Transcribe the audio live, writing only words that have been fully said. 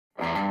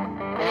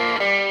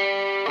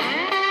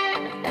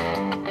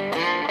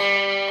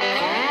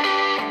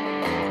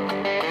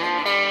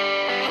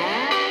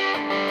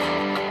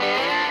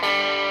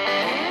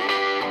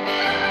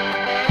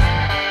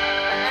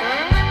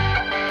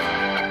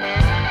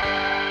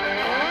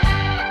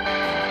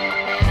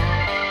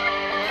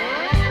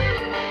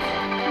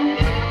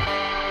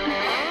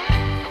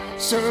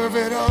serve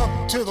it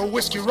up till the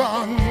whiskey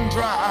run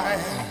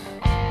dry.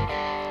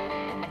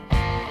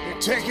 You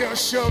take your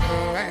sugar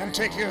and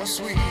take your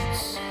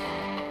sweets.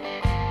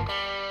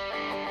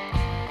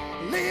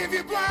 Leave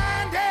you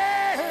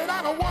blinded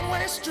on a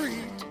one-way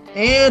street.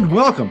 And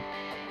welcome,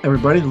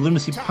 everybody, to the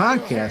Lunacy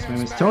Podcast. My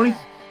name is Tony.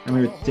 I'm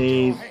here with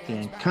Dave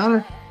and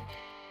Connor.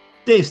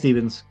 Dave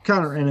Stevens,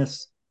 Connor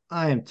Ennis.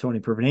 I am Tony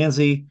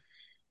Pervenanzi.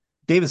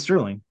 David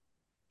Sterling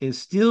is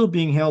still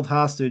being held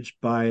hostage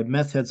by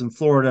meth heads in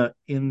Florida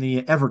in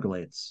the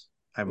Everglades,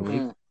 I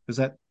believe. Is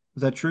that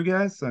true,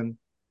 guys? I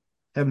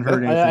haven't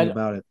heard anything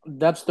about it.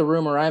 That's the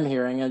rumor I'm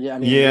hearing. I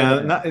mean, it's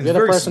you're the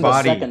very person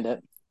spotty. to second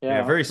it.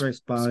 Yeah, very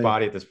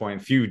spotty at this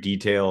point. Few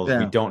details. Yeah,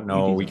 we don't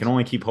know. We can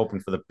only keep hoping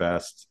for the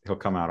best. He'll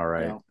come out all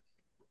right. Yeah.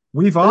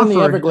 We've in offered the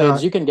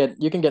Everglades. You can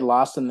get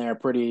lost in there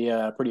pretty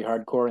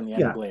hardcore in the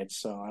Everglades.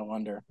 So I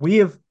wonder.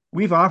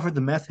 We've offered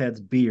the meth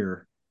heads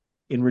beer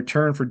in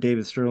return for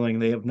David Sterling.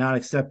 They have not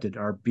accepted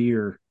our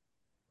beer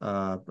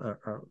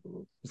for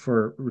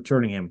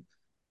returning him.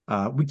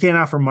 We can't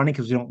offer money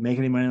because we don't make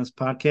any money on this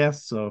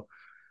podcast. So,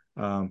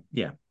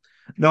 yeah.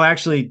 No,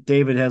 actually,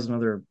 David has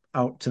another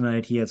out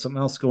tonight. He had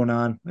something else going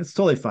on. It's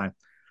totally fine.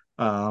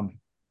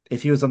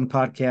 If he was on the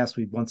podcast,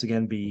 we'd once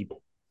again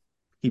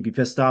he'd be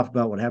pissed off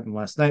about what happened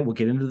last night. We'll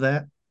get into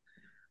that.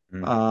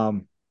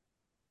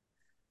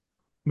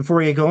 Before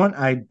we get going,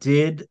 I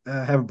did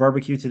have a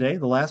barbecue today.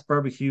 The last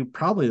barbecue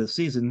probably of the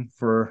season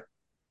for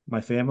my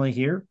family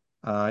here.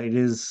 It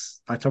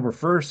is October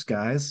 1st,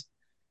 guys.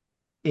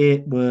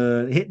 It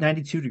hit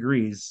 92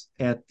 degrees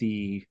at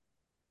the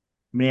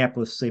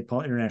Minneapolis-St.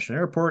 Paul International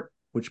Airport,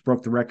 which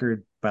broke the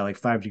record by like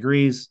 5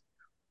 degrees.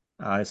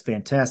 It's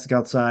fantastic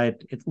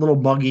outside. It's a little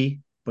muggy,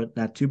 but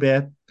not too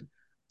bad.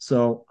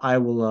 So I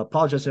will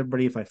apologize to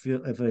everybody if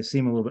I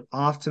seem a little bit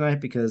off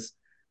tonight because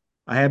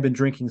I have been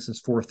drinking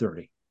since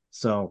 4:30.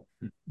 So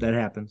that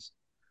happens.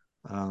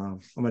 I'm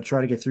going to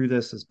try to get through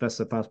this as best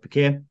as I possibly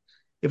can.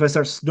 If I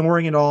start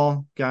snoring at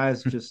all,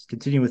 guys, just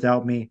continue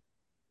without me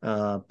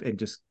and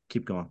just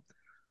keep going.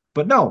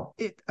 But no,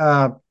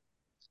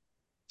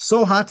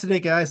 so hot today,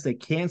 guys. They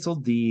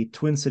canceled the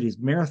Twin Cities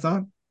Marathon.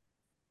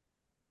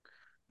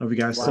 I don't know if you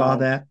guys saw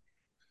that,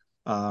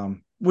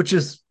 which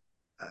is,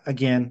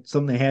 again,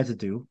 something they had to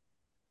do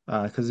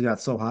because it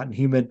got so hot and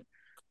humid.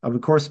 Of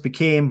course, it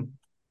became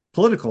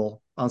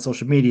political on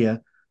social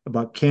media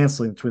about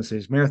canceling the Twin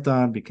Cities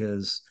Marathon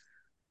because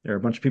there are a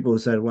bunch of people who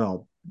said,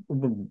 well,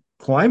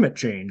 climate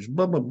change,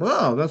 blah, blah,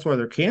 blah. That's why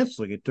they're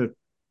canceling it.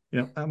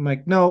 I'm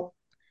like, no,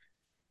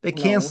 they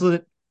canceled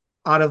it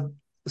out of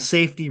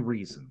safety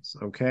reasons.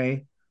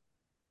 Okay.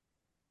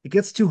 It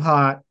gets too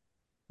hot.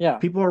 Yeah.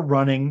 People are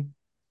running.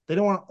 They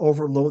don't want to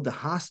overload the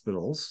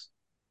hospitals.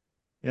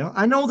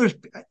 I know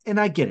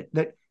and I get it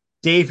that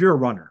Dave, you're a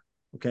runner.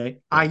 Okay.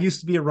 I used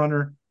to be a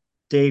runner.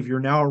 Dave, you're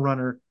now a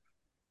runner.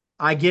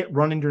 I get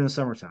running during the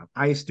summertime.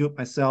 I used to do it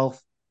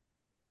myself.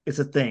 It's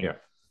a thing. Yeah.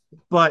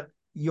 But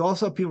you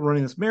also have people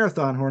running this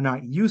marathon who are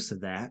not used to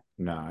that.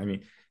 No.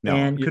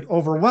 Could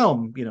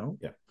overwhelm,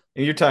 Yeah.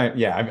 And you're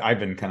talking, I've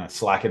been kind of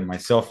slacking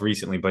myself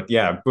recently, but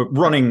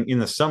running in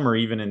the summer,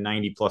 even in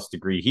 90 plus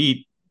degree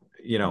heat,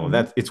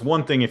 it's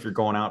one thing if you're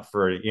going out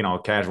for, a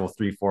casual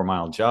 3-4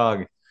 mile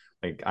jog,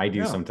 like I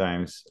do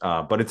sometimes.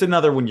 But it's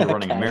another when you're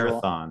running a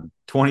marathon,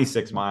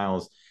 26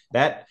 miles.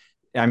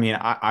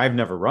 I've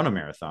never run a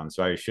marathon,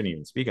 so I shouldn't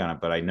even speak on it.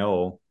 But I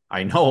know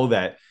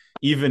that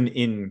even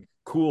in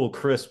cool,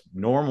 crisp,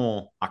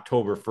 normal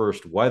October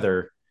 1st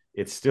weather,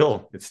 it's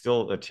still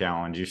a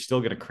challenge. You're still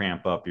going to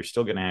cramp up. You're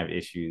still going to have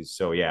issues.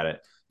 So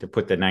to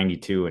put the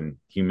 92 and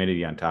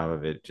humidity on top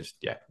of it, just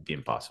it'd be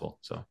impossible.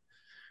 So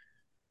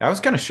I was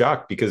kind of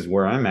shocked because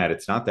where I'm at,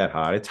 it's not that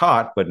hot. It's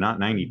hot, but not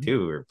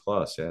 92 or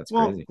plus. Yeah, it's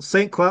crazy.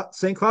 St.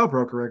 Cloud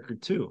broke a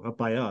record too, up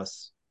by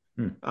us.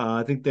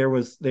 I think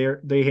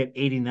they hit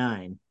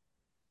 89,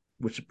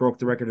 which broke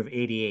the record of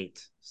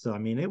 88. So I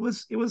mean, it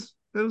was a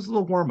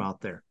little warm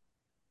out there.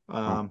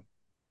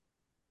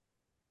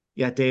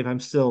 Yeah, Dave, I'm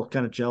still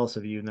kind of jealous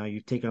of you. Now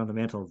you've taken on the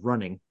mantle of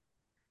running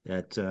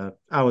that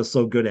I was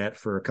so good at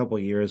for a couple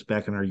of years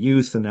back in our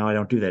youth, and now I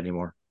don't do that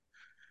anymore.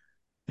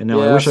 And now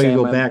I wish I could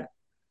go back.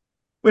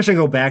 Wish I could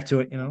go back to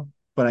it,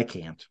 but I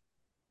can't.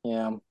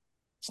 Yeah.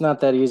 It's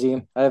not that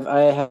easy. I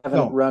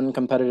haven't run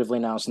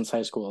competitively now since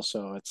high school,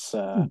 so it's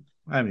yeah,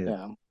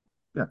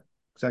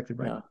 exactly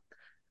right. Yeah.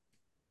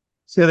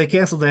 So they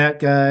canceled that,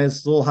 guys.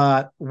 It's a little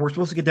hot. We're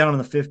supposed to get down in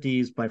the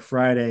 50s by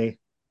Friday,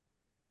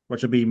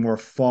 which will be more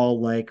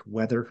fall-like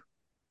weather,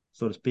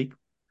 so to speak.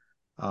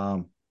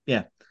 And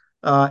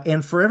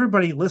for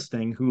everybody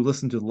listening who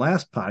listened to the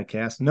last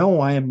podcast,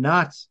 no, I am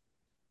not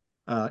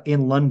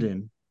in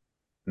London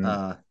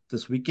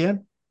this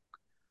weekend.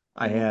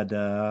 I had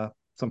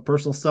some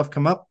personal stuff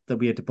come up that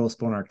we had to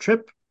postpone our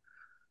trip.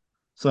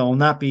 So I will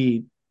not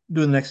be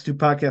doing the next two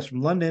podcasts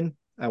from London.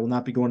 I will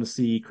not be going to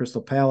see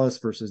Crystal Palace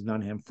versus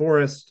Nottingham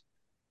Forest,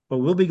 but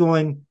we'll be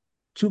going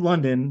to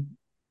London,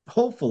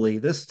 hopefully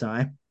this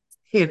time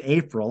in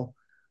April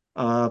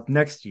of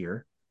next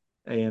year,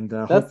 and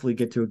hopefully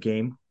get to a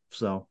game.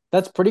 So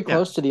that's pretty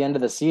close to the end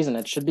of the season.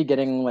 It should be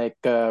getting like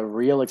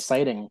real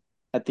exciting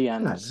at the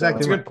end. Exactly.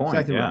 That's a good point.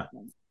 Exactly yeah.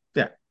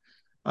 Right.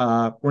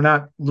 Yeah. We're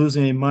not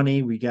losing any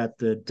money. We got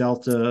the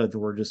Delta.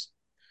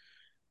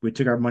 We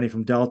took our money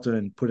from Delta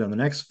and put it on the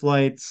next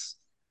flights.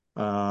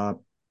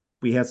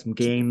 We had some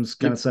games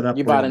kind of set up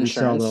You where bought we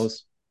sell insurance?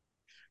 those.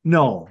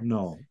 No.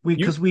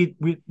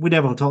 We'd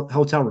have a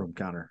hotel room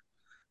counter.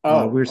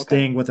 Oh, we were okay.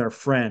 staying with our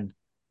friend.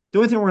 The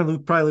only thing we're gonna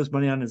probably lose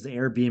money on is the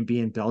Airbnb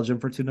in Belgium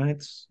for 2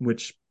 nights,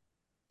 which,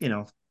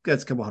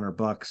 that's a couple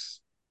 $100.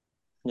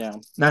 Yeah.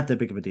 Not that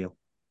big of a deal.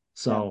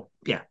 So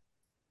yeah.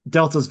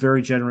 Delta's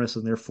very generous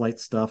in their flight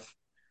stuff,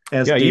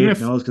 as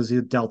Dave knows because he's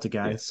a Delta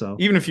guy. So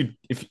even if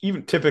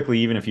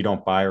you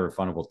don't buy a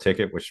refundable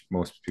ticket, which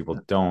most people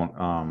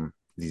don't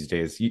these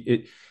days,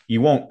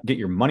 you won't get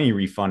your money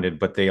refunded,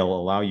 but they'll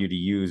allow you to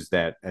use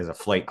that as a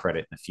flight credit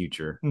in the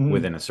future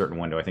within a certain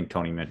window. I think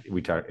Tony meant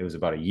it was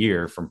about a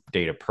year from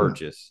date of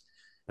purchase.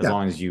 As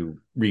long as you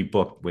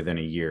rebooked within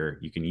a year,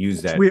 you can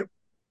use that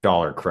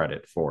dollar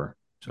credit for.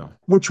 So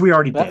which we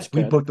already did.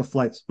 Good. We booked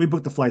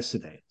the flights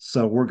today,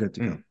 so we're good to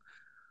go.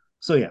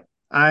 So yeah,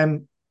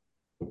 I'm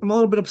a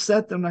little bit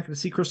upset that I'm not going to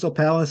see Crystal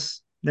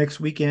Palace next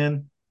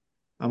weekend.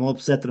 I'm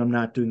upset that I'm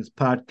not doing this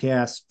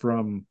podcast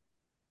from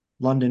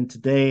London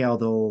today,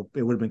 although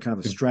it would have been kind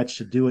of a stretch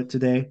to do it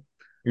today.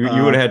 You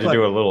would have had to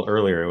do it a little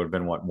earlier. It would have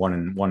been what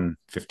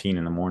 1:15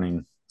 in the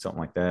morning, something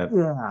like that.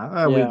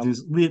 Yeah,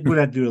 we'd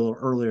have to do it a little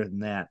earlier than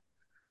that.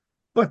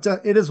 But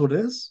it is what it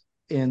is,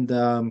 and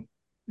we'll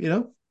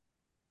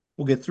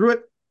get through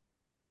it,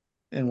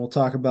 and we'll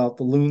talk about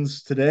the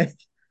Loons today.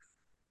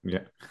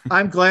 Yeah,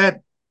 I'm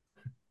glad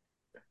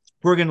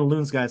we're getting to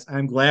Loons, guys.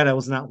 I'm glad I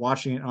was not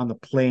watching it on the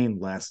plane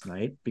last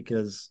night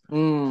because,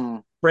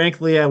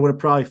 frankly, I would have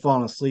probably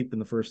fallen asleep in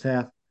the first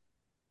half,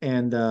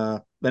 and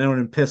then I would have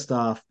been pissed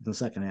off in the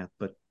second half.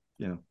 But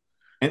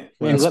and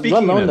let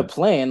alone the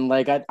plane.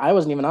 Like I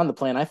wasn't even on the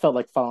plane. I felt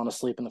like falling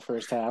asleep in the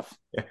first half.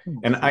 Yeah.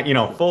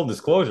 And full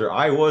disclosure,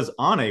 I was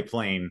on a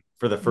plane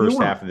for the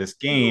first half of this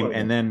game,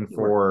 and then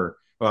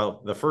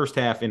the first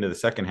half into the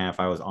second half,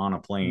 I was on a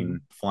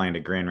plane flying to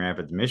Grand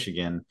Rapids,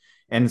 Michigan.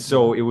 And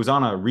so it was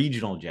on a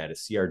regional jet, a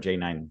CRJ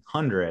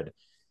 900.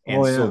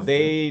 And so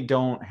they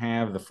don't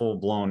have the full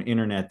blown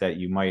internet that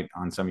you might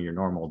on some of your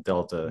normal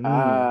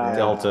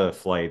Delta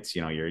flights,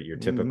 your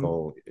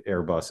typical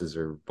Airbuses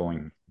or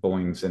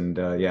Boeings.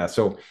 And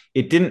so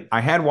it didn't,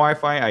 I had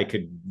Wi-Fi. I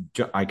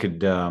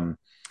could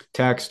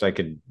text, I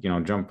could,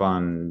 jump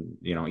on,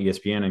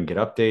 ESPN and get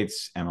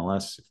updates,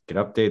 MLS, get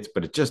updates,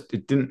 but it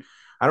didn't,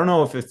 I don't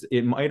know if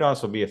it might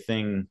also be a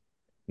thing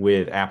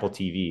with Apple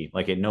TV.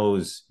 Like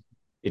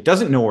it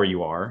doesn't know where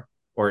you are,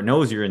 or it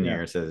knows you're in the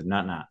air. It says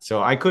not.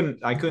 So I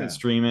couldn't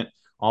stream it.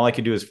 All I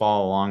could do is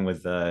follow along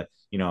with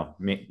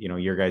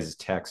your guys'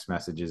 text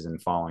messages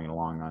and following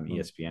along on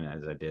ESPN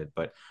as I did.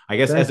 But I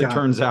guess as it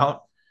turns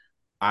out,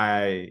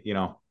 I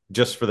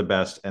just for the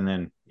best. And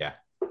then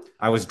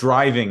I was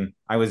driving.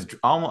 I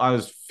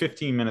was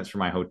 15 minutes from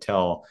my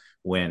hotel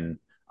when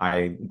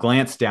I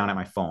glanced down at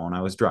my phone.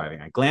 I was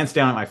driving. I glanced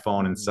down at my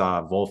phone and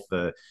saw both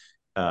the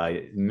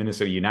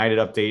Minnesota United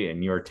update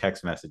and your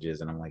text messages,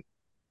 and I'm like,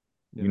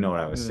 you know what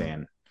I was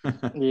saying.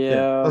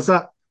 Yeah.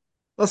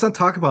 Let's not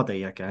talk about that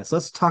yet, guys.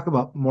 Let's talk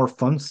about more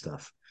fun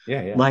stuff.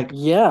 Yeah.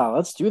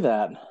 Let's do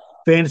that.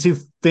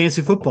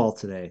 Fantasy football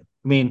today.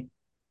 I mean,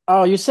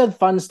 oh, you said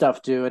fun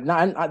stuff, dude.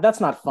 That's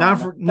not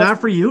fun.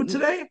 Not for you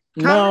today.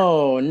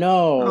 No. Oh,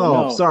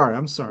 no. Sorry.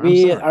 I'm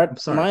sorry.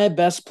 My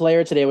best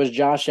player today was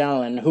Josh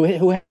Allen,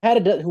 who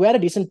had a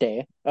decent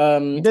day.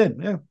 He did.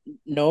 Yeah.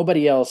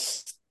 Nobody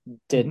else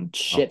did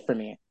shit for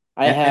me.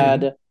 I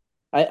had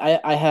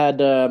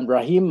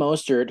Raheem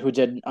Mostert, who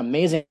did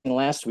amazing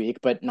last week,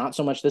 but not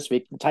so much this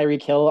week.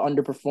 Tyreek Hill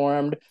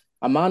underperformed.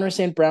 Amon-Ra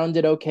St. Brown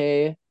did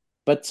okay,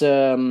 but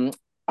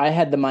I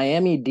had the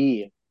Miami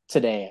D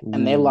today,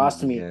 and they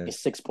lost me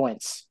 6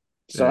 points.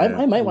 So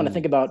I might want to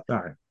think about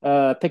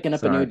picking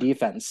up a new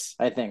defense,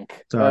 I think,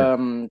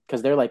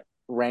 because they're like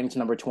ranked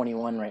number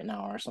 21 right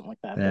now or something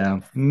like that. Yeah.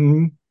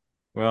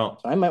 Well,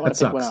 so I might want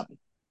to pick one up.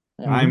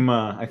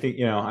 Yeah. I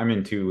think I'm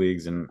in 2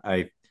 leagues, and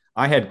I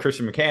had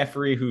Christian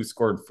McCaffrey, who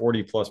scored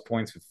 40 plus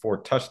points with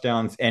 4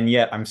 touchdowns, and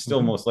yet I'm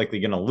still most likely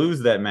going to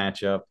lose that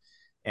matchup,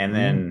 and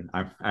then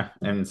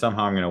and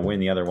somehow I'm going to win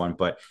the other one.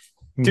 But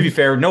to be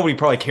fair, nobody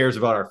probably cares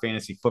about our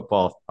fantasy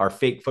football, our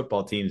fake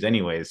football teams,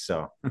 anyways.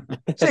 So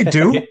they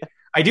do.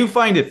 I do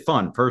find it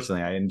fun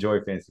personally. I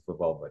enjoy fantasy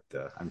football,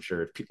 but I'm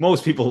sure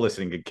most people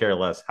listening could care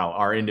less how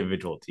our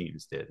individual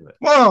teams did. But.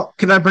 Well,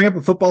 can I bring up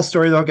a football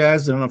story though,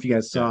 guys? I don't know if you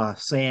guys saw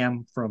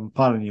Sam from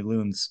Pot on You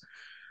Loons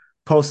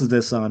posted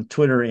this on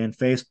Twitter and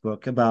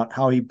Facebook about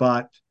how he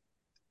bought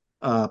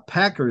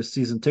Packers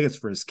season tickets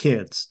for his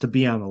kids to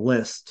be on the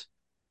list,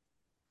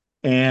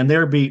 and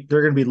they're going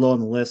to be low on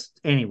the list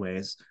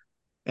anyways.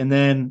 And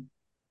then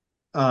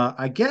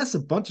I guess a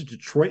bunch of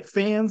Detroit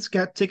fans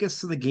got tickets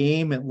to the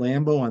game at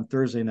Lambeau on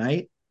Thursday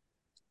night.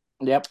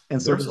 Yep.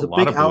 And so there's a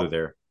lot of blue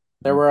there.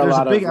 There were a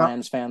lot of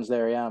Lions fans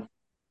there. Yeah.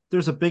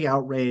 There's a big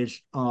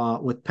outrage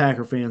with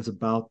Packer fans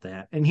about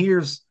that. And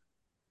here's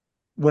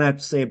what I have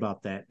to say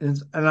about that, and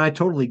I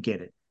totally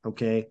get it.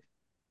 Okay,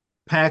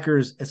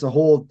 Packers, it's a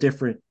whole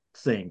different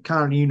thing.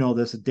 Connor, you know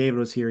this. If David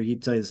was here,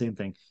 he'd tell you the same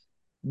thing.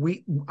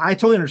 I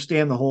totally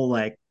understand the whole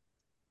like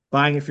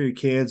buying it for your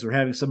kids or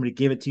having somebody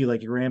give it to you,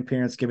 like your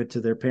grandparents give it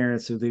to their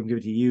parents who they give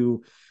it to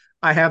you.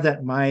 I have that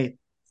in my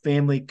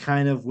family,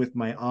 kind of with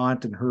my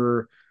aunt and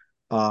her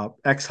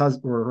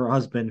ex-husband or her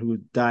husband who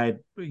died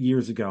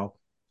years ago.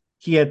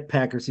 He had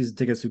Packer season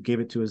tickets who gave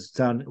it to his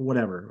son,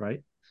 whatever,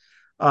 right?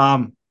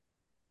 Um,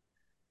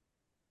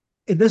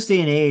 in this day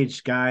and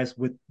age, guys,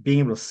 with being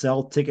able to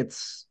sell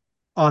tickets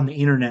on the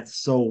internet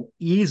so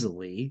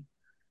easily,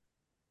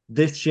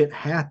 this shit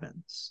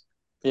happens.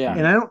 Yeah.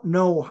 And I don't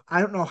know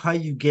how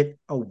you get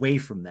away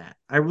from that.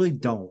 I really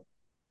don't.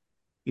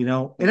 And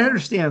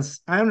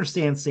I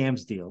understand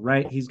Sam's deal,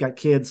 right? He's got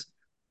kids,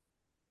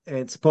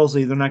 and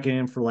supposedly they're not getting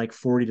in for like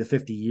 40 to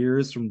 50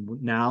 years from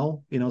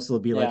now, so they'll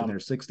be like in Yeah. their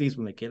 60s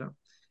when they get them.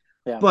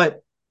 Yeah.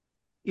 But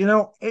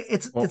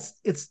it's Well,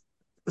 it's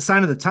a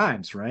sign of the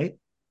times, right?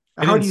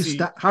 I How didn't do you see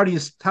stop how do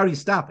you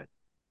stop it?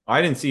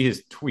 I didn't see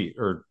his tweet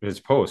or his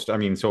post. I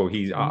mean, so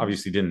he Mhm.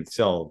 obviously didn't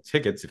sell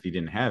tickets if he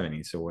didn't have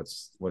any. So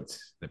what's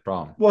the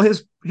problem? Well,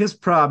 his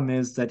problem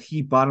is that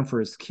he bought them for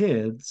his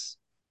kids,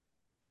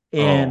 Oh,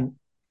 and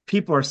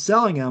people are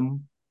selling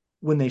them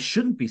when they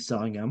shouldn't be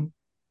selling them.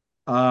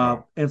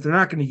 oh, And if they're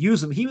not going to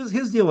use them,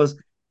 his deal was,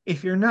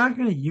 if you're not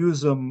going to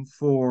use them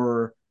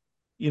for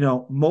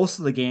most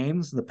of the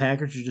games, the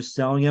Packers are just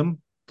selling them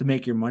to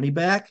make your money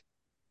back.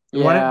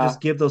 Why not Yeah.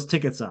 just give those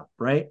tickets up,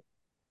 right?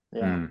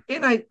 Yeah. hmm,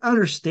 And I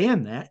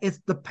understand that. It's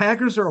the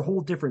Packers are a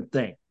whole different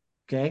thing.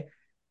 Okay.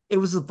 It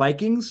was the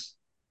Vikings.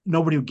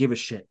 Nobody would give a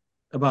shit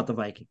about the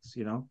Vikings.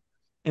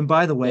 And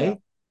by the Yeah.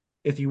 way,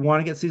 if you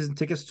want to get season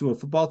tickets to a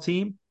football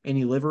team and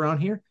you live around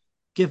here,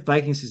 give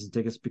Viking season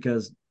tickets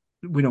because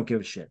we don't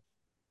give a shit.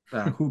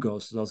 Who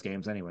goes to those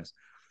games, anyways?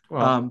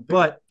 well,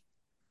 But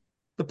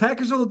the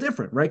Packers are a little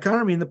different, right,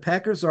 Connor? I mean, the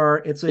Packers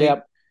it's a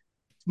Yeah.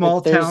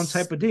 small town There's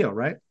type of deal,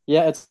 right?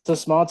 Yeah, it's a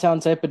small town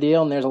type of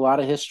deal, and there's a lot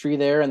of history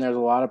there, and there's a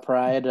lot of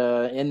pride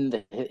in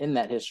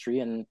that history,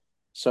 and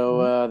so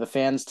Mm-hmm. the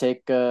fans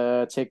take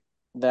that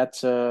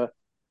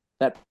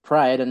that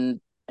pride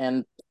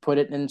and put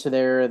it into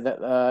their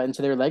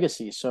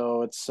legacy.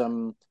 So it's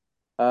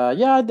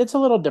yeah, it's a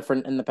little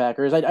different in the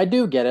Packers. I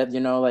do get it,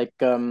 like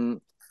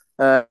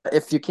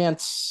if you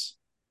can't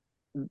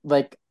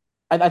like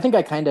I think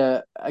I kind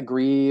of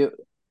agree.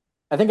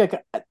 I think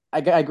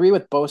I agree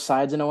with both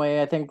sides in a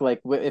way. I think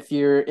like if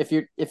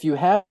you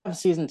have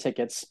season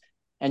tickets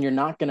and you're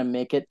not going to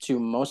make it to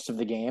most of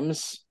the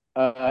games,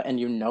 and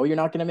you're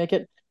not going to make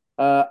it,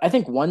 I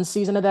think one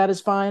season of that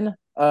is fine.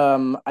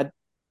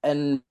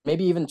 And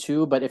maybe even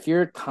two. But if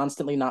you're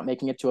constantly not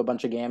making it to a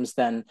bunch of games,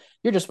 then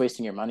you're just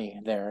wasting your money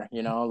there.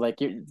 Like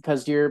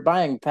because you're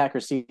buying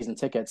Packers season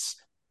tickets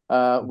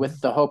Mm-hmm. with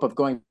the hope of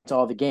going to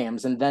all the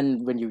games, and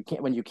then when you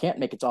can't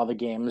make it to all the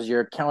games,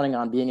 you're counting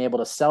on being able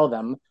to sell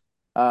them,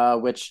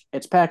 which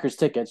it's Packers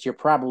tickets, you're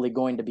probably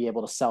going to be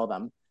able to sell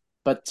them.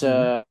 But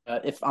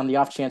Mm-hmm. if on the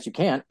off chance you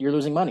can't, you're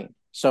losing money.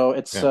 So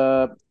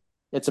yeah.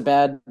 it's a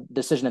bad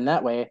decision in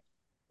that way.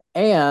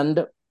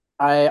 And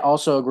I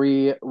also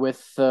agree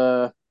with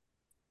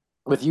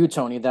you,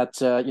 Tony, that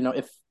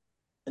if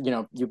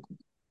you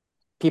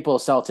people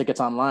sell tickets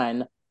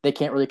online, they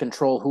can't really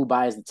control who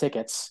buys the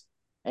tickets,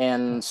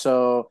 and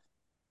so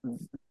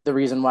the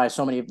reason why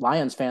so many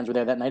Lions fans were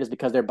there that night is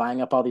because they're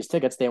buying up all these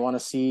tickets. They want to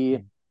see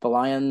the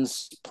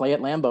Lions play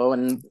at Lambeau,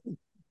 and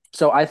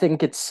so I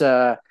think it's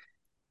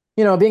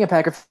being a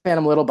Packer fan,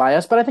 I'm a little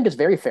biased, but I think it's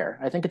very fair.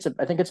 I think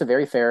it's a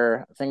very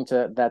fair thing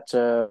to that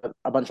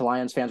a bunch of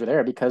Lions fans were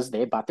there because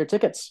they bought their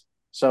tickets.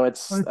 So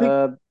it's I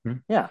think Hmm.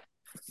 yeah,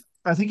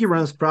 I think you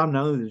run this problem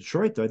not only with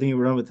Detroit though. I think you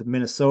run with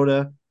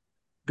Minnesota,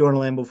 going to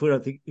Lambeau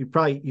Field. I think you've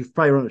probably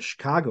run with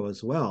Chicago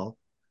as well.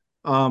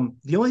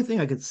 The only thing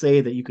I could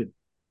say that you could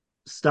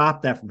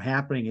stop that from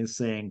happening is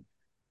saying,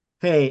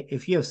 hey,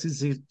 if you have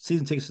season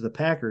tickets to the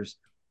Packers,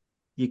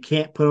 you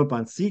can't put them up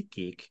on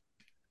SeatGeek.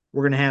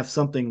 We're going to have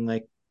something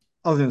like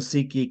other than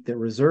SeatGeek that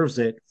reserves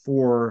it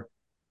for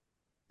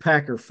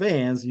Packer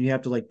fans, and you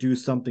have to like do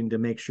something to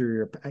make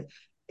sure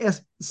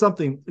it's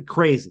something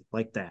crazy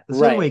like that. That's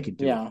the only way right, you can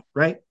do it, yeah,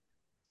 right?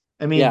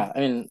 I mean, yeah. I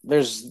mean,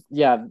 there's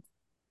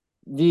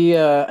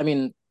I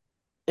mean,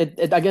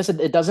 I guess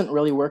it doesn't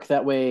really work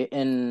that way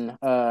in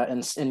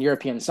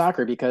European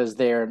soccer because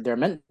they're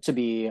meant to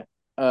be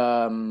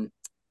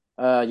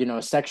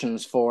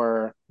sections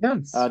for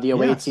yes, the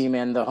away yes, team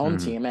and the home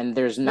Hmm. team, and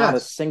there's not a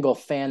yes, single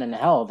fan in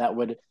hell that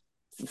would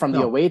from the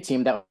no. away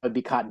team that would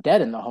be caught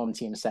dead in the home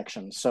team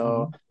section.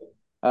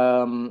 Mm-hmm.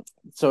 Um,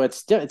 so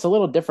it's a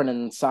little different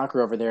in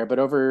soccer over there, but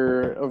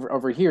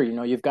over here,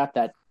 you've got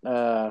that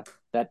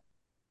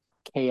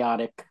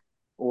chaotic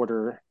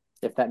order,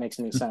 if that makes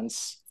any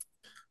sense.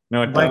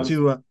 No, it I'd like Um, does.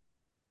 to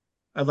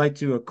I'd like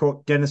to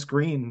quote Dennis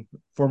Green,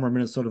 former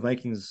Minnesota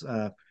Vikings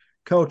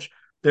coach.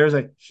 There's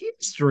a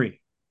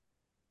history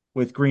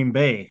with Green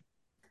Bay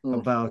mm,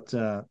 about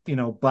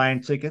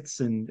buying tickets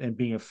and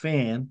being a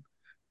fan,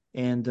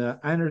 and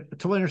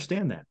totally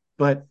understand that.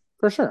 But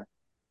for sure.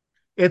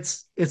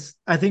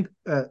 I think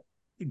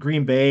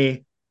Green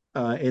Bay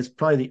is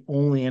probably the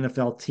only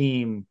NFL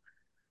team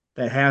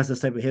that has this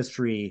type of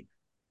history,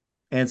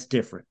 and it's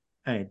different.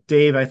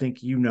 Dave, I think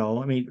I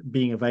mean,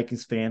 being a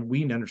Vikings fan,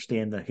 we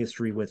understand the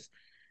history with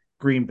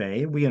Green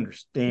Bay. We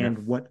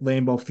understand what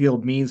Lambeau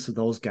Field means to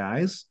those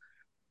guys.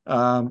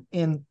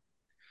 And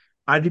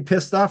I'd be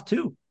pissed off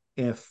too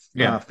if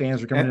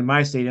fans are coming to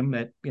my stadium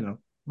at,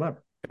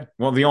 whatever.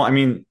 Well, I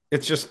mean,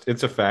 it's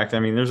a fact. I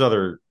mean, there's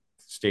other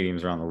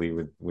stadiums around the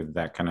league with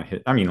that kind of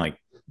hit. I mean, like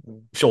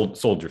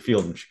Soldier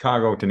Field in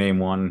Chicago, to name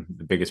one,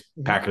 the biggest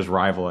Packers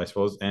rival, I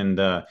suppose. And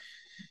I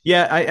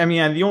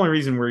mean, the only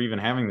reason we're even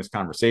having this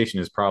conversation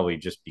is probably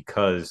just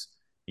because,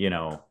 it's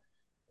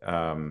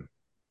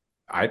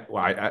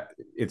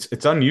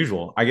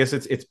unusual. I guess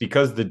it's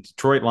because the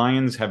Detroit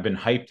Lions have been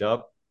hyped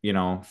up,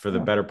 for the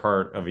better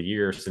part of a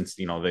year since,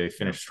 they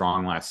finished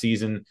strong last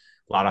season.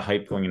 A lot of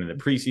hype going into the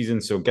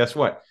preseason. So guess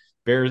what?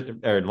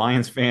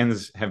 Lions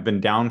fans have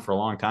been down for a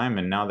long time,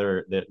 and now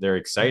they're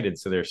excited.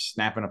 So they're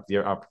snapping up the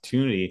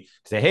opportunity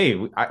to say, "Hey,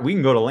 we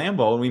can go to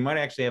Lambeau, and we might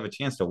actually have a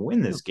chance to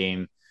win this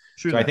game."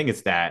 True. So I think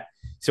it's that.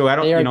 So I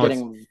don't. They are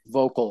getting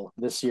vocal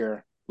this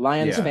year.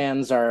 Lions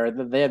fans are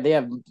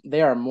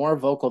they are more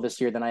vocal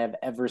this year than I have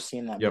ever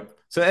seen them. Yep.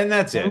 So and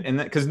that's it. And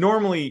because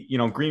normally,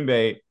 Green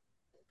Bay,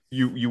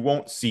 you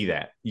won't see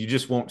that. You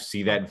just won't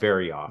see that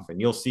very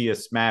often. You'll see a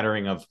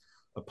smattering of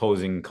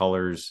opposing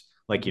colors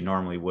like you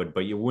normally would,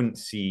 but you wouldn't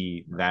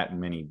see that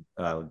many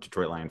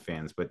Detroit Lion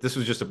fans. But this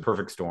was just a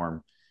perfect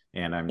storm,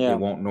 and it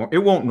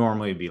won't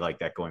normally be like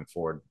that going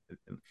forward.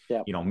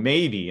 Yeah.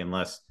 Maybe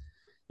unless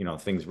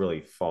things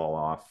really fall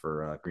off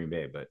for Green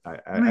Bay, but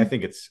I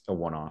think it's a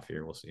one-off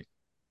here. We'll see.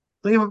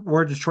 Think of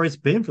where Detroit's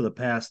been for the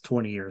past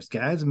 20 years,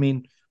 guys. I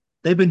mean,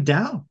 they've been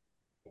down.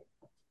 I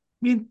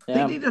mean,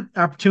 they need an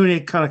opportunity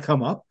to kind of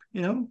come up. I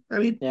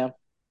mean,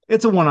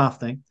 it's a one-off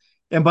thing.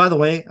 And by the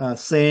way,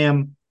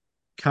 Sam,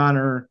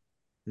 Connor,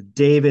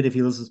 David, if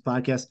you listen to this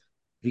podcast,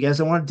 if you guys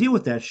don't want to deal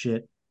with that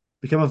shit,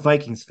 become a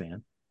Vikings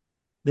fan.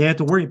 They have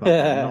to worry about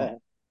that.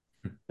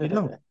 You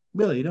don't.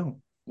 Really, you don't.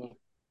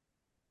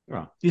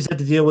 Well, you just have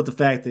to deal with the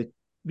fact that,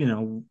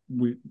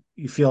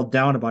 you feel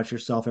down about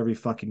yourself every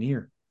fucking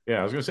year. Yeah,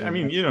 I was going to say, I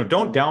mean,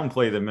 don't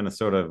downplay the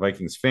Minnesota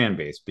Vikings fan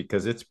base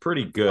because it's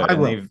pretty good.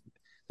 And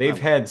they've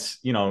had,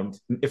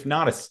 if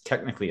not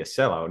technically a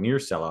sellout, near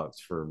sellouts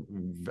for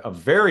a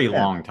very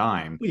long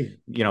time,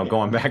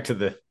 going back to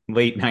the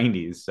late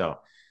 90s. So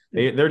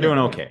they're doing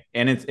okay.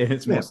 And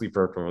it's mostly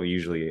purple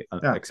usually,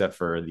 except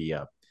for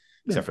the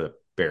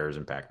Bears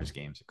and Packers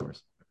games, of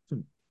course.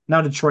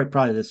 Now Detroit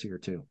probably this year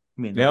too.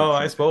 I mean,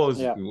 I suppose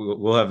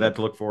we'll have that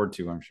to look forward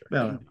to, I'm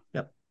sure.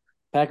 Yep.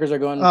 Packers are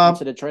going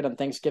to Detroit on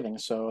Thanksgiving,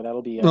 so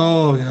that'll be a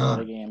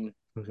game.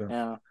 Okay.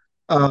 Yeah.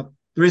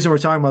 The reason we're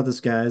talking about this,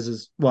 guys,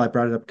 is I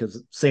brought it up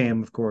because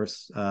Sam, of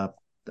course, a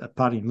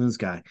Potty Loons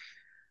guy,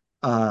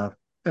 to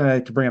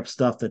bring up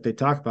stuff that they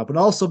talk about, but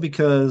also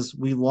because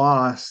we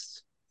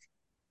lost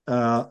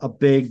a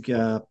big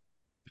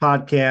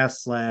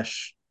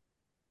podcast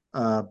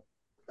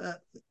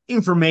 /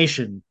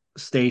 information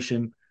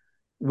station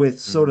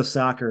with Soda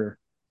Soccer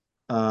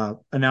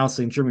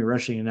Jeremy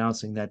Rushing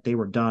announcing that they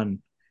were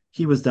done.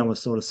 He was done with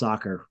Soda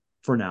Soccer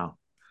for now,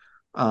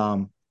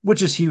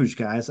 which is huge,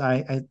 guys.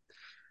 I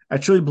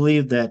truly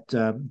believe that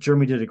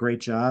Jeremy did a great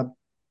job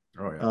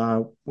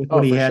with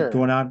what he had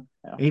going on.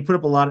 Yeah. And he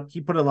put a lot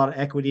of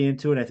equity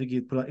into it. I think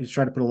he's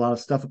trying to put a lot of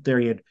stuff up there.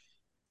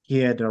 He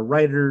had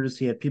writers,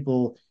 he had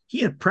people, he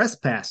had press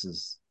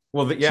passes.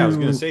 Well, I was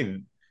going to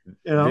say,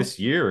 this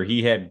year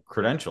he had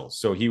credentials,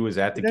 so he was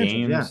at the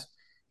games. Yeah.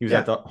 He was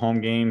at the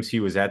home games. He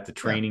was at the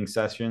training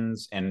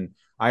sessions, and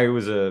I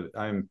was a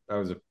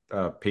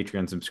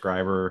Patreon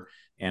subscriber,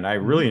 and I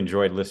really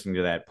enjoyed listening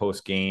to that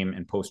post game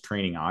and post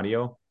training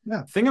audio.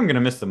 Yeah. The thing I'm going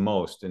to miss the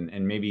most,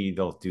 and maybe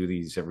they'll do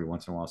these every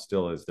once in a while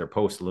still, is their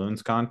post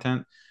Loons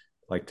content.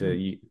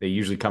 They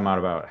usually come out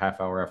about half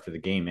hour after the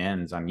game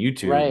ends on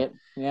YouTube. Right.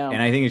 Yeah.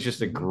 And I think it's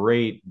just a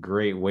great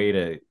way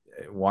to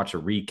watch a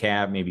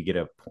recap, maybe get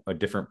a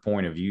different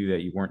point of view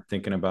that you weren't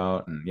thinking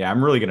about. And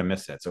I'm really going to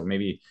miss that. So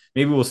maybe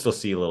we'll still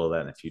see a little of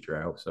that in the future.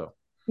 I hope so.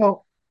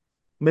 Well,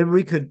 maybe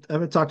we could, I'm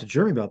going to talk to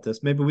Jeremy about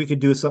this. Maybe we could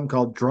do something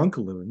called Drunk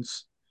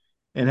Loons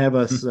and have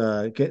us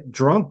get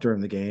drunk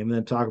during the game and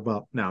then talk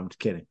about, no, I'm just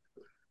kidding.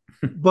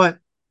 But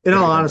in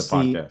all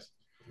honesty,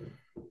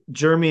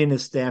 Jeremy and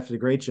his staff did a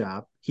great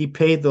job. He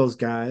paid those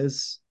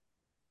guys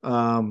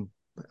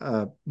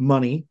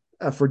money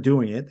for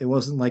doing it. It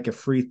wasn't like a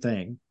free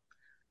thing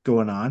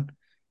going on.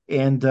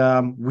 And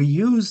we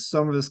used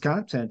some of his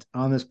content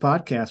on this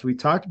podcast. We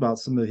talked about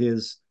some of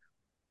his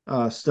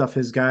stuff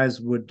his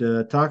guys would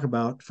talk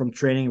about from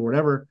training or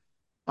whatever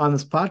on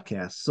this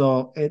podcast.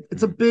 So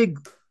it's a big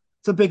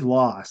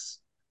loss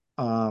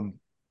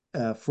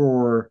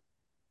for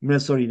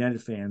Minnesota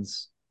United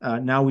fans.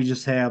 Now we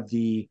just have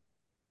the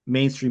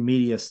mainstream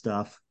media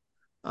stuff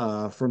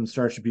from the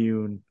Star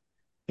Tribune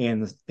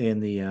and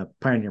the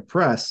Pioneer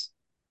Press,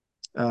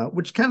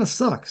 which kind of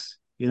sucks.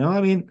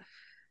 I mean,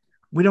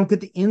 we don't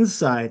get the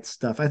inside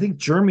stuff. I think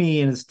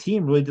Jeremy and his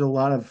team really did a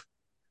lot of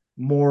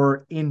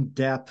more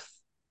in-depth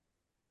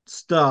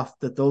stuff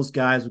that those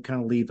guys would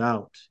kind of leave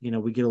out. We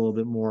get a little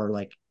bit more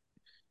like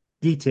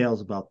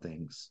details about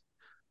things.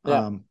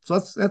 Yeah.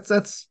 So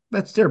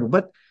that's terrible,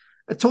 but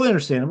totally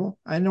understandable.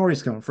 I know where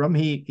he's coming from.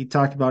 He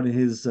talked about in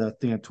his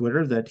thing on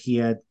Twitter that he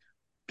had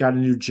got a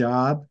new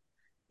job,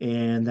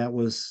 and that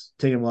was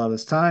taking a lot of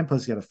his time.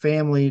 Plus, he got a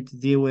family to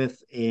deal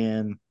with,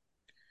 and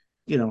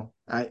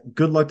I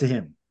good luck to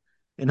him.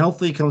 And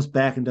hopefully, he comes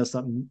back and does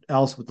something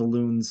else with the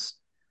Loons.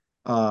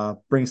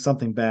 Bring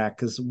something back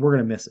because we're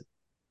gonna miss it.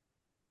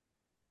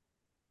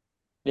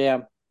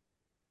 Yeah.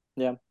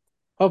 Yeah.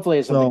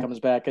 Hopefully something So comes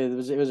back. It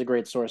was a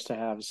great source to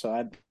have.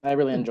 So I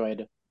really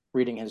enjoyed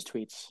reading his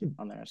tweets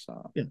on there.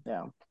 So yeah.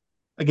 yeah.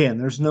 Again,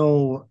 there's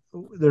no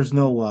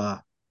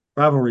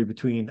rivalry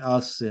between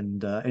us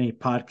and any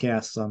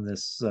podcasts on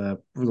this for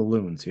the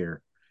Loons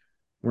here.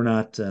 We're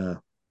not, I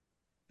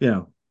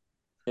Yeah.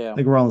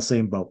 think we're all in the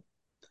same boat.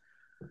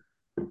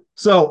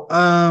 So,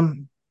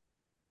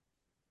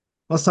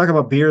 let's talk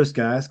about beers,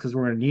 guys, because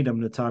we're going to need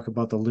them to talk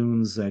about the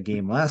Loons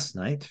game last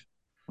night.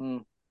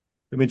 Mm.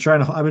 I've been trying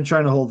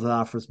to hold it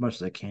off for as much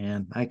as I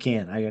can. I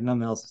can't. I got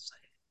nothing else to say.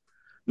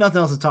 Nothing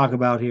else to talk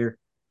about here.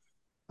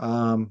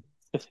 Um,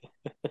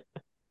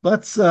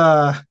 let's.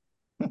 I'll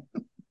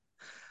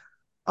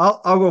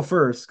go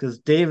first because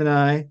Dave and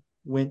I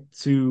went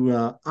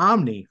to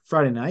Omni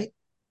Friday night.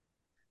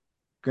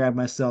 Grabbed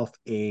myself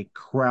a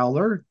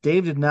crowler.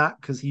 Dave did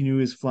not because he knew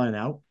he was flying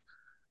out.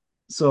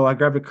 So I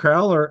grabbed a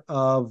crowler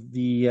of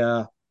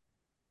the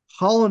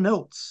Holland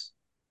Oats.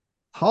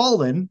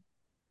 Holland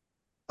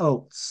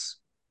Oats.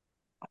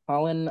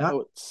 Holland Not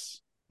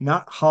Oats.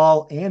 not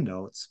Hall and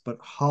Oats, but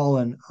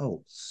Holland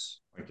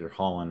Oats. Like you're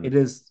hauling. It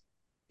is,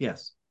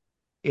 yes.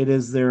 It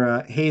is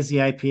their hazy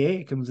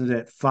IPA. It comes in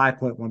at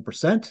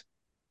 5.1%.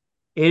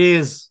 It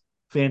is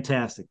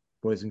fantastic,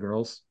 boys and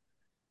girls.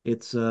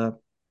 It's you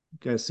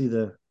guys see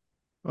the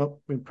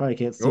we probably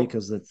can't see it Oh,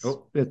 because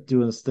oh, it's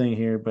doing this thing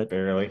here, but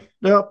barely.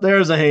 nope,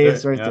 there's a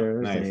haze There, right yeah, there.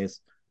 There's a nice. haze.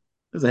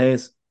 There's a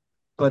haze.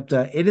 But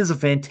it is a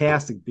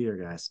fantastic beer,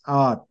 guys.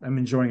 I'm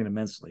enjoying it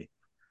immensely.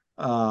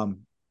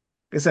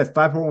 Like I said,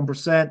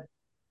 5.1%.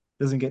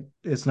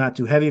 It's not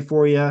too heavy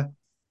for you.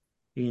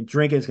 You can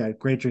drink it. It's got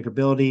great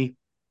drinkability.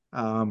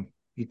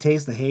 You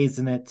taste the haze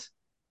in it.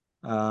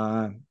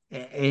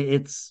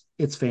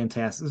 It's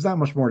fantastic. There's not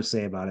much more to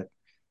say about it.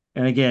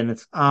 And again,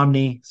 it's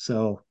Omni,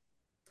 so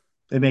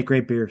they make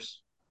great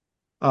beers.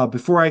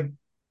 Before I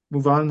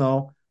move on,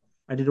 though,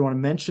 I did want to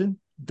mention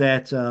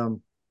that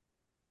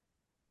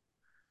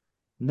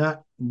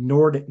not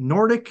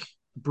Nordic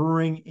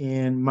Brewing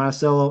in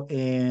Monticello,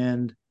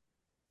 and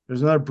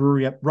there's another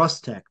brewery up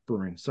Rustec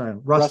Brewing. Sorry,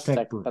 Rustec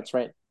Rustic. Brewing. That's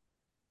right.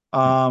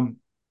 Um,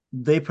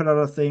 they put out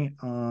a thing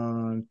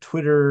on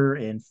Twitter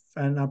and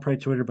not probably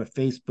Twitter, but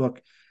Facebook,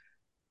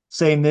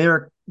 saying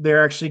they're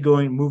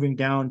actually moving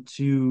down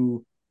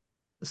to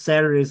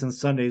Saturdays and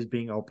Sundays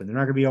being open. They're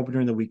not going to be open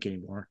during the week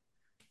anymore.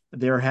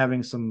 They're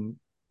having some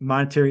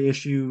monetary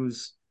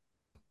issues.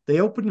 They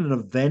opened an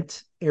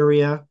event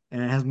area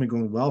and it hasn't been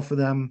going well for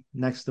them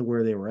next to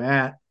where they were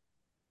at.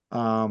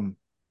 Um,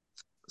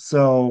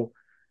 so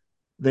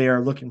they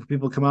are looking for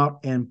people to come out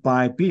and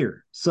buy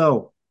beer.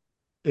 So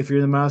if you're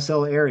in the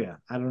Monticello area,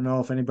 I don't know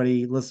if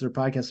anybody listens to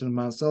their podcast in the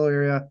Monticello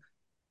area,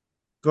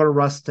 go to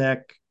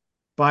Rustec,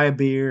 buy a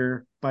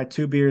beer, buy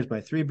 2 beers, buy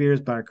 3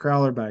 beers, buy a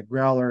crowler, buy a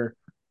growler.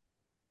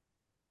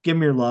 Give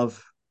them your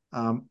love.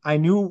 I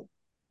knew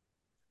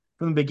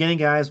from the beginning,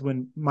 guys,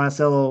 when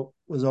Monticello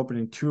was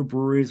opening 2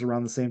 breweries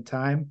around the same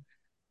time,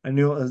 I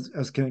knew it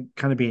was going to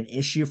kind of be an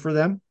issue for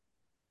them.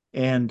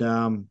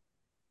 And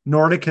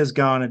Nordic has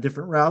gone a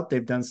different route. They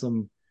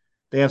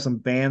have some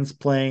bands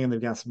playing and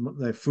they've got some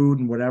like food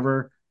and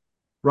whatever.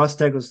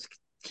 Rustec was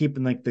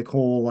keeping like the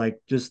whole like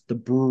just the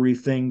brewery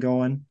thing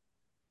going.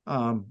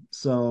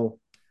 So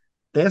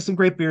they have some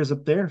great beers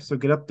up there. So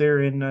get up there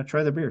and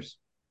try their beers.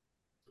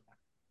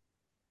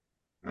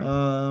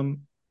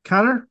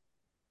 Connor,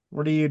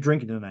 what are you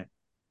drinking tonight?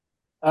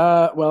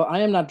 Well, I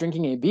am not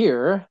drinking a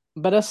beer,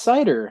 but a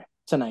cider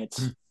tonight.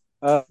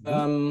 Uh,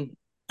 um,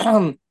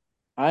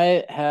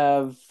 I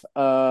have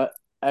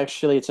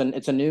actually it's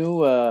a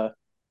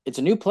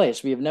new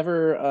place. We have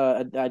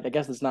never I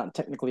guess it's not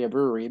technically a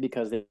brewery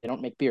because they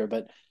don't make beer,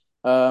 but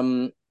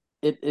um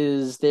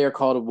they are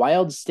called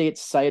Wild State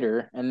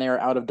Cider and they're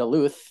out of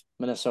Duluth,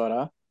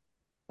 Minnesota.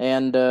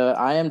 And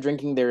I am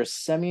drinking their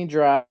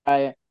semi-dry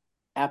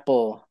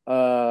apple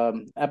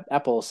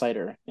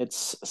cider.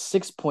 It's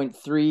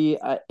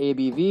 6.3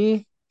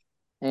 ABV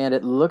and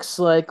it looks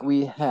like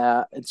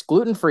it's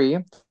gluten-free,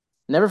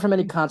 never from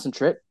any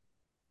concentrate.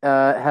 It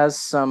has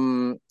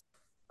some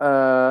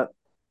uh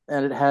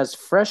and it has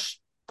fresh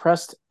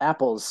pressed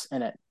apples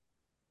in it.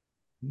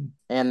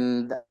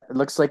 And it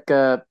looks like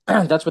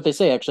that's what they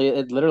say actually.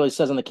 It literally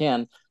says on the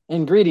can,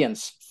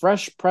 ingredients,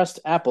 fresh pressed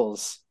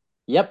apples.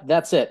 Yep,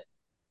 that's it.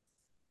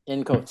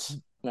 In quotes.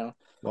 No.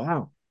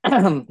 Wow.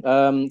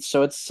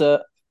 So it's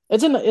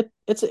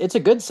a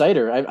good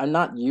cider. I'm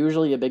not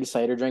usually a big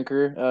cider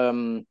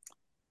drinker.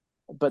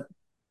 But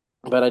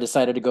but I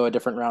decided to go a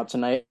different route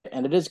tonight,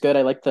 and it is good.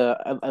 I like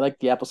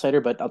the apple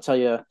cider, but I'll tell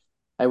you,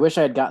 I wish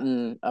I had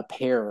gotten a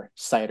pear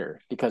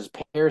cider because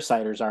pear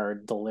ciders are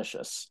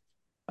delicious.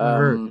 I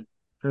heard Um,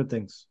 heard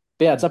things.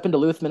 but yeah, it's up in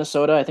Duluth,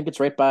 Minnesota. I think it's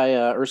right by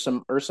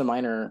Ursa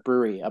Minor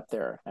Brewery up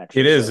there, It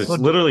actually. is. So It's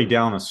literally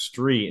down the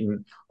street,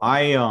 and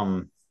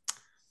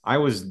I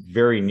was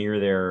very near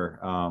there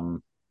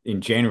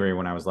in January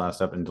when I was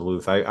last up in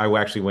Duluth. I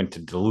actually went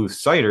to Duluth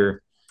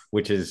Cider,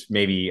 which is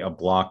maybe a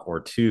block or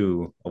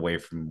two away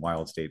from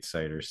Wild State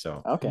Cider.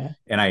 So, okay,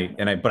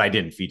 but I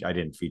didn't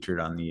feature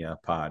it on the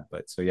pod.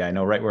 But so yeah, I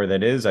know right where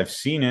that is. I've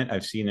seen it.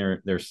 I've seen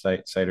their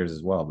ciders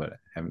as well, but I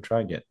haven't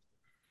tried yet.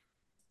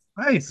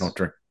 Nice. Don't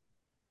drink.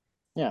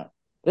 yeah,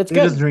 it's He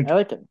doesn't good. drink. I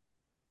like it.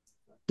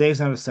 Dave's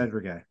not a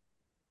cider guy.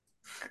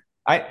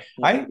 I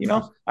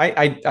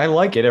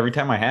like it every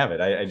time I have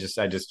it. I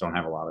just don't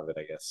have a lot of it,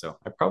 I guess. So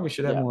I probably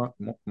should have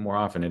Yeah, more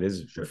often. It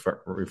is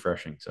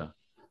refreshing. So Yeah.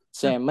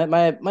 same.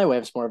 My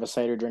wife's more of a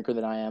cider drinker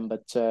than I am,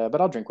 but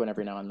I'll drink one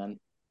every now and then.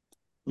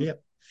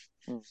 Yep.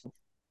 Mm.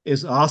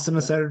 Is Austin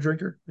a cider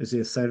drinker? Is he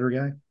a cider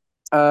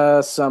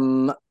guy?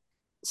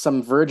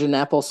 Some virgin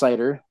apple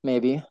cider,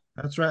 maybe.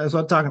 That's right. That's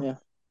what I'm talking. Yeah,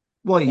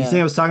 Well, you think yeah.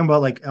 I was talking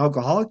about like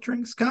alcoholic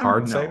drinks, Connor?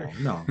 hard cider.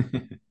 No, no,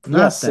 not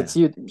Yes, that. it's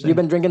you. You've Same.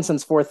 been drinking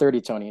since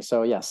 4:30, Tony.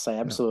 So yes, I No.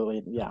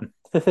 absolutely, yeah.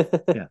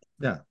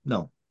 Yeah.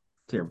 No.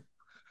 Terrible.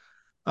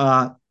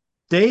 Uh,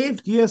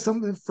 Dave, do you have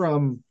something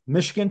from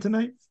Michigan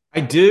tonight?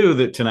 I do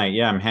that tonight.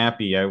 Yeah, I'm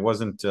happy. I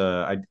wasn't.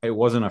 It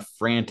wasn't a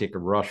frantic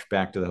rush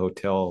back to the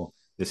hotel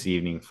this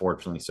evening,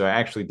 fortunately. So I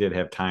actually did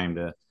have time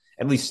to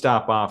at least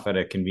stop off at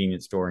a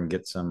convenience store and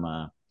get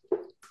some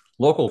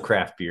local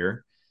craft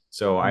beer.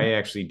 So I Mhm.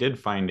 actually did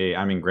find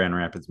I'm in Grand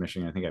Rapids,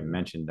 Michigan. I think I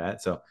mentioned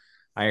that. So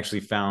I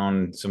actually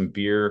found some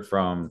beer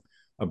from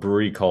a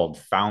brewery called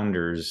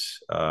Founders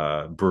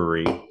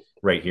Brewery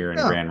right here in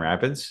Yeah, Grand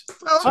Rapids. So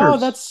Oh,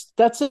 Founders.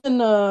 that's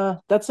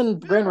in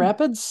Grand Yeah,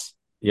 Rapids.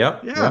 yeah.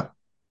 yep.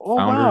 Oh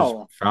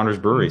wow. Founders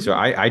Brewery. So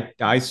Mhm.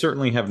 I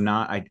certainly have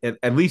not.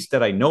 At least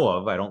that I know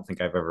of. I don't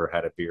think I've ever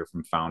had a beer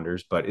from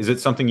Founders. But is it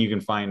something you can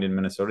find in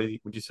Minnesota?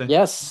 Would you say?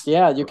 Yes,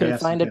 yeah, you can Okay,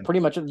 Yes, you find it can.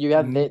 pretty much. You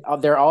have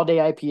Mhm. their all day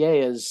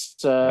IPA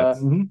that's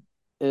Mhm.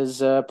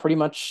 is pretty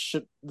much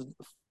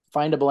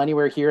findable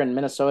anywhere here in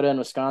Minnesota and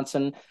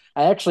Wisconsin.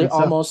 Good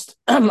stuff.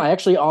 I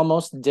actually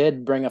almost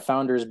did bring a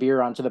Founders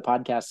beer onto the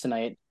podcast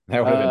tonight.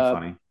 that would have been Uh,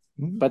 funny.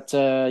 Mhm. but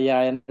yeah,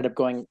 I ended up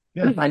going.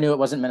 Yeah. I knew it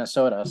wasn't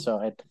Minnesota, so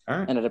I All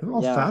right. ended up.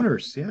 Oh, Yeah,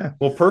 Founders. Yeah.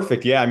 Well,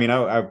 perfect. Yeah, I mean,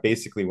 I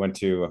basically went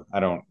to I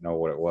don't know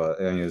what it was.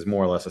 I mean, it was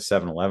more or less a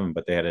 7-Eleven,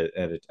 but they had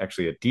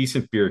actually a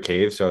decent beer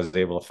cave, so I was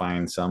able to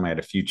find some. I had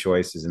a few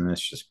choices, and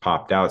this just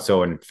popped out.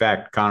 So, in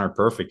fact, Connor,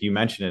 perfect. You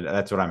mentioned it.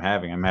 That's what I'm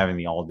having. I'm having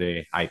the all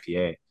day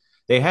IPA.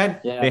 They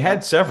yeah,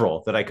 had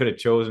several that I could have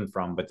chosen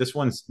from, but this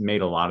one's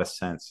made a lot of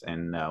sense.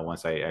 And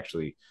once I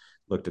actually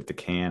looked at the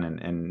can,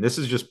 and this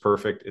is just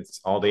perfect.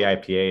 It's all day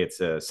IPA. It's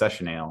a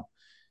session ale,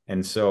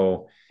 and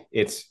so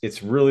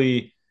it's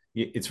really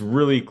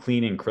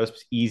clean and crisp,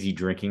 easy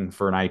drinking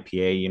for an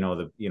IPA.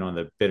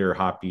 The bitter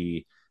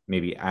hoppy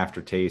maybe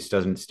aftertaste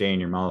doesn't stay in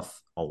your mouth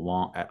a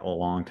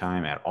long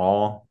time at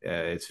all.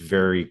 It's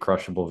very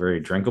crushable, very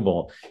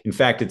drinkable. In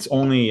fact, it's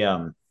only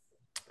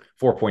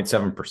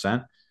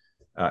 4.7%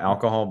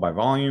 alcohol by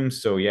volume.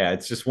 So yeah,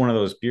 it's just one of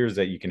those beers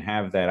that you can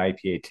have that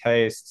IPA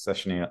taste,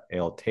 session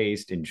ale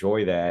taste,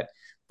 enjoy that,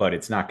 but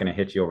it's not going to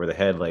hit you over the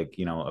head like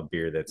a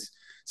beer that's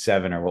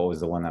 7, or what was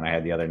the one that I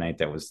had the other night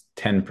that was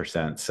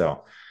 10%.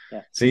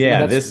 yeah. So And yeah,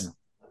 that's this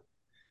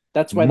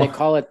that's why they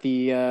call it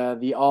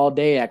the all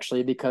day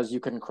actually because you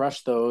can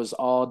crush those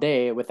all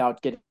day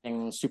without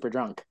getting super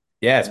drunk.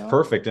 yeah, it's You know.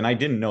 perfect. And I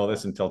didn't know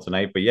this until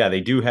tonight, but yeah,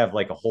 they do have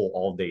like a whole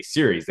all day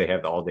series. They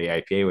have the all day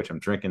IPA, which I'm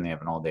drinking. They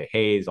have an all day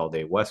haze, all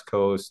day West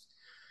Coast.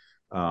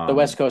 The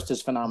West Um, Coast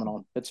is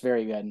phenomenal. It's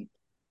very good.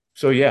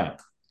 so yeah,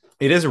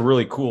 it is a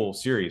really cool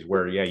series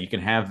where yeah, you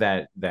can have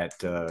that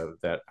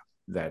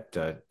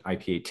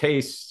IPA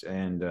taste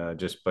and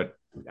just but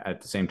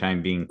at the same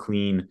time being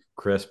clean,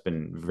 crisp,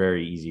 and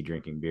very easy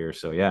drinking beer.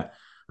 So yeah,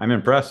 I'm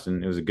impressed,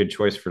 and it was a good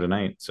choice for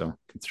tonight. So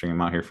considering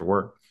I'm out here for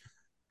work.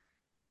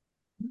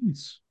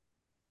 Nice.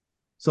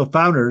 So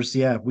Founders,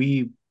 yeah,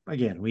 we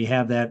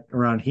have that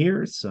around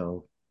here,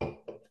 so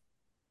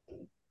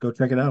go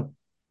check it out.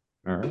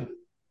 All right.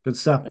 Good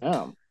stuff.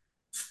 Yeah.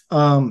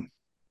 Um,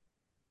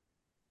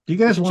 do you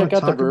You guys should want check to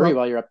out the talk brewery about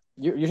while you're up.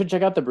 You should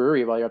check out the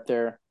brewery while you're up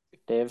there,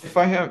 Dave. If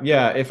I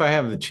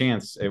have the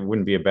chance, it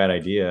wouldn't be a bad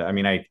idea. I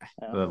mean, Yeah.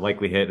 the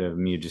likelihood of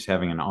me just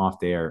having an off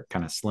day are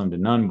kind of slim to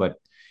none, but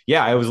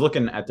yeah, I was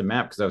looking at the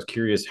map because I was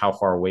curious how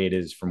far away it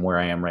is from where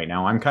I am right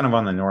now. I'm kind of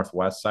on the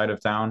northwest side of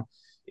town,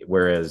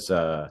 whereas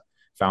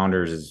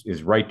Founders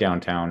is right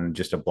downtown,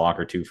 just a block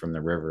or two from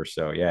the river.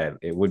 So yeah,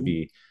 it would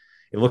be.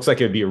 It looks like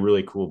it would be a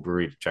really cool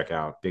brewery to check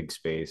out. Big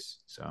space,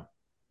 so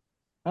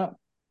Oh,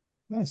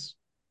 nice.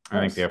 I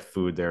think they nice. have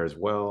food there as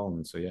well,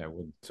 and so yeah,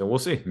 so we'll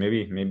see.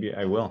 Maybe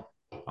I will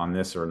on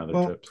this or another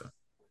Well, trip. So.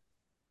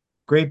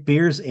 great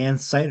beers and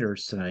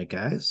ciders tonight,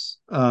 guys.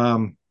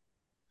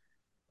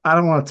 I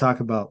don't want to talk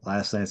about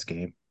last night's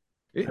game.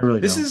 I really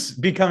This don't. is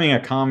becoming a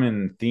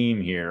common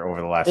theme here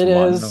over the last It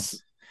month.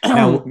 is.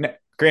 Now,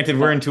 granted,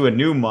 we're into a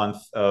new month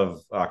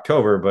of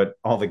October, but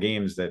all the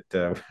games that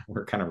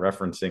we're kind of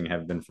referencing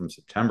have been from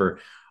September.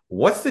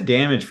 What's the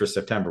damage for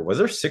September? Was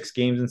there 6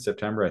 games in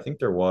September? I think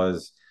there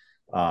was.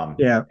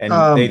 Yeah.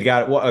 And they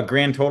got a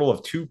grand total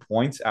of 2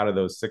 points out of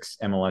those 6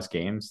 MLS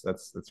games.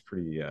 That's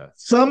pretty. No,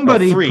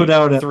 Somebody put three,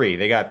 out three.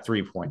 They got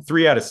 3 points.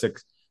 3 out of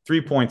 6.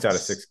 3 points out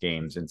of 6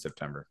 games in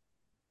September.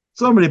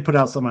 somebody put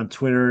out some on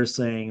Twitter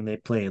saying they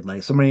played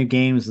like so many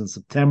games in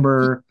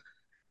September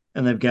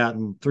and they've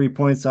gotten 3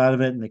 points out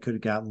of it, and they could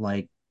have gotten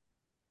like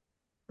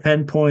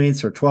 10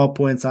 points or 12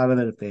 points out of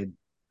it if they'd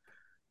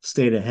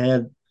stayed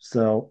ahead.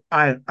 So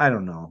I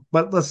don't know.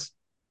 But let's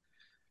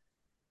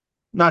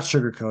not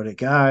sugarcoat it,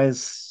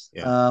 guys.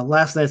 Yeah.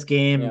 Last night's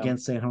game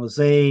against San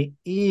Jose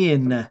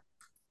in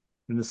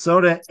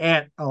Minnesota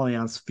at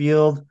Allianz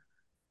Field.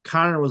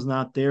 Connor was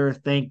not there.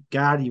 Thank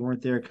God you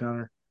weren't there,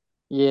 Connor.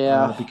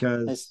 Yeah,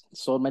 because I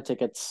sold my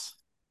tickets.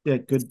 Yeah,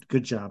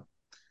 good job.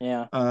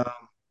 Yeah.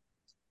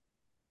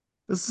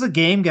 This is a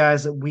game,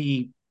 guys, that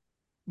we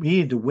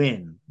needed to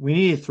win. We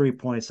needed 3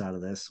 points out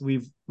of this.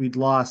 We'd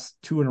lost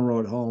 2 in a row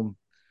at home,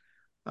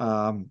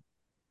 and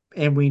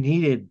we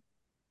needed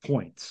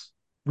points.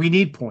 We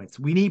need points.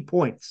 We need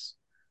points.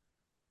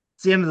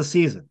 It's the end of the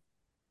season.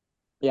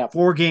 Yeah.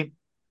 Going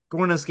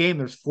to this game,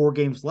 there's 4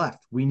 games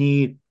left. We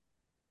need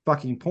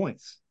fucking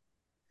points.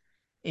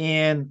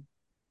 And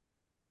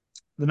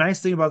the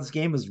nice thing about this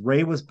game is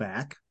Ray was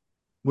back,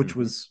 which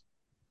was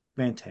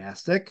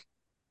fantastic.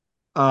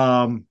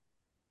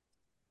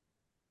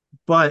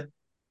 But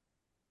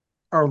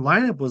our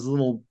lineup was a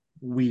little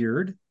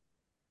weird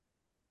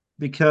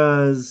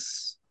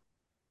because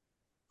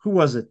who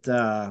was it?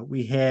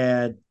 We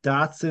had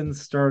Dotson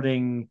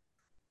starting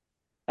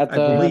at I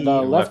believe,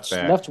 the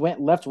left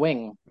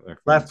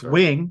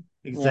wing.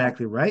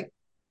 Exactly right.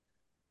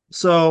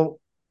 So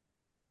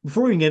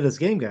before we can get into this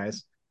game,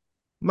 guys,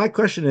 my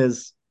question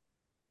is,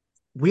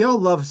 we all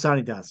love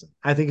Sonny Dotson.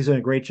 I think he's doing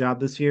a great job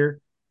this year.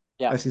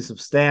 Yeah. I see some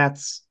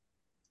stats.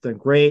 Done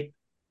great.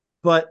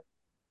 But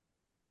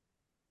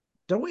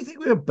don't we think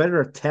we have better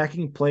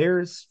attacking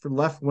players for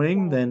left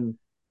wing than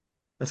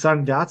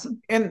Sonny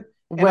Dotson? And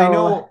I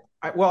know.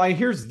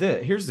 Here's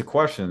the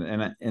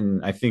question,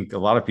 and I think a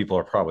lot of people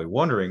are probably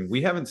wondering.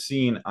 We haven't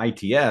seen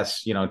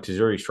ITS,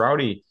 Tajiri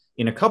Shroudy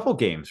in a couple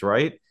games,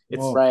 right?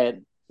 Right.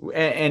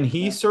 And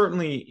he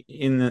certainly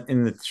in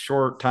the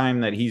short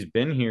time that he's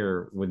been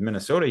here with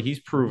Minnesota, he's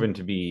proven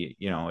to be,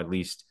 at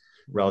least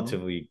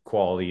relatively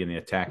quality in the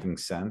attacking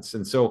sense.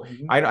 And so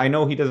I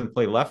know he doesn't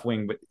play left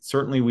wing, but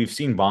certainly we've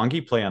seen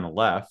Bongi play on the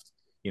left,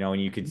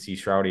 and you can see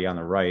Shroudy on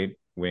the right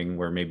wing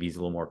where maybe he's a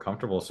little more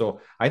comfortable.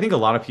 So I think a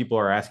lot of people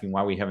are asking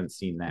why we haven't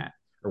seen that,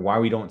 or why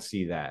we don't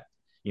see that,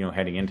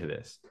 heading into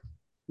this.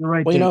 You're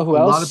right. Well, you know who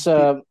else?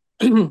 You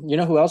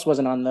know who else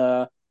wasn't on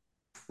the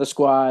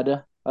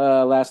squad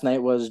last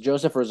night was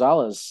Joseph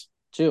Rosales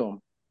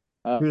too.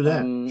 True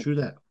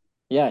that.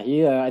 Yeah,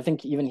 he. I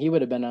think even he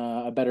would have been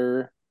a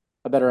better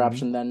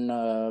option than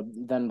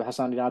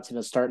Hassani Dotson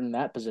to start in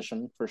that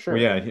position for sure.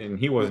 Well, yeah, and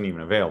he wasn't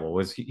even available.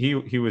 Was he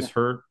was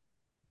hurt?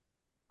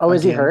 Oh,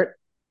 is he hurt?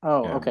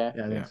 Oh, yeah. okay.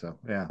 Yeah, I think so.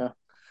 Yeah.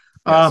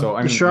 So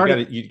I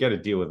mean, you got to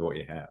deal with what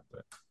you have.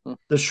 But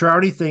the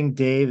Shroudy thing,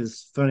 Dave,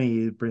 is funny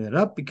you bring that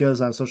up because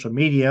on social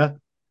media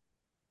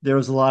there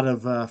was a lot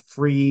of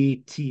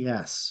free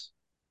TS,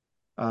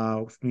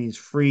 which means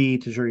free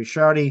Tajiri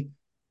Shroudy,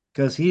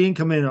 because he didn't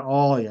come in at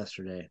all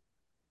yesterday,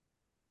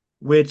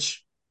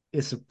 which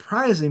is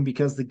surprising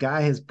because the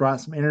guy has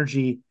brought some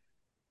energy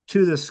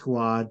to the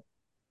squad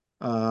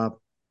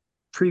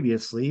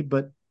previously,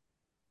 but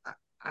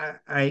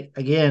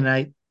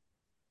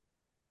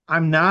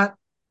I'm not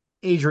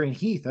Adrian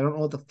Heath. I don't know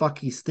what the fuck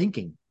he's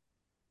thinking.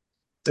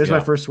 There's my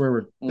first swear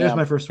word. There's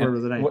my first swear word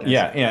of the night. Well,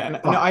 yeah.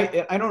 And no,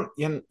 I don't.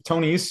 And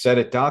Tony, you said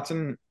it.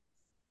 Dotson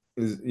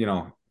is,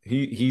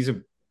 he's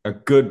a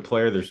good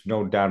player. There's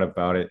no doubt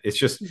about it. It's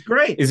just, he's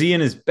great. Is he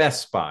in his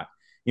best spot?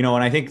 And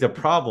I think the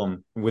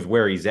problem with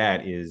where he's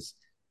at is,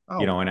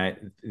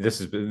 and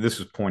this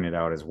was pointed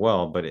out as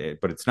well, but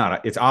it's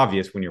not. It's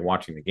obvious when you're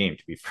watching the game.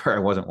 To be fair, I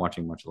wasn't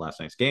watching much of last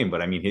night's game,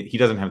 but I mean, he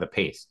doesn't have the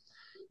pace,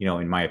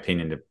 in my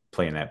opinion, to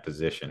play in that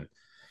position.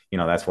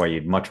 That's why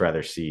you'd much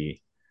rather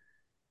see,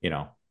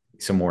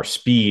 some more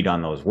speed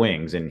on those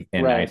wings. And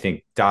right. I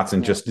think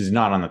Dotson just is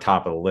not on the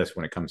top of the list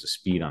when it comes to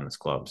speed on this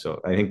club. So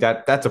I think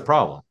that's a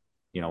problem,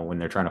 when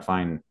they're trying to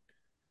find,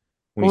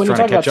 when he's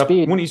trying to catch up,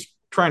 when he's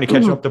trying to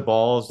catch up the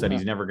balls that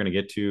he's never going to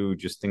get to,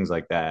 just things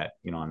like that,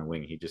 on the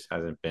wing. He just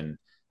hasn't been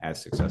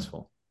as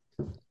successful.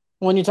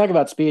 When you talk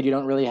about speed, you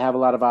don't really have a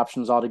lot of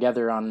options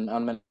altogether on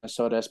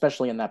Minnesota,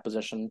 especially in that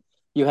position.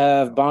 You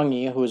have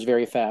Bongi, who is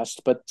very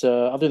fast, but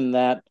other than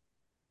that,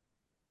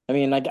 I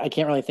mean, I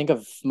can't really think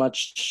of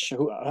much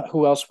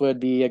who else would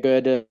be a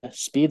good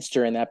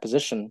speedster in that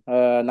position.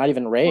 Not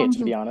even Ray,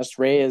 to be honest.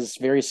 Ray is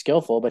very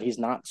skillful, but he's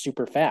not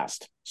super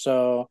fast.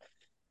 So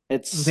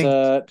it's.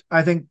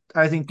 I think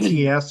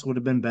TS would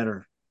have been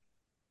better,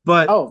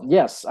 but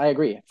yes, I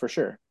agree for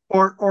sure.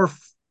 Or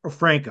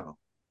Franco.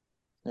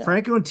 Yeah.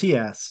 Franco and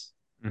TS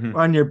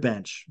on your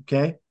bench.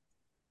 Okay.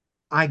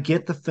 I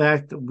get the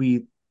fact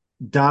that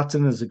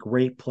Dotson is a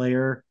great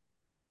player.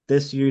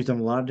 This year, he's done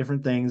a lot of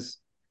different things.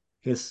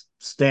 His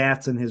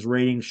stats and his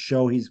ratings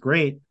show he's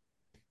great.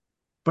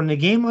 But in a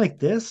game like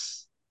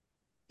this,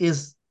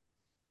 is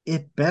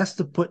it best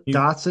to put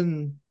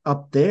Dotson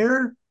up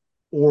there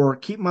or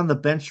keep him on the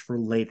bench for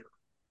later?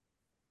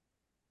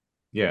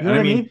 Yeah, you know what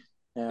I mean?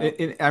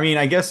 Yeah.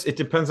 I guess it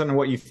depends on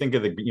what you think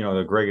of the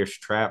Gregish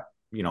trap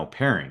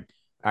pairing.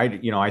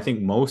 I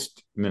think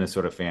most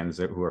Minnesota fans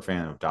who are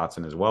fan of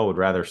Dotson as well would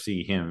rather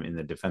see him in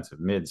the defensive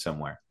mid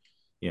somewhere.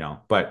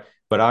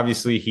 But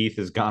obviously Heath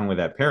has gone with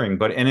that pairing.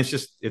 And it's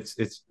just it's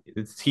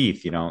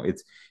Heath.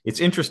 It's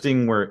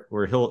interesting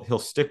where he'll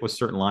stick with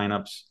certain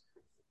lineups,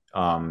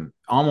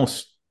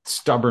 almost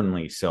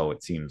stubbornly. So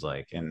it seems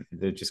like, and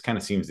it just kind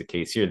of seems the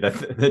case here.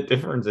 That the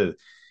difference is,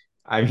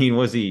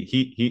 was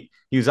he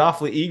was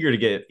awfully eager to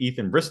get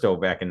Ethan Bristow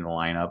back in the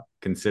lineup,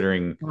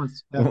 considering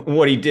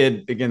what he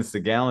did against the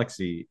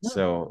Galaxy. Yeah.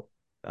 So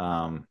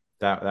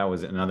that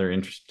was another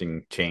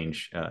interesting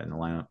change in the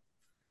lineup.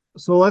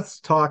 So let's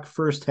talk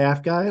first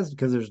half, guys,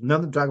 because there's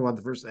nothing to talk about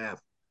the first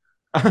half.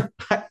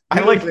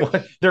 I like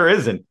what there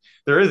isn't,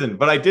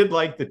 but I did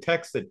like the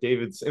text that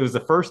David's. It was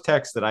the first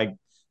text that I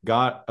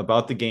got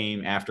about the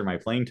game after my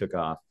plane took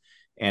off,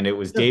 and it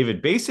was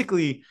David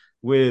basically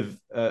with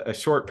a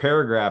short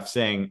paragraph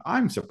saying,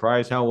 "I'm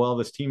surprised how well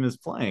this team is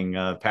playing.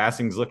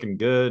 Passing's looking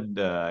good.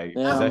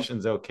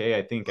 Possession's okay.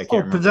 I think I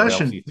can't remember what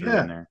else he threw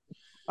in there."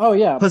 Oh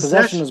yeah,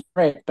 possession is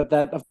great, but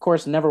that of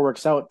course never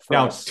works out for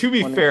us. Now, to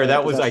be fair,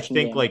 that was I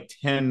think like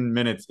 10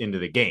 minutes into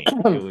the game.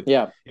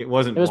 It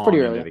wasn't. It was pretty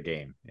early into the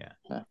game.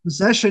 Yeah,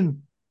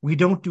 possession we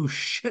don't do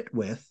shit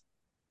with.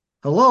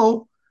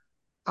 Hello,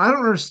 I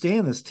don't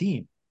understand this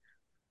team.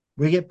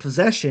 We get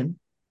possession,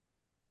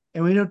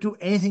 and we don't do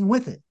anything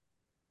with it.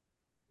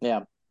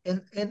 Yeah,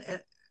 and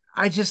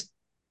I just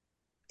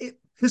it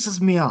pisses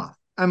me off.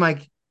 I'm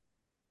like,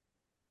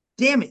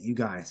 damn it, you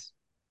guys!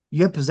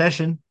 You have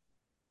possession.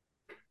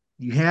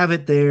 You have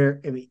it there.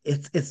 I mean,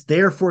 it's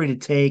there for you to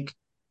take,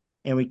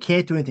 and we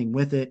can't do anything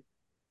with it.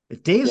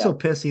 If Dave's so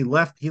pissed, he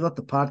left the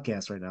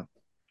podcast right now.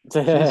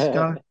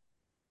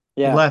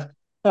 He left.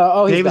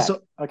 He's back.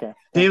 Okay.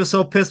 Dave was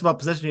so pissed about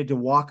possession, he had to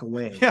walk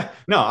away. Yeah,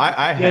 no,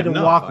 I had to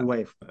walk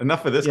away.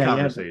 Enough of this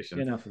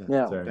conversation. Enough of that.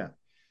 Yeah. Sorry.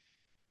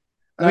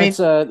 I mean,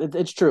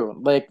 it's true.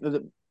 Like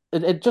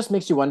it just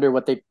makes you wonder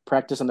what they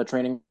practice on the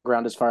training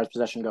ground as far as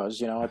possession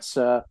goes. It's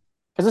because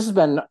this has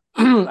been.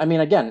 I mean,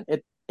 again,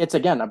 it's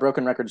again a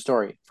broken record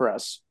story for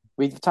us.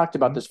 We've talked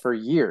about this for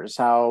years,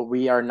 how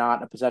we are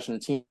not a possession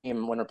team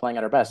when we're playing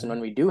at our best, and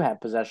when we do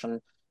have possession,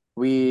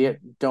 we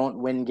don't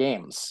win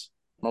games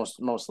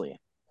mostly.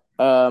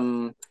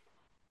 So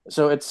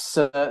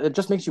it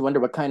just makes you wonder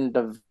what kind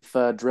of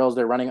drills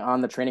they're running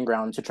on the training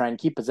ground to try and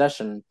keep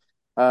possession,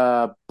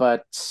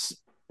 but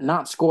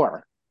not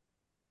score,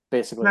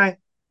 basically. Right.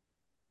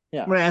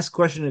 Yeah. I'm going to ask a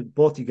question to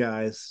both you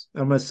guys.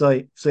 I'm going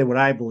to say what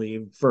I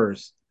believe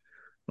first.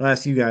 I'll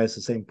ask you guys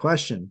the same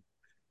question.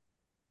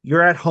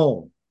 You're at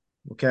home,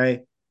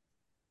 okay?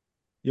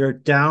 You're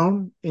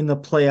down in the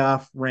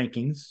playoff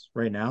rankings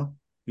right now.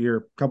 You're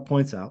a couple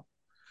points out.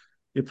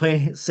 You're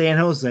playing San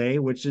Jose,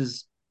 which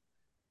is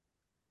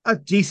a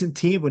decent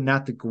team, but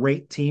not the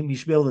great team. You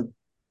should be able to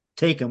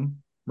take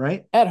them,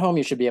 right? At home,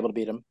 you should be able to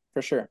beat them,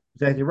 for sure.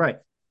 Exactly right.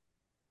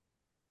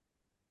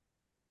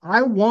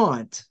 I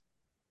want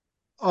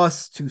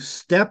us to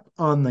step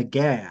on the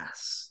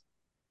gas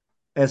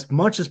as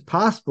much as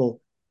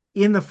possible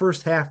in the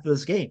first half of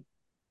this game.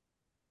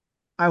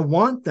 I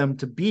want them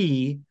to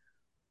be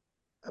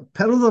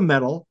pedal to the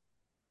metal.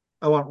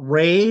 I want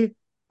Ray.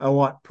 I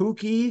want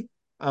Pookie.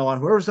 I want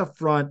whoever's up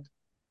front,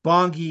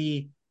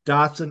 Bongi,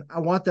 Dotson. I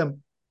want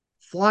them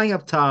flying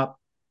up top.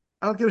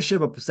 I don't give a shit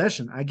about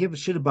possession. I give a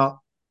shit about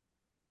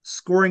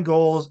scoring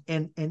goals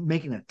and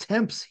making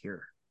attempts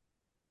here.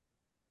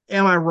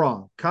 Am I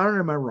wrong? Connor,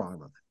 am I wrong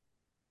about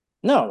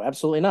that? No,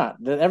 absolutely not.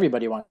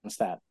 Everybody wants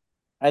that.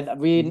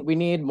 We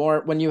need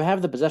more. When you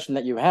have the possession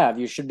that you have,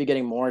 you should be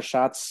getting more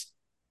shots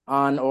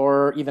on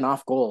or even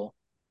off goal.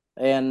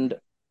 And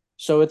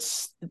so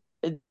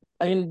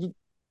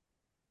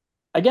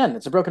again,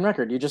 it's a broken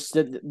record. You just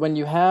when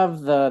you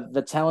have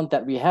the talent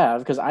that we have,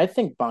 because I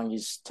think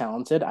Bongi's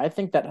talented. I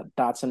think that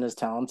Dotson is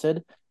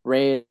talented.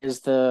 Ray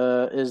is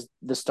the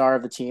star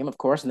of the team, of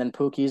course, and then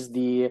Pookie's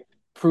the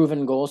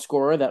proven goal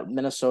scorer that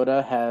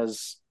Minnesota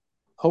has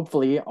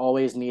hopefully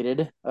always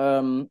needed.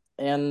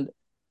 And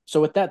so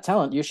with that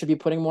talent, you should be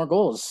putting more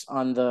goals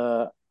on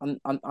the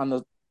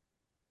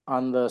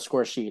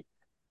score sheet,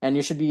 and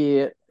you should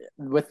be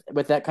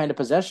with that kind of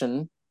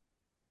possession.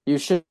 You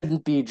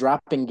shouldn't be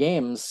dropping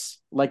games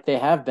like they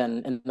have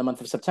been in the month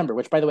of September,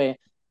 which, by the way,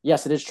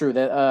 yes, it is true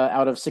that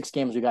out of 6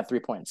 games, we got 3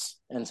 points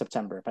in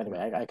September. By the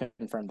way, I can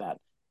confirm that.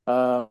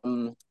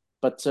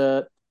 But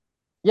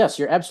yes,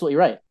 you're absolutely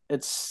right.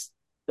 It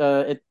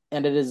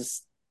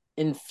is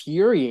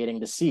infuriating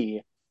to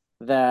see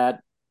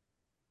that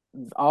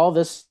all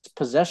this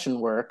possession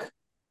work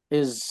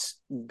is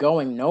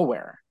going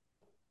nowhere.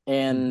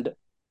 And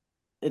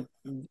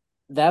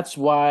that's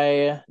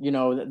why,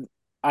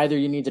 either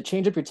you need to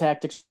change up your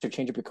tactics or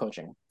change up your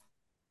coaching.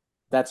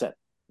 That's it.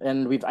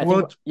 And I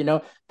think,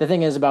 the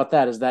thing is about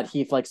that is that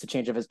Heath likes to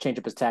change up his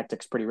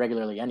tactics pretty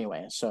regularly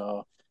anyway.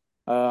 So,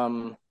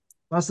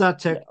 let's not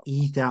check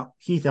Heath out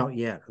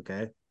yet.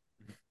 Okay.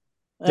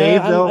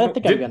 Dave, I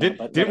think I'm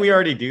gonna. Didn't we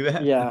already do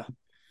that? Yeah,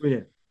 we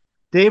did.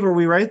 Dave, are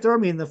we right though? I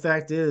mean, the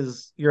fact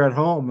is, you're at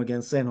home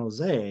against San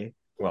Jose.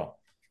 Well,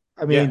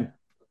 I mean,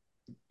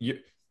 you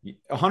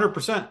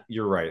 100%.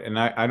 You're right, and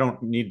I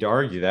don't need to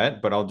argue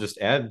that, but I'll just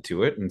add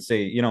to it and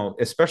say,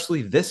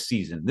 especially this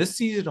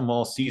season of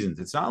all seasons,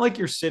 it's not like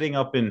you're sitting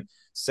up in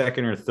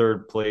second or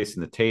third place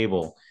in the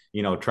table,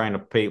 trying to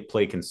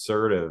play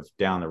conservative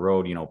down the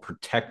road,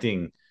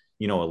 protecting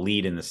a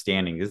lead in the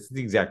standing. It's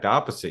the exact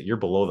opposite. You're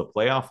below the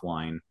playoff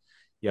line.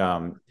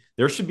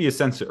 There should be a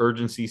sense of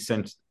urgency,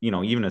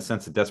 even a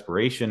sense of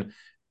desperation,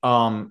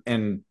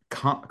 and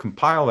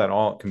compile that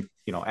all,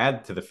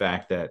 add to the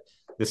fact that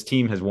this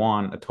team has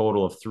won a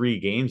total of 3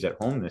 games at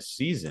home this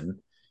season,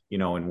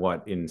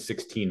 in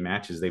 16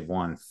 matches, they've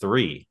won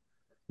 3,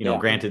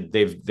 granted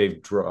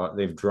they've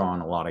drawn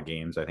a lot of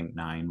games, I think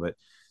 9, but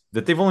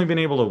that they've only been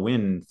able to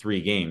win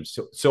 3 games.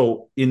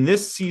 So in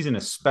this season,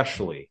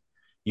 especially,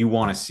 you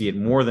want to see it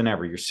more than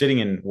ever. You're sitting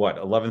in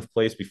 11th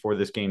place before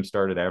this game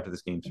started, after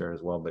this game started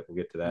as well, but we'll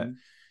get to that.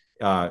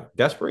 Mm-hmm.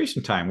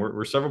 Desperation time.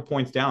 We're several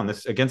points down.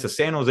 This against a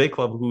San Jose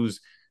club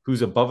who's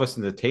above us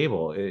in the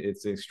table.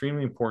 It's an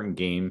extremely important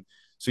game.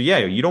 So yeah,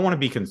 you don't want to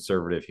be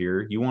conservative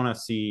here. You want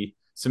to see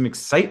some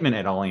excitement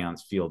at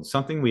Allianz Field,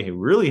 something we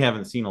really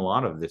haven't seen a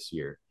lot of this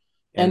year.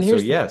 And so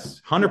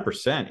yes,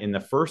 100% in the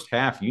first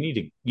half, you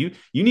need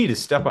to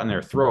step on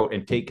their throat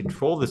and take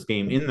control of this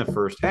game in the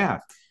first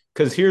half.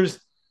 Because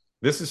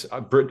this is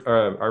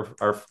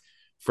our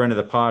friend of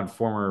the pod,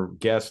 former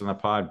guest on the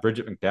pod,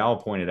 Bridget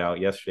McDowell, pointed out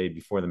yesterday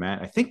before the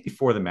match. I think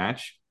before the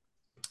match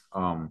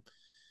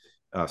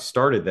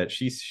started, that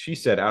she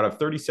said out of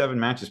 37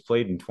 matches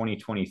played in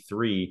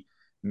 2023,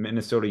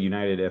 Minnesota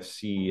United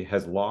FC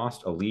has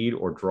lost a lead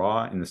or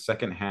draw in the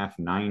second half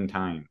 9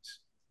 times.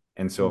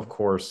 And so, of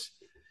course,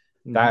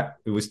 that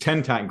it was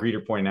 10 times.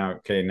 Greeter pointing out,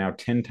 okay, now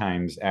 10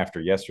 times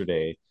after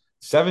yesterday,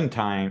 7th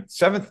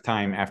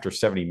time after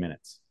 70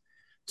 minutes.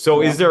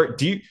 So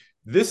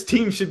this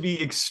team should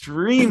be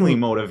extremely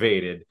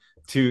motivated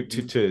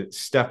to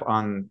step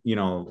on,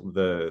 not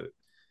the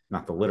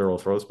literal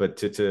throats, but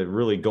to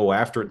really go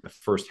after it in the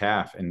first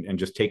half and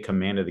just take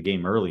command of the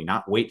game early,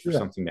 not wait for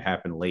something to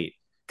happen late.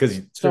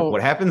 Because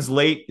what happens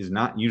late is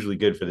not usually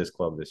good for this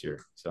club this year.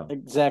 So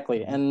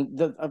exactly. And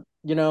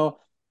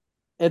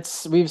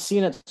we've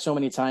seen it so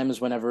many times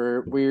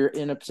whenever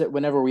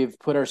we've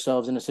put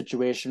ourselves in a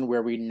situation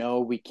where we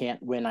know we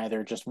can't win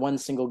either just one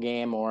single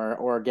game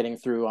or getting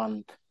through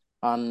on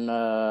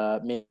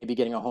maybe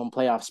getting a home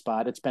playoff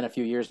spot. It's been a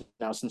few years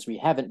now since we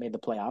haven't made the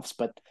playoffs,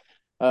 but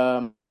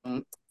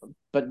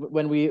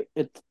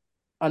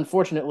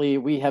unfortunately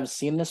we have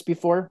seen this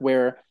before,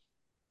 where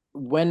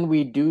when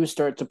we do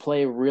start to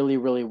play really,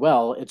 really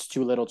well, it's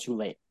too little too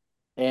late.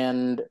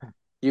 And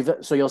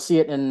you'll see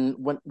it in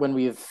when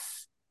we've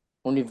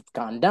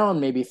gone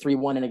down maybe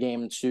 3-1 in a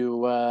game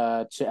to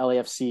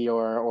LAFC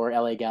or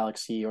LA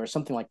Galaxy or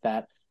something like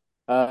that.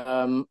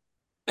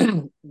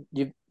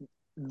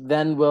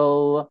 Then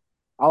we'll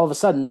all of a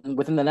sudden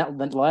within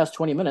the last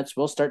 20 minutes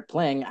we'll start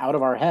playing out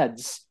of our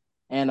heads,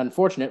 and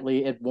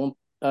unfortunately it won't.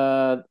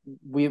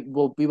 We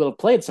will have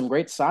played some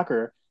great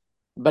soccer,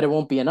 but it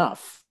won't be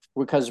enough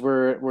because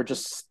we're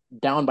just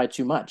down by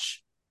too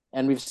much,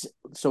 and we've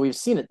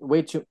seen it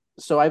way too.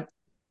 So I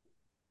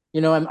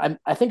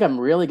think I'm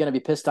really going to be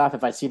pissed off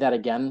if I see that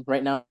again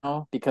right now,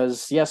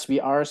 because yes, we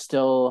are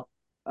still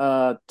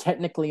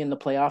technically in the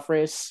playoff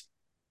race,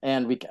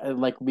 and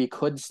we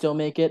could still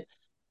make it.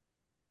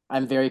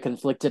 I'm very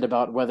conflicted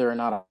about whether or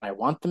not I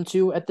want them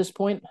to at this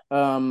point.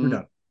 We're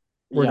done.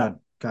 We're done,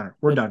 Connor.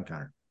 We're done,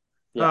 Connor.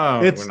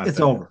 Yeah, it's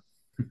over.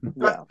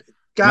 Yeah.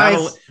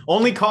 Guys,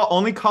 only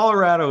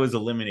Colorado is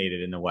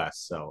eliminated in the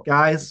West. So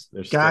guys,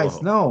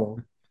 no.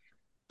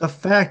 The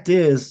fact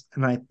is,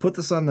 and I put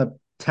this on the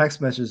text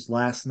message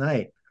last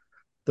night,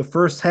 the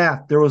first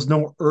half there was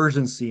no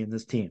urgency in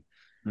this team.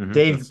 Mm-hmm,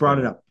 Dave brought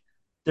it up.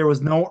 There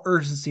was no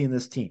urgency in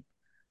this team.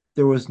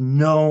 There was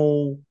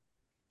no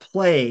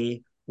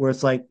play where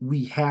it's like,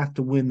 we have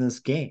to win this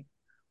game.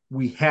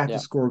 We have to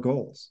score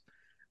goals.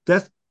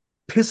 That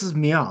pisses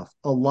me off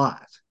a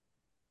lot.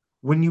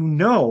 When you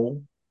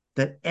know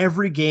that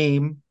every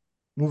game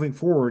moving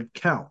forward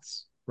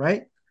counts,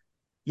 right?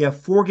 You have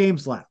 4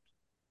 games left.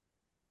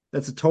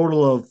 That's a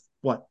total of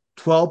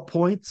 12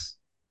 points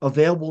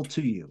available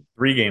to you.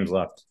 3 games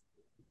left.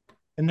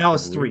 And now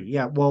it's 3.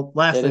 Yeah. Well,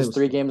 last night was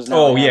 3 games now.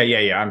 Oh,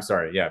 yeah. I'm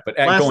sorry. Yeah. But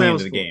going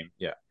into the 4. Game.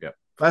 Yeah.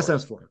 Last night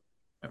was 4.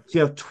 So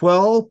you have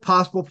 12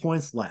 possible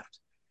points left.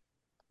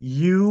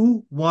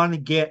 You want to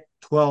get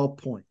 12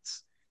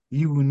 points.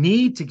 You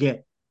need to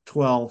get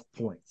 12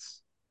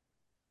 points.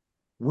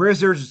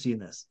 Where's urgency in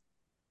this?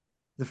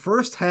 The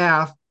first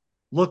half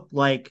looked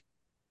like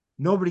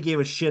nobody gave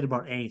a shit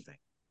about anything.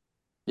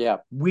 Yeah.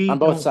 We on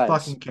both don't sides.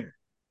 fucking care.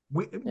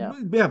 Yeah,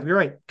 you're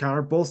right,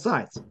 Connor. Both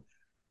sides,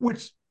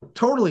 which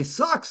totally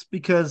sucks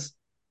because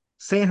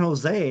San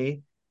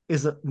Jose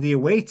is the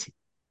away team,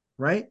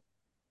 right?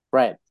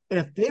 Right. And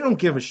if they don't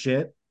give a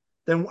shit,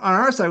 then on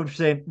our side, we're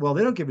saying, well,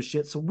 they don't give a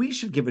shit, so we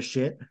should give a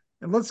shit,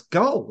 and let's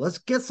go. Let's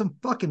get some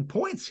fucking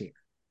points here,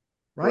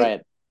 right?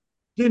 Right.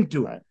 Didn't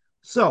do it. Right.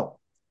 So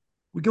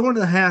we go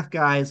into the half,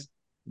 guys,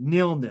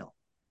 0-0,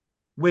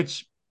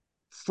 which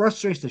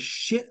frustrates the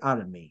shit out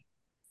of me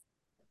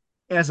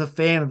as a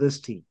fan of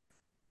this team.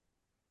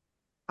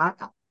 I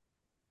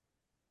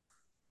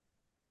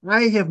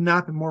have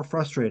not been more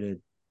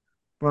frustrated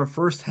from our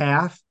first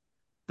half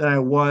than I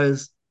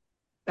was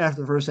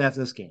after the first half of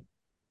this game.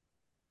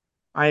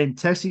 I didn't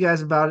text you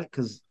guys about it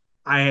because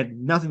I had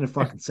nothing to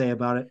fucking say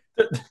about it.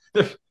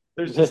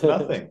 There's just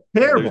nothing.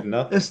 Terrible. There's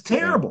nothing. It's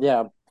terrible.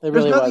 Yeah, it There's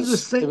really nothing was. to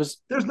say. It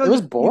was. There's It nothing.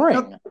 was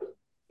boring.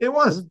 It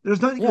was.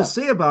 There's nothing to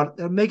say about it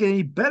that would make it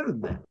any better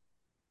than that.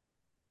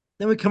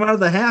 Then we come out of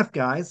the half,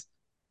 guys,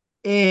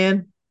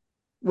 and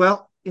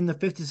well, in the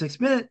 56th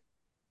minute,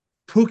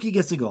 Pookie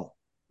gets a goal.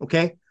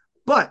 Okay,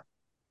 but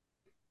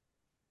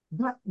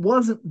that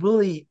wasn't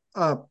really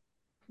a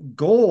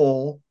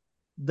goal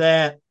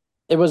that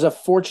it was a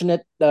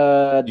fortunate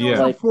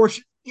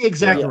unfortunate.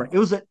 Exactly yeah.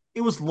 right.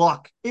 It was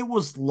luck. It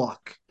was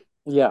luck.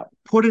 Yeah.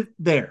 Put it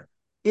there.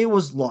 It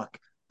was luck.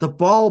 The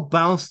ball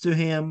bounced to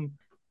him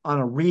on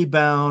a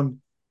rebound.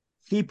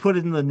 He put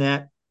it in the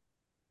net.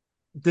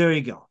 There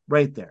you go.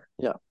 Right there.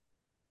 Yeah.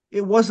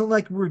 It wasn't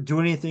like we were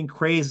doing anything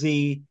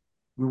crazy.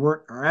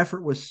 Our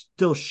effort was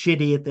still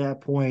shitty at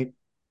that point.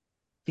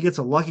 He gets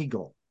a lucky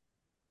goal.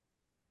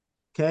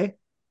 Okay.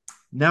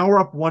 Now we're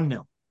up 1-0.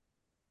 All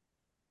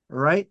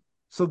right.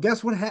 So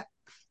guess what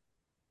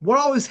what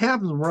always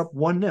happens when we're up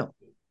 1-0?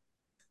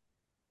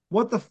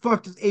 What the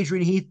fuck does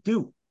Adrian Heath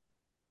do?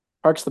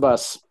 Parks the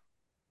bus.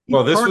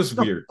 Well, this was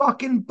weird.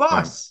 Fucking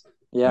bus.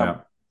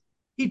 Yeah.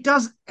 He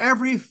does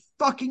every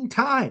fucking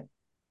time.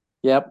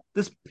 Yep.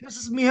 This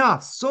pisses me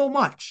off so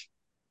much.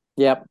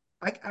 Yep.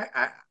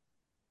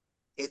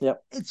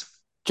 It's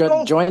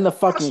join the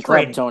fucking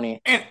club,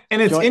 Tony. And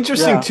it's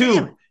interesting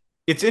too.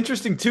 It's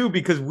interesting too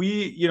because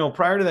we,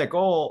 prior to that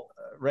goal,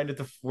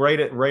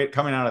 right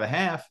coming out of the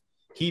half,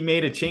 he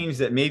made a change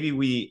that maybe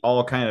we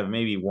all kind of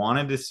maybe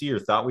wanted to see or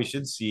thought we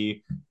should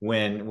see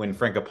when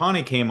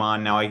Frankopani came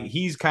on. Now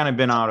he's kind of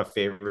been out of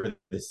favor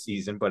this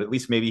season, but at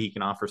least maybe he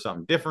can offer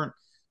something different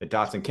that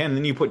Dotson can. And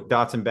then you put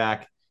Dotson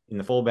back in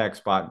the fullback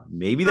spot.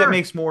 Maybe that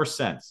makes more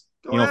sense,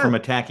 from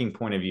attacking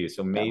point of view.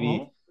 So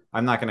maybe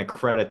I'm not going to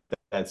credit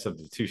that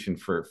substitution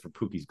for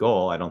Pookie's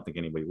goal. I don't think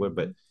anybody would,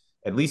 but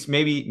at least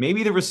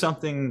maybe there was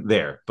something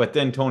there. But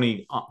then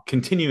Tony,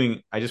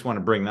 continuing, I just want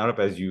to bring that up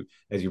as you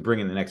bring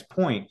in the next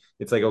point.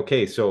 It's like,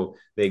 okay, so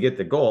they get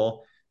the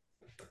goal,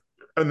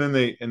 and then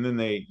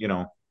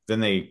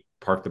they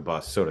park the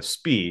bus, so to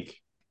speak.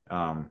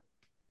 But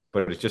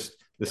it's just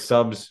the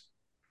subs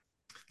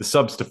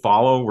to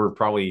follow were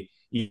probably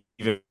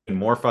even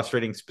more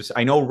frustrating.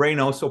 I know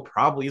Reynoso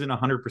probably isn't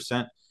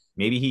 100%.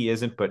 Maybe he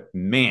isn't, but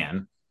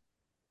man,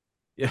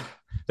 yeah,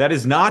 that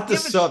is not the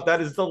sub.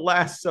 That is the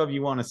last sub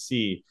you want to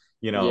see.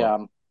 Ray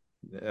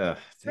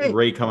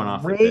coming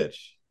off the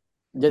pitch.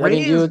 I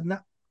mean,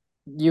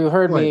 you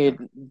heard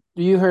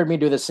me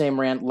do the same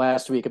rant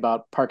last week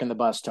about parking the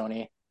bus,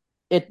 Tony.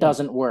 It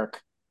doesn't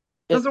work.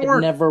 It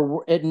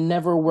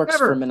never works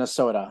for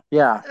Minnesota.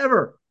 Yeah.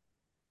 Ever.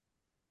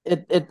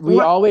 We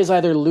always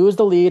either lose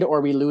the lead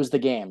or we lose the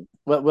game.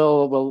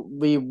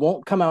 We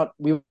won't come out.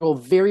 We will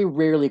very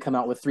rarely come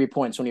out with 3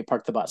 points when we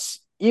park the bus,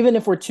 even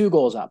if we're 2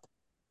 goals up.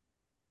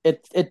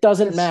 It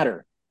doesn't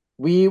matter.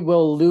 We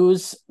will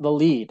lose the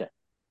lead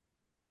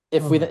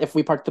if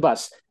we park the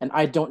bus. And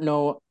I don't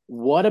know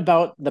what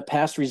about the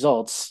past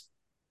results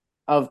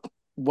of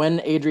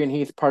when Adrian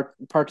Heath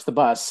parks the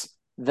bus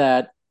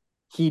that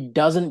he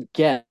doesn't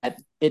get.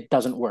 It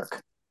doesn't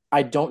work.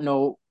 I don't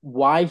know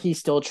why he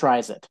still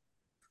tries it.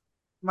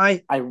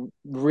 I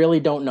really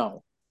don't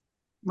know.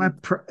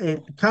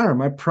 Connor,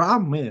 my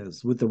problem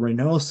is with the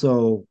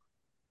Reynoso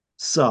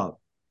sub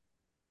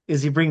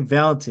is you bring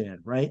Valentin in,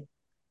 right?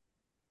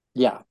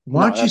 Yeah.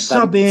 Why don't you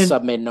sub in?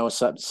 Sub made no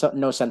sense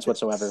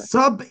whatsoever.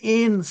 Sub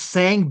in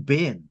Sang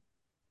Bin.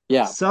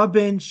 Yeah. Sub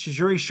in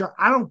Shizuri Shah.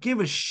 I don't give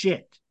a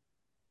shit.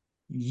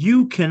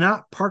 You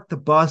cannot park the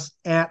bus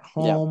at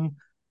home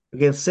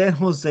against San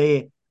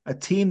Jose, a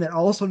team that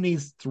also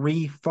needs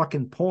 3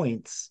 fucking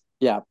points.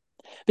 Yeah.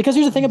 Because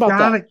here's the thing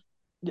about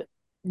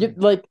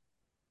that.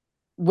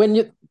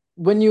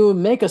 When you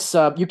make a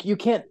sub, you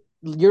can't.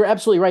 You're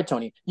absolutely right,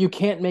 Tony. You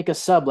can't make a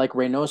sub like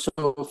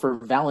Reynoso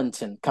for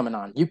Valentin coming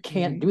on. You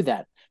can't do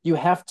that. You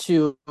have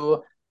to,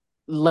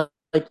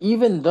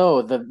 even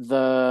though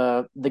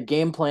the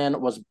game plan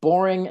was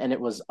boring and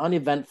it was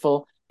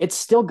uneventful, it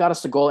still got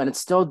us a goal and it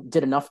still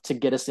did enough to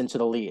get us into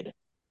the lead.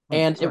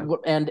 And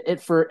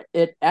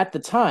it at the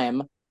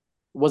time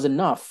was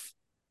enough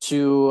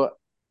to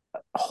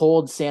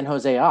hold San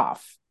Jose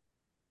off.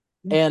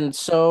 And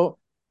so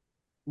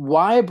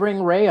why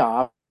bring Ray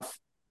off,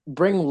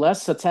 bring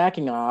less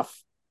attacking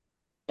off,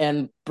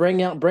 and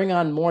bring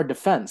on more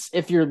defense.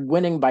 If you're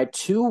winning by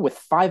 2 with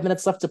 5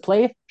 minutes left to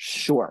play,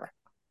 sure,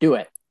 do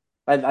it.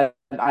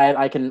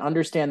 I can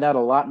understand that a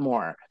lot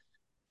more.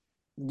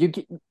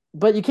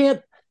 But you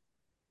can't.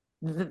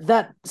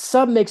 That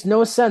sub makes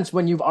no sense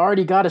when you've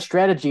already got a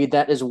strategy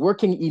that is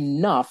working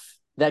enough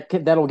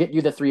that'll get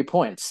you the 3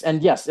 points.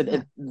 And yes,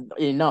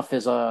 enough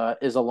is a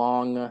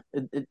long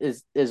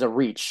is a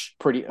reach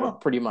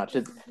pretty much.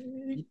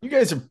 You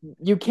guys are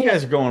You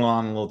can't. going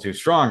on a little too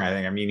strong. I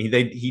think. I mean,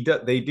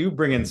 they do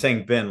bring in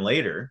Sang Bin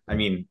later. I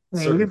mean,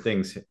 certain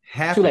things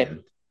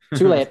happen.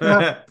 Too late.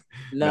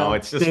 No,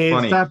 it's just Dave,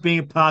 funny. stop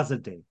being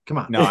positive. Come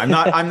on. No, I'm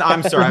not.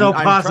 I'm sorry. There's no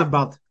positive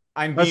about.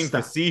 I'm being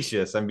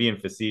facetious. I'm being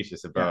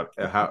facetious about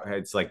how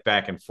it's like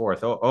back and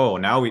forth.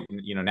 Now we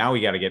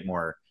got to get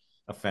more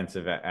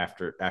offensive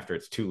after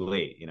it's too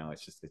late.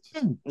 It's just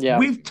yeah.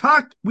 We've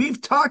talked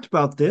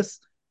about this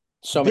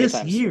so many this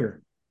times.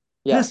 year.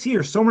 Yeah. This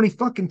year, so many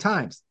fucking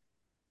times.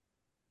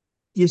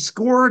 You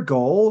score a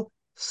goal,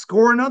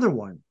 score another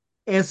one,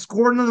 and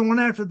score another one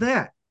after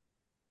that.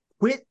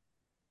 Quit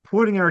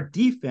putting our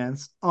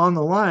defense on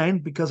the line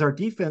because our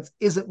defense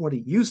isn't what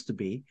it used to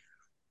be.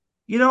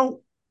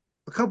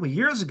 A couple of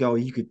years ago,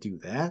 you could do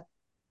that,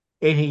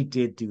 and he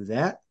did do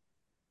that.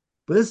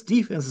 But this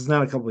defense is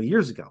not a couple of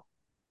years ago.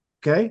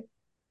 Okay,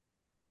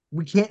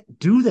 we can't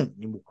do that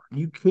anymore.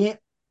 You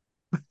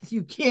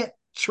can't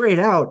trade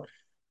out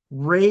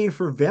Ray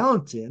for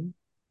Valentin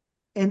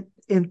and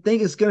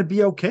think it's going to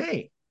be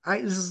okay.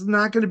 This is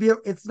not going to be.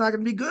 It's not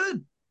going to be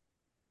good.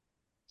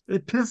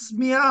 It pisses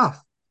me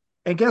off.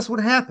 And guess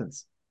what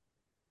happens?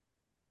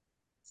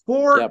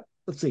 4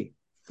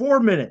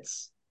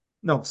 minutes.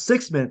 No,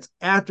 6 minutes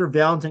after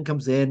Valentin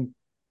comes in,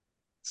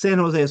 San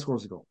Jose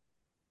scores a goal.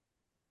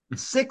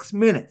 6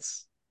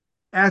 minutes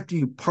after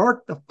you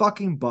park the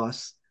fucking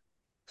bus,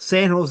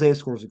 San Jose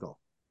scores a goal.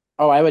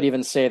 Oh, I would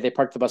even say they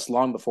parked the bus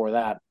long before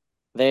that.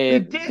 They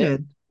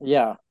did.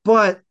 Yeah.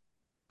 But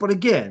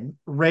again,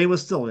 Ray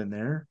was still in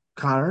there,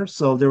 Connor,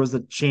 so there was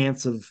a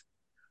chance of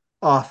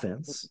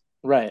offense.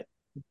 Right.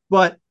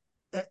 But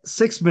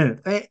 6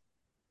 minutes,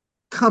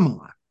 come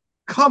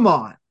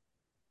on.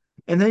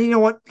 And then you know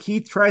what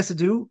Heath tries to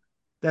do?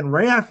 Then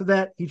right after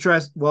that, he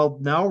tries,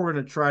 now we're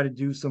going to try to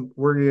do some,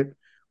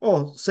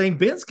 St.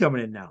 Ben's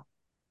coming in now.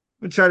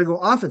 We're going to try to go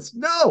offense.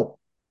 No,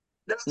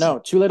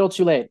 too little,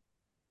 too late.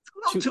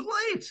 Too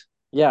late.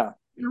 Yeah.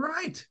 You're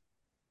right.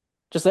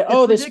 Just like,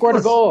 they scored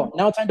a goal.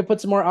 Now it's time to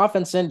put some more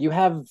offense in. You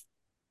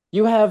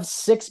have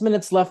 6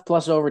 minutes left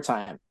plus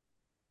overtime.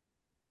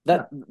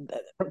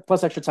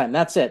 Plus extra time.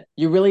 That's it.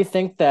 You really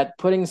think that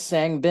putting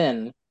Sang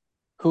Bin,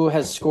 who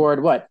has scored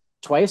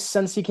twice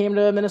since he came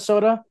to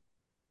Minnesota?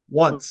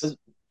 Once.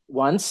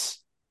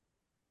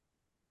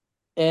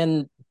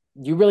 And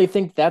you really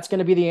think that's going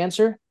to be the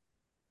answer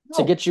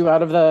to get you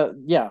out of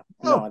the? Yeah.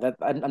 No,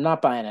 I'm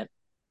not buying it.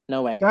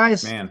 No way,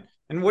 guys. Man,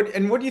 and what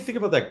do you think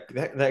about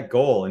that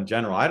goal in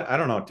general? I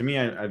don't know. To me,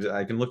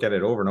 I can look at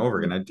it over and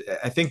over again.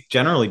 I think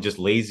generally just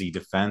lazy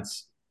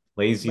defense,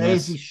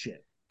 lazy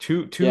shit.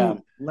 Just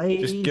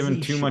given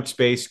too much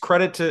space.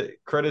 Credit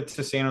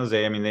to San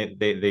Jose. I mean,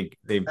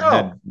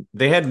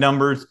 they had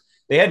numbers.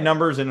 They had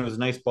numbers, and it was a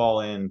nice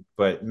ball in.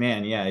 But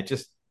man, it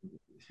just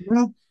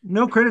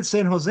no credit to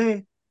San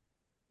Jose.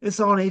 It's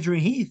on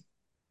Adrian Heath.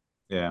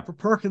 Yeah, for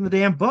parking the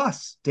damn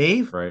bus,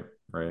 Dave. Right.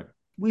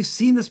 We've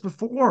seen this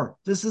before.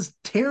 This is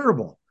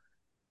terrible.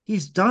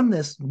 He's done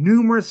this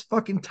numerous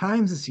fucking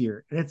times this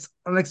year, and it's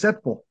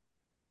unacceptable.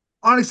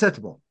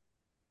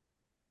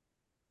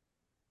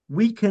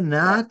 We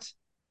cannot,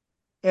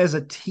 as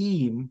a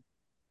team,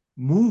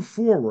 move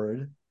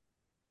forward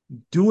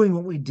doing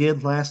what we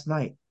did last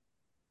night.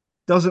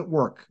 Doesn't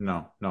work.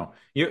 No.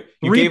 You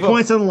 3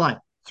 points on the line.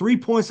 3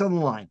 points on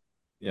the line.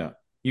 Yeah.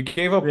 You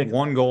gave up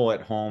one goal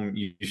at home.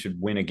 You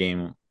should win a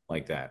game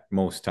like that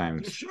most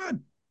times. You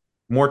should.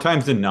 More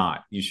times than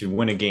not, you should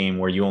win a game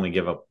where you only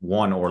give up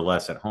one or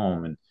less at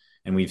home.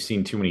 And we've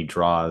seen too many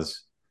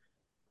draws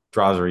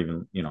or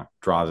even,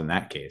 draws in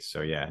that case.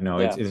 So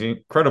it's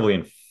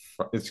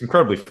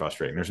incredibly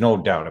frustrating. There's no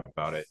doubt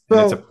about it.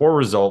 And it's a poor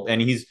result.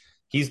 And he's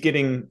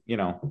getting,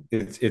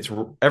 it's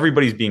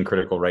everybody's being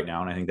critical right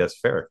now. And I think that's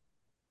fair.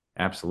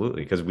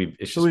 Absolutely. Because we've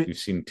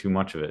seen too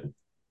much of it.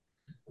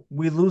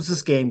 We lose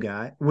this game,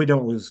 guy. We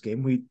don't lose this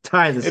game. We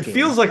tie this game. It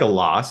feels like a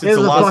loss. It's a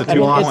loss of 2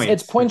 points.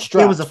 It's points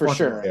dropped for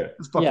sure.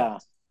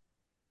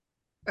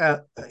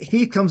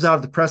 He comes out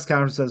at the press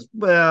conference and says,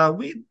 well,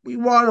 we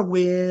want to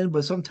win,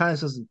 but sometimes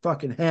it doesn't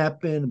fucking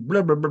happen.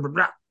 Blah, blah, blah, blah,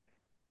 blah.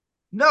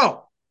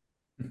 No.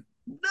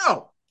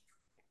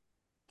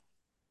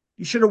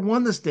 You should have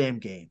won this damn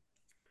game.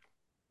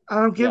 I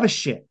don't give a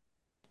shit.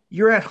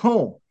 You're at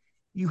home.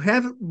 You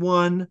haven't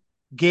won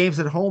games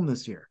at home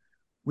this year.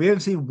 We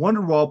haven't seen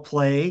Wonderwall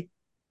play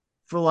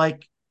for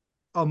like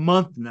a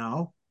month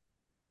now.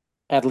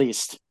 At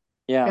least.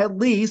 Yeah. At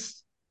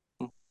least.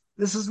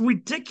 This is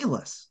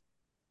ridiculous.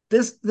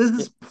 This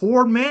is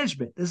poor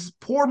management.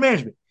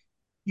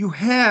 You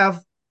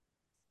have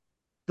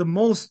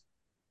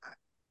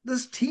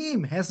this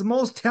team has the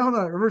most talent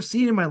I've ever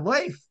seen in my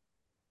life.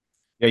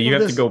 Yeah, you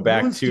of have to this go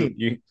back Loons to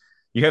team.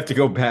 you have to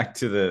go back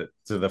to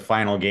the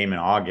final game in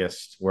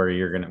August where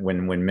you're gonna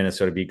when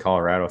Minnesota beat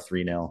Colorado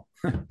 3-0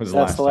 was the That's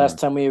last the last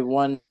time. time we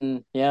won.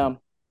 Yeah.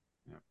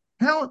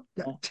 Talent,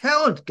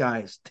 talent,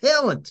 guys,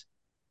 talent.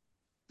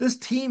 This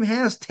team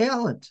has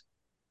talent.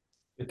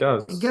 It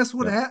does. And guess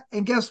what? Yep.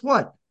 And guess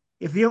what?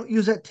 If you don't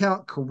use that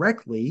talent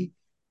correctly,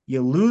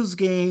 you lose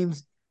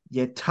games,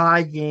 you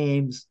tie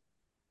games,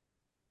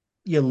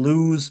 you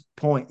lose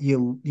point,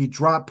 you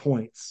drop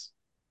points.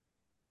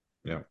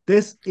 Yeah.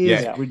 This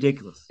is Yeah.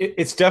 ridiculous.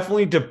 It's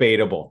definitely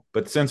debatable,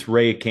 but since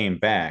Ray came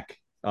back,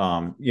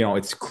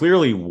 it's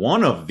clearly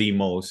one of the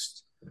most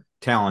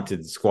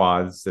talented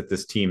squads that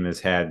this team has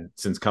had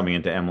since coming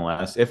into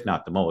MLS, if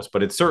not the most,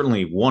 but it's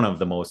certainly one of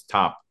the most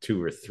top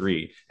 2 or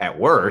 3 at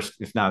worst,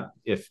 if not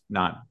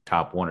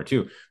top 1 or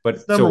 2. But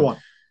It's number one.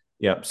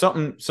 Yeah,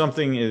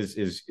 something it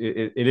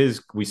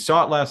is. We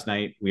saw it last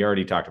night. We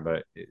already talked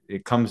about it.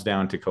 It comes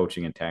down to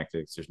coaching and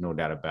tactics. There's no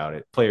doubt about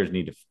it. Players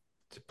need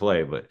to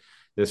play, but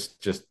this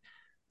just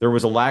there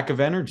was a lack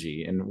of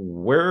energy. And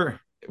why?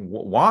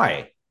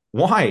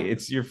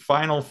 It's your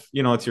final.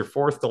 It's your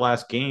fourth to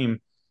last game.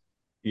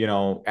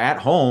 At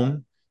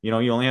home. You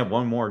only have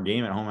one more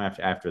game at home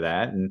after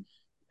that, and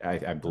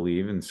I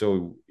believe, and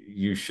so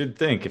you should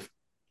think if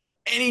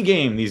any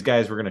game these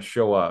guys were going to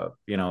show up,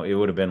 it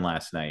would have been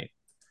last night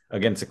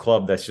against a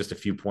club that's just a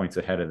few points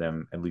ahead of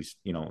them, at least,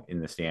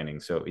 in the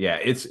standings. So yeah,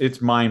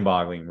 it's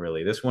mind-boggling,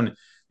 really. This one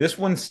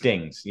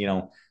stings,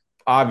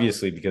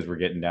 obviously because we're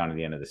getting down to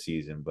the end of the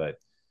season, but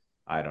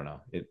I don't know.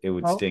 It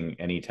would sting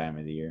any time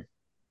of the year.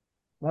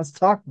 Let's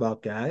talk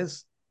about,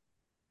 guys,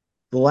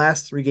 the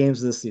last 3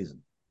 games of this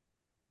season.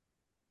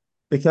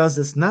 Because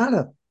it's not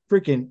a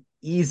freaking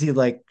easy,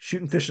 like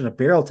shooting fish in a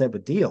barrel type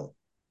of deal.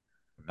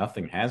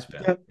 Nothing has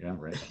been. Yeah.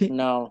 Right.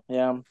 No,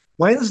 yeah.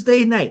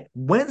 Wednesday night,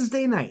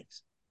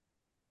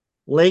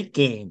 late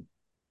game,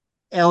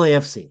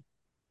 LAFC.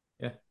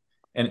 Yeah.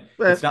 And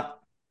it's not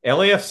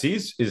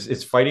LAFC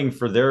is fighting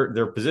for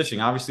their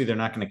position. Obviously, they're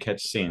not going to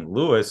catch St.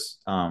 Louis.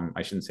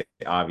 I shouldn't say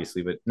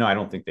obviously, but no, I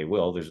don't think they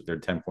will. They're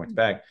 10 points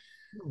back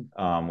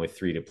with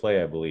 3 to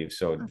play, I believe.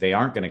 So they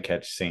aren't going to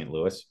catch St.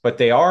 Louis, but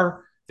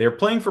they're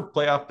playing for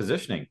playoff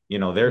positioning.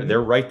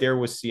 They're right there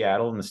with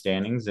Seattle in the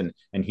standings, and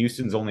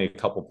Houston's only a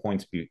couple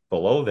points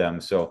below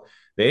them. So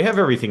they have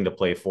everything to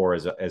play for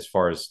as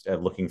far as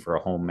looking for a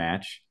home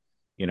match,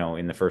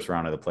 in the first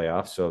round of the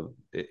playoffs. So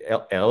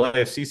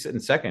LAFC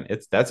sitting second.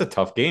 That's a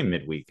tough game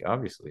midweek,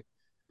 obviously.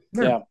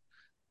 Yeah.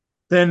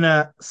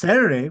 Then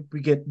Saturday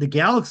we get the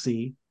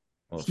Galaxy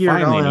here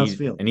at Allianz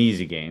Field. An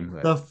easy game.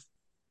 But... The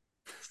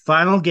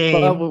final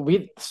game. Well,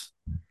 we've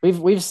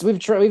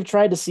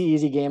tried to see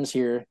easy games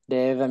here,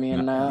 Dave. I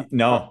mean,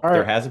 no,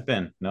 there hasn't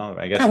been. No,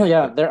 I guess.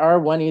 Yeah, there are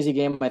one easy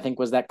game. I think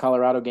was that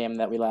Colorado game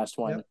that we last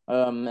won.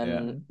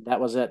 Yep. That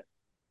was it.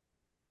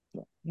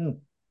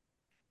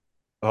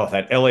 Oh,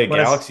 that LA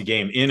Galaxy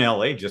game in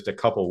LA just a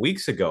couple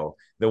weeks ago.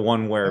 The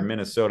one where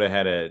Minnesota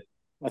had a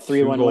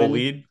 3-1 goal win.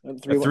 lead, a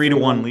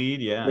 3-1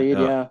 lead. Yeah.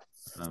 Yeah.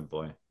 Oh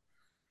boy.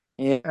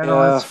 Yeah. At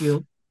Allianz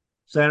Field,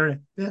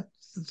 Saturday. Yeah,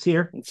 it's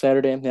here. It's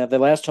Saturday. Yeah, the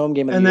last home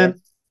game of the year. And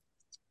then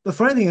the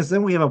funny thing is,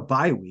 then we have a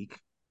bye week,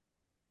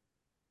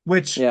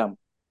 which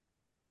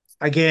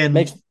again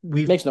makes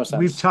no sense.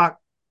 We've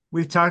talked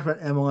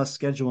about MLS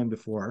scheduling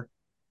before.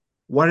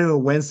 Why do a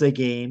Wednesday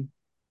game?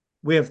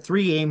 We have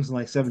 3 games in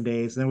like 7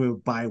 days, and then we have a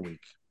bye week.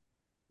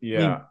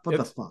 Yeah. What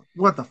the fuck?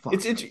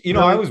 It's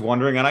I was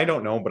wondering, and I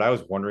don't know, but I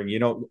was wondering,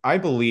 I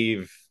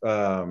believe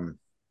at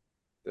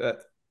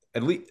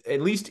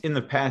least in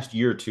the past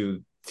year or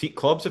two,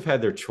 clubs have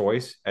had their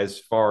choice as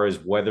far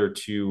as whether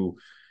to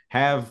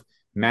have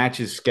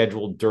matches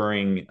scheduled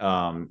during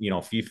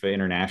FIFA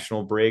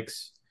international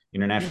breaks,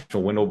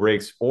 international window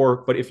breaks,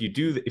 but if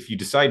you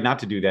decide not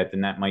to do that,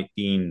 then that might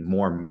mean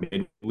more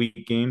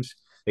midweek games.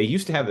 They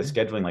used to have the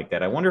scheduling like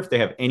that. I wonder if they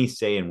have any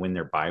say in when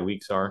their bye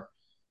weeks are.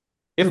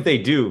 If they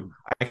do,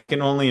 I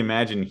can only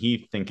imagine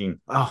Heath thinking,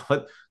 "Oh,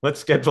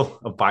 let's schedule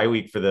a bye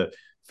week for the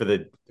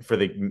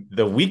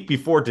week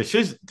before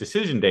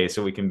decision day,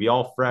 so we can be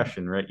all fresh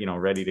and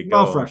ready to go."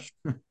 All fresh.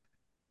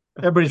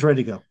 Everybody's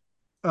ready to go.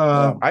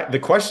 The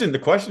question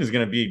is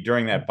going to be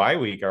during that bye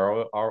week.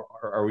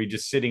 Are we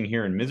just sitting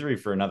here in misery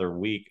for another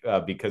week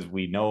because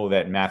we know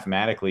that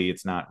mathematically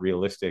it's not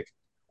realistic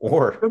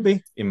or could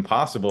be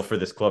impossible for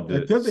this club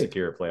to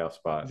secure a playoff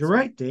spot? You're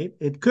right, Dave.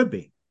 It could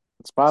be.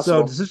 It's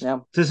possible.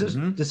 So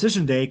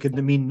decision day could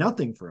mean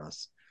nothing for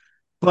us,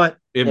 but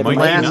it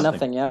might mean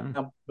nothing.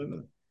 Yeah.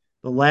 The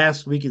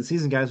last week of the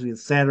season, guys, we have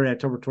Saturday,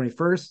 October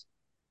 21st.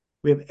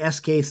 We have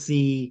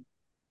SKC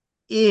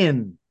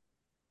in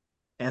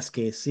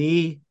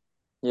SKC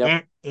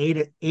at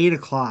 8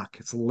 o'clock.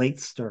 It's a late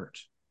start.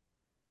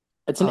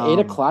 It's an 8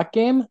 o'clock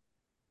game.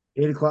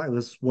 8 o'clock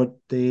is what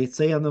they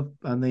say on the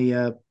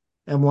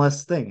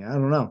MLS thing. I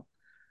don't know,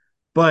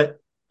 but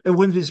it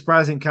wouldn't be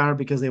surprising, Connor,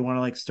 because they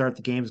want to start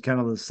the games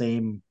kind of the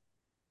same.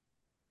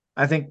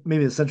 I think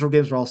maybe the Central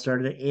games are all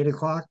started at 8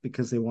 o'clock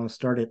because they want to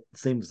start it the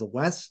same as the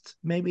West,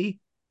 maybe.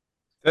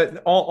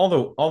 All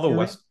the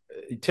West,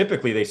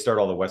 typically they start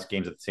all the West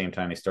games at the same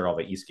time. They start all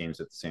the East games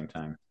at the same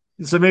time.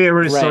 So maybe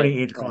everybody's Right, starting 8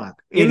 right.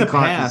 o'clock. In 8 the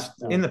o'clock past,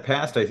 is, in the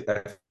past, I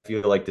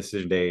feel like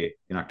decision day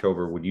in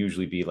October would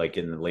usually be like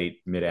in the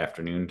late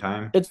mid-afternoon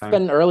time. It's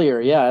been earlier.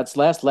 Yeah, it's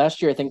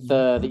last year. I think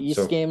the East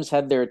So games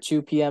had their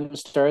 2 p.m.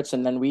 starts,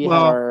 and then we had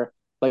well, our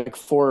like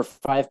 4 or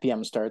 5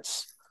 p.m.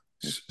 starts.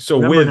 so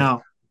remember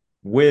now.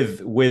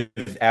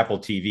 with Apple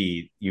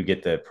TV, you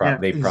get Yeah, they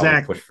probably push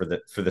exactly. for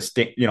the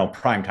state,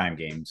 primetime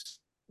games.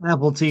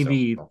 Apple So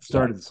TV yeah.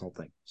 started this whole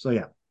thing. So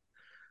yeah.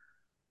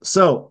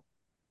 So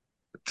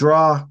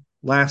draw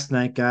last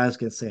night, guys,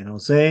 against San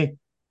Jose.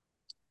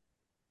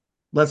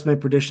 Let's make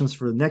predictions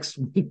for the next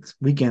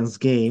weekend's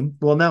game.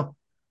 Well, no,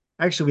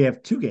 actually, we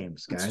have 2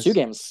 games, It's 2 guys.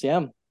 games.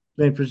 Yeah.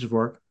 Make predictions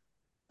for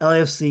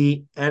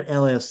LAFC at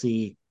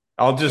LAFC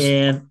I'll just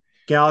and yeah.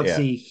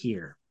 Galaxy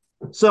here.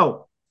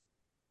 So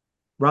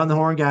round the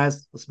horn,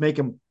 guys. Let's make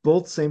them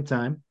both same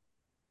time.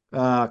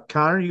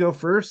 Connor, you go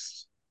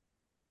first.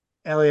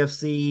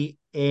 LAFC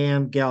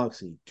and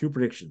Galaxy. 2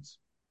 predictions.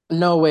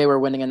 No way we're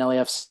winning an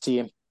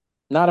LAFC.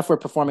 Not if we're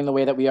performing the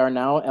way that we are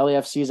now.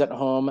 LAFC's at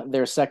home.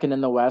 They're second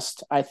in the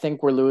West. I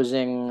think we're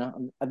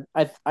losing.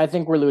 I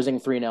think we're losing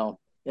 3-0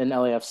 in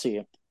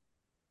LAFC.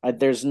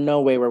 There's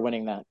no way we're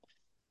winning that.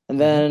 And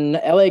then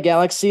LA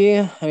Galaxy.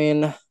 I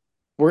mean,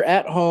 we're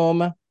at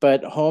home,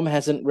 but home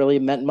hasn't really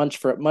meant much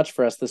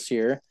for us this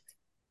year.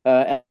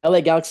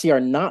 LA Galaxy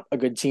are not a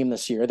good team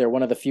this year. They're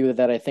one of the few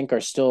that I think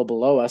are still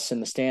below us in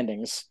the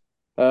standings.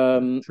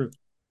 True.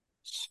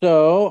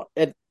 So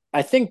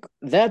I think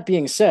that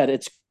being said,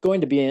 it's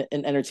going to be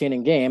an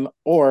entertaining game,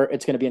 or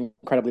it's going to be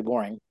incredibly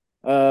boring.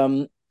 But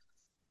I'm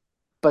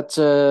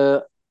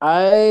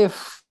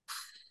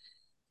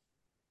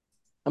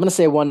going to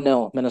say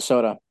 1-0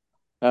 Minnesota.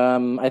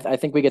 I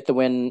think we get the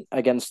win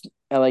against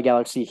LA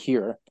Galaxy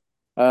here.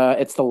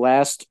 It's the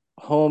last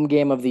home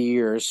game of the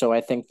year, so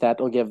I think that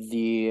will give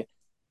the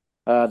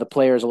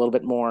players a little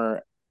bit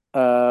more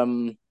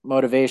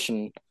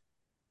motivation.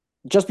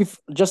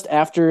 Just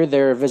after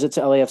their visit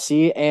to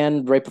LAFC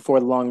and right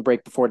before the long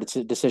break before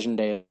decision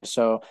day.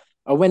 So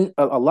a win,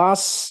 a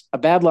loss, a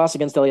bad loss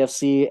against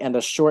LAFC, and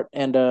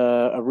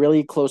a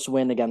really close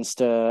win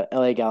against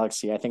LA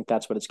Galaxy. I think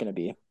that's what it's going to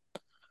be.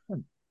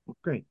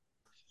 Great.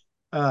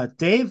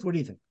 Dave, what do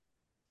you think?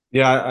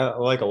 Yeah, I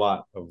like a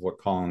lot of what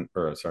Connor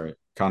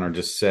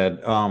just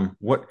said.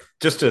 What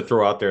just to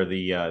throw out there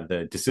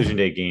the decision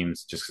day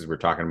games, just because we're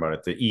talking about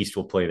it, the East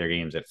will play their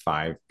games at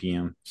 5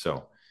 p.m.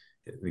 So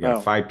we got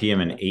a 5 p.m.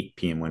 and 8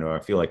 p.m. window. I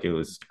feel like it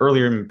was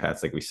earlier in the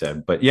past, like we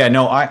said. But yeah,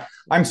 no,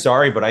 I'm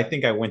sorry, but I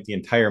think I went the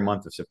entire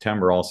month of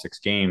September, all 6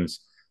 games,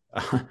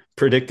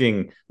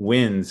 predicting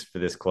wins for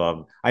this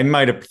club. I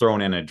might have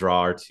thrown in a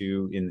draw or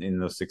 2 in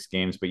those 6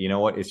 games, but you know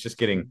what? It's just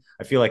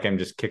I feel like I'm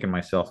just kicking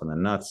myself in the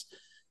nuts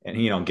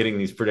and getting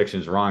these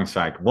predictions wrong.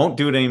 So I won't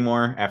do it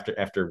anymore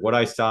after what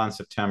I saw in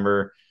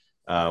September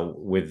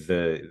with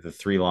the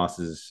 3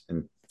 losses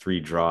and 3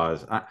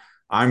 draws.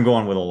 I'm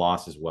going with a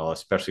loss as well,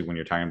 especially when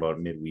you're talking about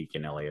midweek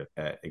in LA,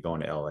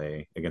 going to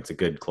LA against a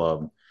good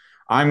club.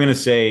 I'm going to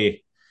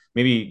say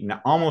maybe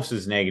not, almost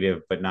as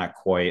negative, but not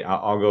quite.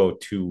 I'll go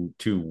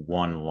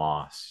 2-1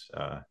 loss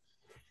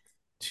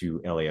to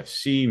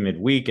LAFC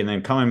midweek. And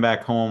then coming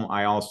back home,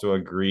 I also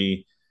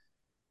agree.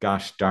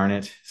 Gosh darn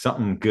it,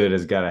 something good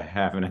has got to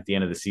happen at the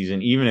end of the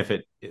season, even if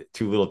it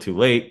too little too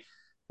late.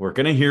 We're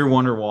going to hear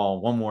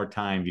Wonderwall one more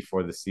time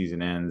before the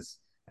season ends,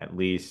 at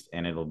least,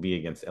 and it'll be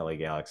against LA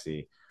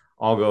Galaxy.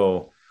 I'll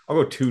go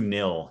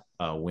 2-0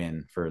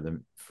 win for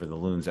the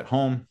Loons at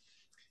home.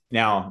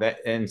 Now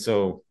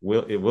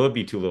will it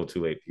be too little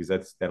too late,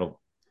 because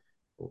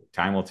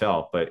time will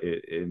tell, but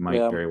it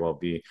might very well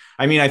be.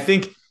 I mean, I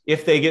think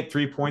if they get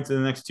 3 points in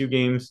the next 2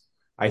 games,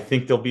 I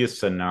think there'll be a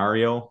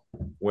scenario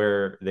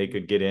where they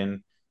could get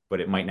in,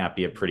 but it might not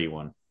be a pretty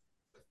one.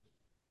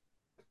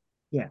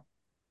 Yeah.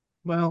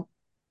 Well,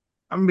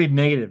 I'm gonna be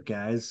negative,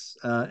 guys.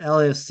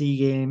 LAFC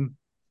game,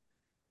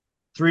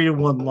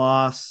 3-1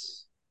 loss.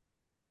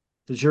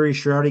 The jury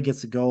Shroudy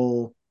gets a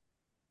goal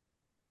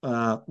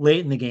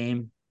late in the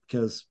game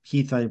because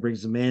Heath finally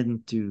brings him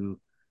in to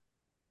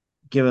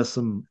give us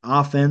some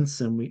offense,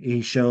 and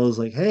he shows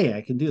like, hey,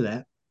 I can do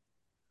that.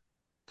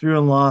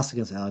 3-1 loss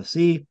against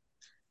LFC.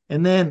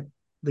 And then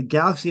the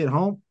Galaxy at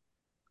home,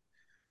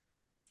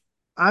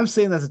 I'm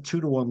saying that's a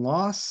 2-1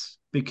 loss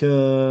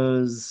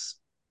because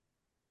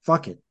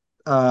fuck it.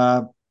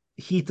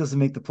 Heath doesn't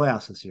make the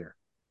playoffs this year.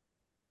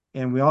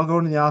 And we all go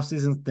into the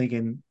offseason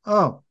thinking,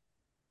 oh,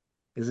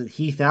 is it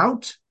Heath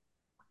out?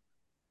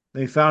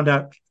 We find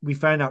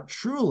out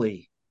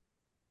truly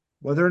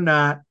whether or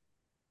not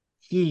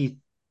Heath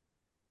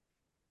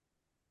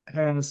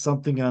has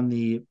something on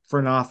the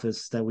front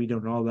office that we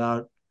don't know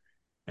about,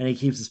 and he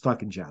keeps his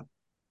fucking job.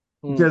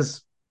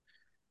 Because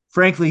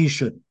frankly, he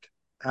shouldn't.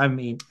 I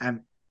mean, I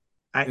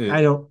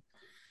don't.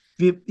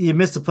 If you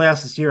missed the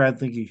playoffs this year, I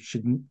think you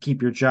should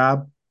keep your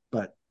job.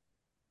 But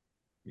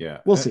yeah,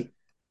 we'll see.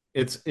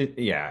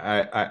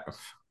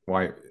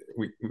 Why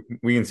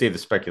we can save the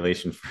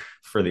speculation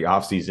for the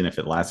offseason if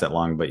it lasts that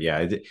long. But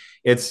yeah,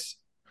 it's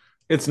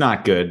It's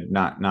not good,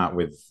 not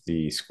with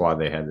the squad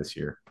they had this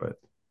year, but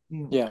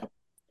Yeah. So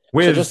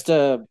with just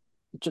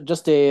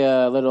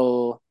a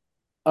little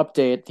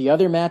update. The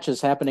other match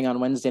is happening on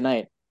Wednesday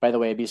night, by the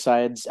way,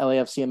 besides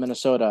LAFC and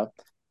Minnesota.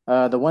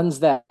 The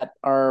ones that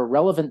are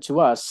relevant to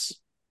us,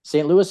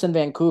 St. Louis and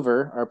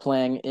Vancouver are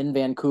playing in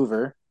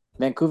Vancouver.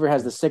 Vancouver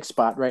has the sixth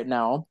spot right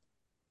now.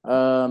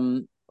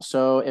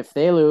 So if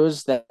they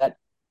lose, that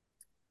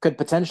could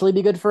potentially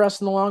be good for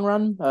us in the long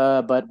run.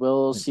 But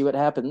we'll see what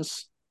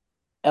happens.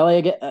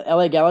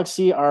 LA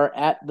Galaxy are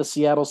at the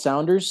Seattle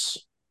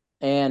Sounders,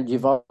 and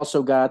you've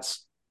also got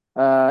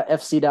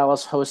FC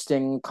Dallas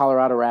hosting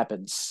Colorado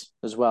Rapids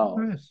as well.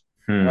 Nice.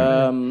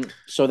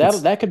 So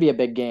that could be a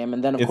big game,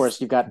 and then of It's-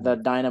 course you've got the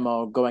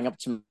Dynamo going up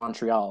to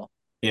Montreal.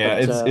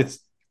 yeah, But,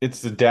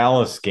 it's the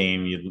Dallas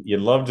game.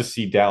 You'd love to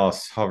see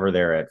Dallas hover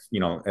there at,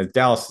 as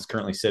Dallas is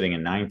currently sitting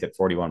in ninth at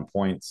 41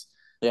 points.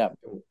 Yeah.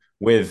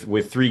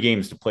 With 3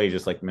 games to play,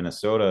 just like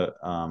Minnesota.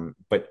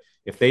 But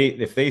if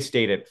they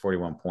stayed at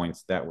 41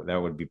 points, that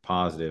would be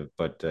positive.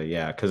 But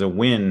because a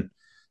win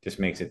just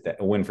makes it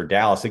a win for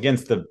Dallas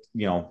against the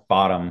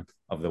bottom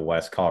of the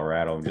West,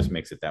 Colorado, just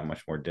makes it that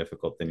much more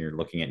difficult. Than you're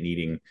looking at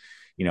needing,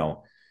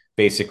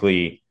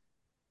 basically,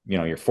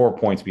 you're 4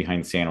 points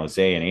behind San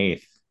Jose in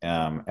eighth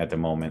at the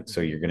moment,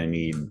 so you're going to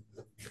need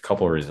a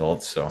couple of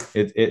results. So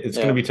it's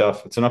going to be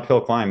tough. It's an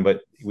uphill climb, but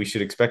we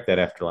should expect that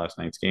after last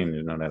night's game.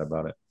 There's no doubt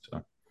about it.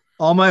 So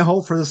all my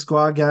hope for the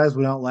squad guys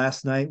went out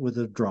last night with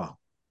a draw.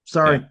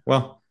 Sorry. yeah.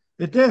 Well,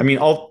 it did. I mean,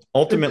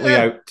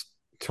 ultimately,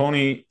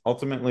 Tony,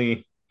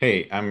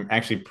 hey, I'm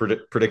actually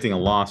predicting a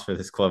loss for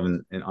this club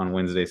on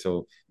Wednesday,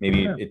 so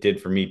maybe it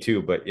did for me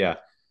too. But yeah,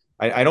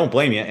 I don't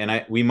blame you,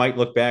 and we might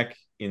look back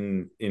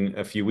in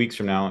a few weeks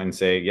from now and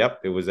say,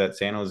 "Yep, it was that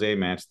San Jose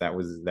match. That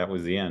was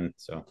the end."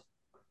 So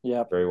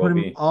yeah, very well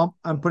be.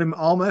 I'm putting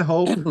all my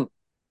hope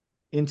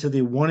into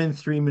the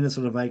 1-3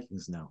 Minnesota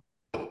Vikings now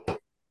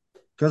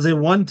because they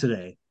won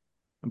today.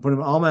 I'm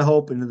putting all my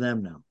hope into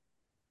them now.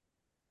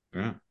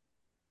 Yeah.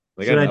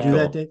 Should I do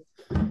that, Dave?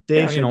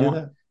 Dave, should I do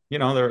that?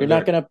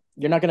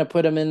 You're not gonna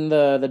put them in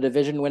the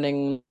division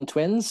winning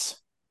Twins.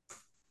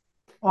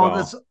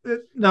 Oh,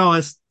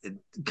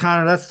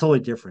 Connor. That's totally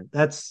different.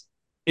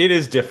 It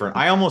is different.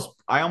 I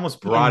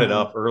almost brought it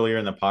up earlier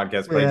in the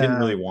podcast, but I didn't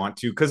really want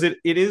to because it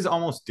is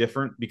almost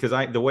different because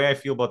the way I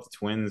feel about the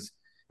Twins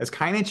has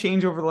kind of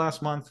changed over the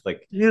last month.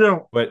 Like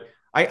but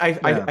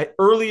I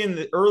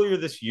earlier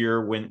this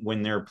year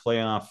when their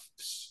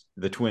playoffs,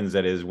 the Twins,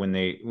 that is, when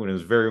it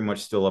was very much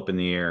still up in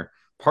the air.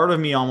 Part of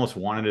me almost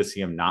wanted to see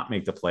them not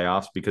make the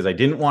playoffs because I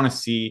didn't want to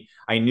see.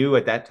 I knew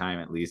at that time,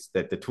 at least,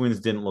 that the Twins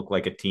didn't look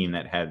like a team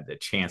that had the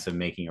chance of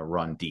making a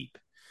run deep,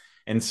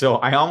 and so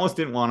I almost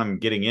didn't want them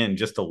getting in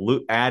just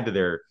to add to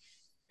their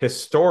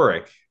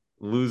historic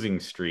losing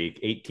streak,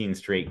 18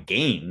 straight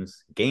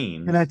games.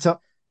 Can I tell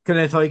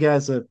you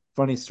guys a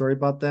funny story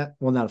about that?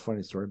 Well, not a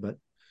funny story, but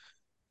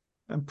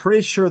I'm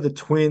pretty sure the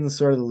Twins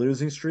started the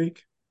losing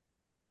streak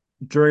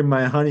during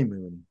my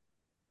honeymoon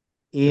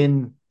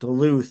in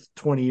Duluth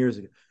 20 years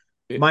ago.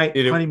 My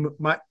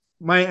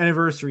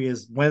anniversary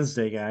is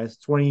Wednesday, guys.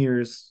 20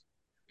 years.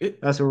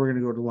 That's where we're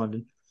going to go to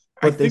London.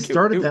 But they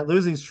started that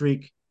losing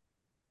streak,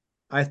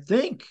 I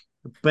think,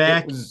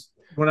 back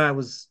when I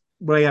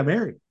got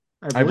married.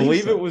 I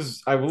believe it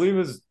was the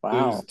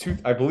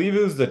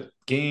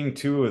game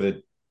 2 of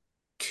the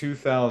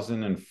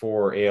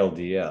 2004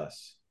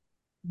 ALDS.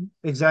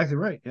 Exactly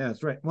right. Yeah,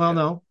 that's right. Well,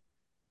 no.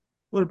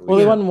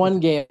 We won one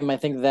game, I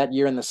think, that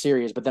year in the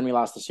series, but then we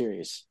lost the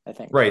series, I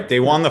think. Right. They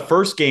won the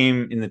first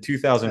game in the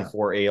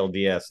 2004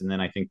 ALDS, and then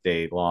I think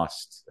they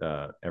lost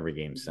every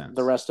game since.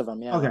 The rest of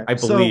them, yeah. Okay. I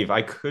believe.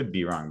 I could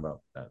be wrong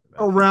about that.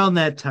 Around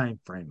that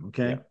time frame,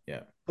 okay?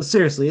 Yeah. But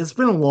seriously, it's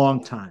been a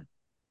long time.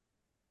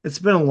 It's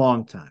been a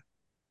long time.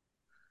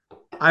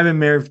 I've been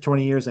married for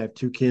 20 years. I have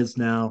 2 kids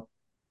now.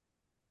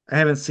 I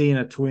haven't seen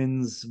a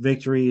Twins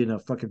victory in a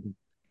fucking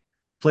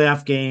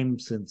playoff game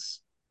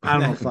since I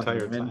don't know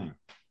fucking time.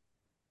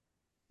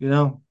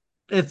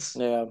 It's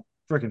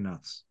freaking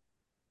nuts.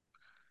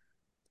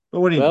 But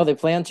what do you? Well, they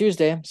play on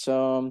Tuesday,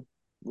 so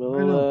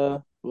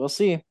we'll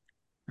see. I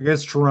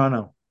guess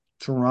Toronto.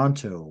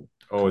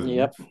 Oh,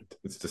 yep.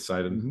 It's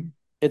decided. Mm-hmm.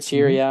 It's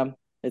here, yeah.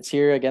 It's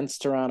here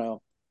against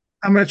Toronto.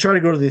 I'm gonna try to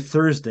go to the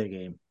Thursday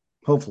game.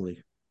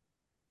 Hopefully,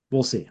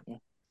 we'll see.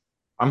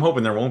 I'm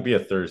hoping there won't be a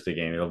Thursday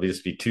game. It'll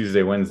just be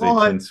Tuesday, Wednesday,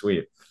 twin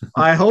sweep.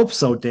 I hope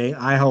so, Dave.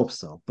 I hope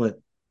so. But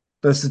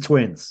that's the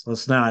Twins.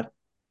 Let's not.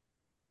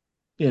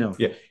 Yeah,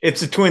 it's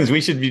the Twins. We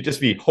should just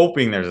be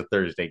hoping there's a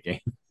Thursday game.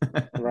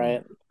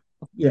 Right.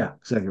 Yeah,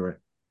 exactly right.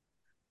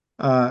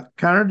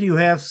 Connor, do you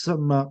have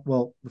some?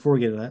 Well, before we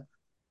get to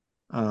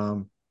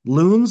that,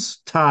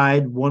 Loons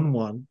tied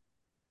 1-1,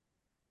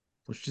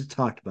 which you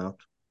talked about.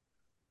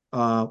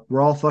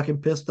 We're all fucking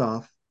pissed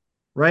off,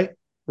 right?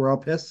 We're all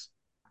pissed.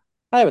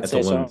 I would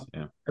say so.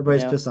 Yeah.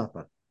 Everybody's pissed off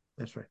about it.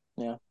 That's right.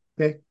 Yeah.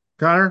 Okay,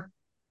 Connor,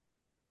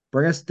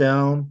 bring us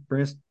down.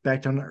 Bring us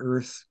back down to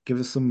earth.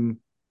 Give us some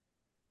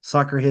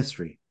soccer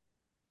history.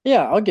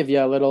 Yeah, I'll give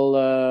you a little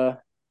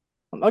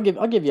I'll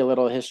give you a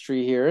little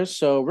history here.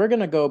 So we're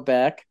gonna go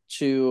back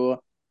to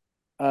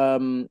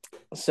um,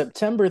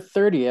 September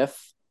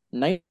 30th,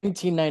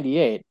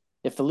 1998.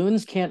 If the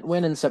Loons can't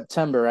win in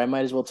September, I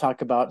might as well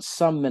talk about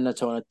some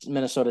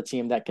Minnesota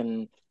team that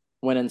can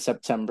win in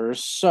September.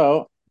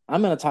 So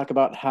I'm going to talk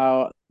about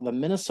how the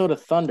Minnesota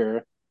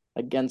Thunder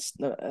against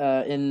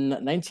in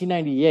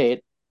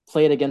 1998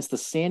 played against the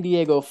San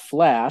Diego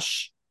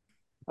Flash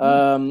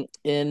uh,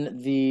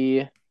 in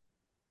the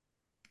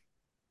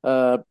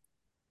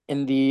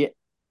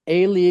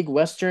A League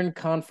Western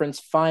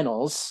Conference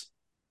Finals,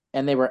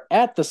 and they were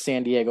at the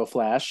San Diego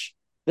Flash.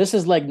 This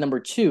is leg number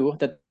 2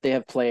 that they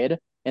have played.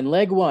 In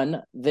leg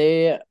 1,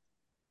 they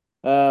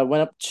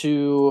went up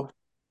to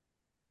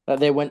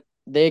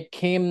they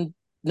came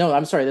no,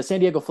 I'm sorry, the San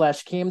Diego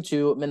Flash came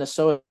to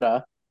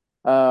Minnesota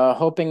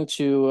hoping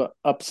to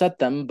upset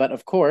them, but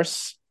of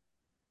course,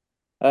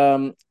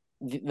 the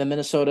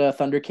Minnesota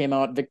Thunder came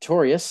out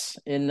victorious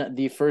in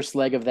the first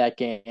leg of that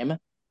game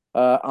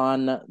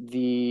on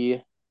the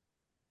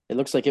it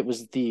looks like it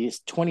was the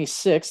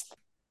 26th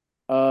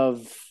of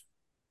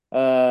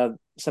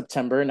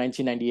September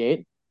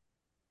 1998.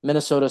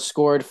 Minnesota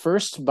scored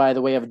first by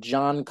the way of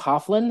John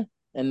Coughlin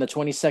in the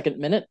 22nd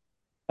minute.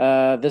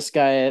 This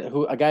guy,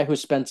 a guy who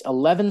spent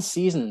 11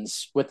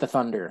 seasons with the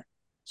Thunder,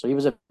 so he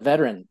was a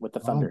veteran with the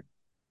Thunder.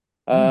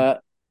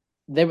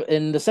 They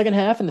in the second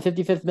half, in the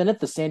 55th minute,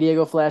 the San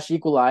Diego Flash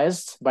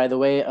equalized by the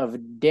way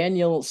of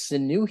Daniel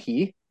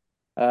Sinuhi.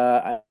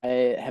 I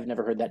have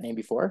never heard that name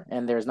before,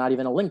 and there's not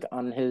even a link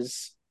on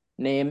his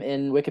name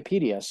in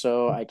Wikipedia,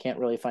 so I can't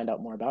really find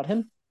out more about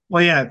him.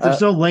 Well, yeah, if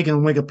there's no link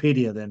in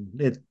Wikipedia, then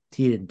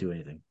he didn't do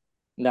anything.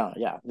 No,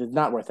 yeah, it's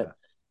not worth it.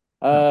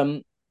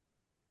 No.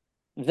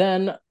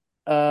 Then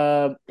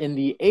in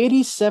the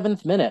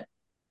 87th minute,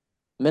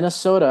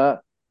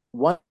 Minnesota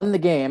won the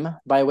game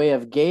by way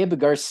of Gabe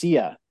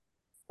Garcia,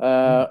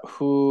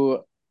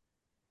 who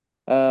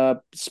it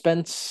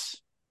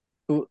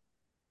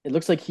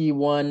looks like he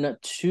won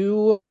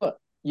 2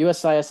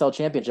 USISL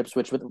championships,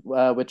 which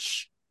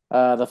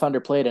the Thunder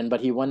played in,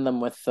 but he won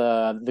them with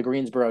the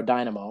Greensboro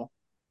Dynamo.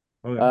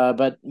 Okay.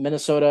 But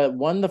Minnesota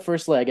won the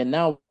first leg, and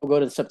now we'll go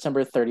to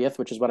September 30th,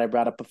 which is what I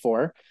brought up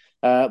before.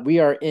 We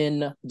are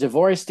in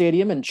DeVore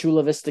Stadium in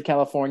Chula Vista,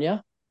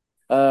 California.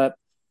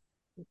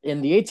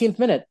 In the 18th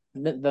minute,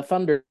 the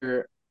Thunder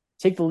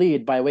take the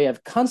lead by way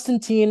of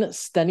Konstantin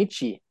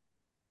Stanici,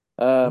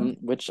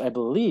 which I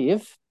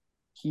believe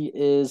he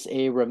is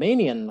a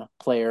Romanian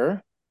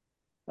player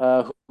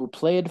who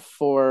played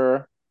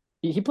for.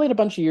 He played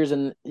a few years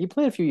in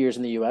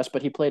the U.S.,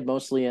 but he played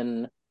mostly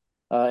in.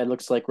 It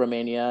looks like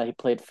Romania. He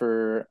played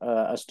for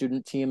a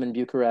student team in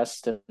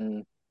Bucharest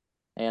and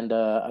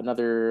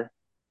another.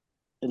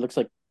 It looks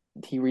like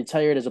he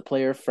retired as a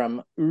player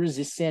from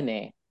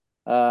Urzicene,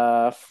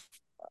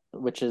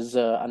 which is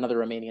another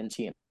Romanian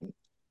team.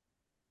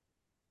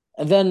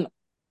 And then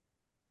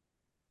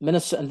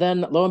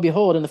lo and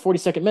behold, in the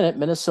 42nd minute,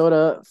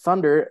 Minnesota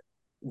Thunder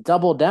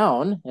double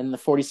down in the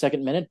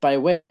 42nd minute by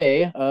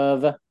way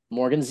of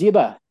Morgan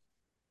Ziba,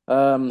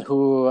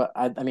 who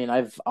I mean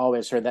I've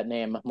always heard that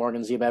name,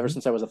 Morgan Ziba, ever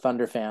since I was a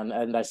Thunder fan,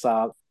 and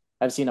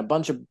I've seen a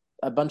bunch of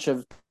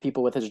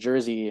people with his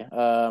jersey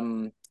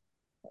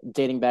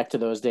dating back to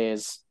those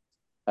days.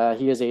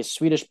 He is a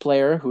Swedish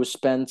player who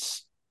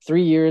spent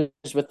 3 years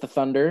with the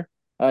Thunder.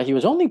 He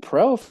was only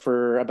pro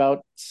for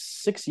about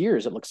 6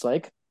 years, it looks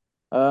like.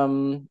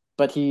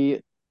 But he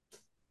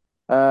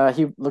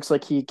looks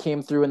like he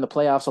came through in the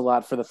playoffs a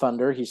lot for the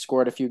Thunder. He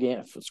scored a few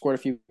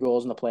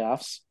goals in the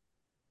playoffs.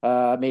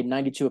 Made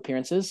 92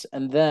 appearances,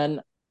 and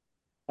then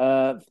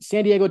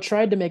San Diego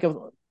tried to make a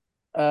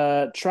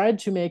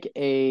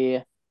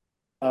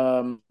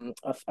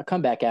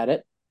comeback at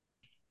it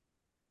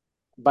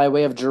by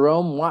way of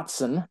Jerome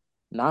Watson,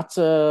 not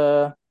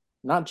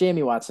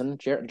Jamie Watson,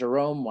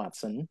 Jerome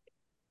Watson,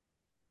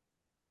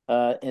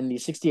 in the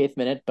 68th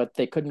minute, but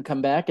they couldn't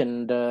come back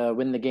and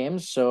win the game.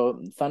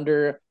 So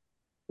Thunder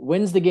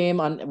wins the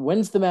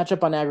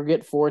matchup on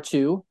aggregate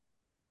 4-2.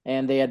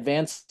 And they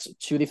advanced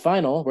to the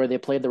final where they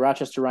played the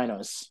Rochester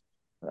Rhinos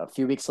a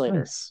few weeks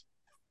later.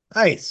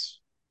 Nice.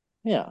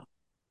 Yeah.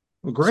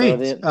 Well,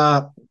 great.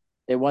 So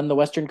they won the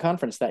Western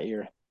Conference that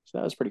year. So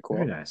that was pretty cool.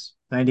 Very nice.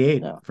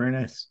 98. Yeah. Very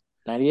nice.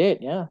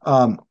 98, yeah.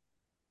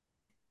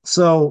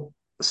 So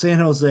San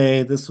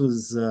Jose, this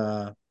was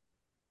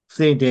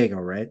San Diego,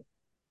 right?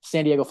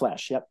 San Diego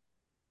Flash, yep.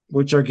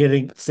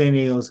 San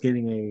Diego's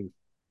getting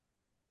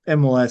a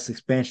MLS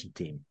expansion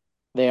team.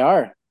 They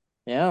are.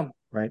 Yeah.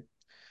 Right.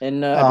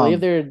 And I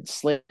believe they're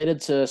slated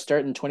to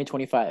start in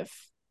 2025.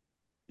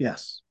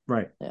 Yes,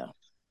 right. Yeah.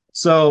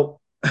 So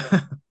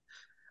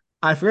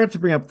I forgot to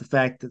bring up the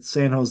fact that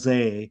San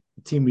Jose,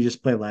 the team we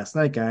just played last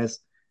night, guys,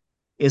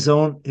 is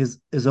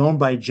owned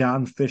by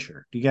John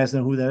Fisher. Do you guys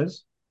know who that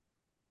is?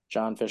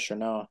 John Fisher,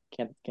 no.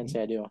 Can't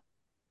say I do.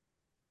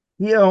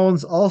 He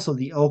owns also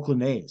the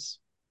Oakland A's.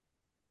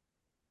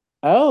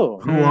 Oh.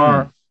 Who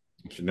are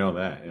you should know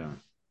that, yeah.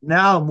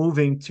 Now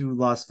moving to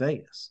Las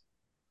Vegas.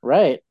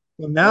 Right.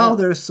 So now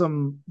there's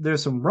some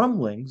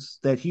rumblings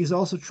that he's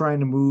also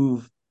trying to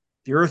move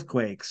the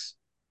Earthquakes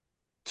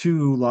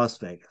to Las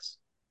Vegas.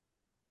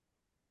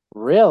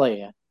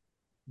 Really?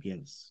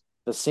 Yes.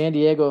 The San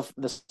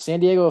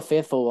Diego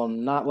faithful will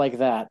not like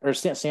that, or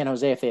San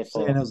Jose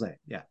faithful. San Jose,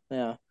 yeah.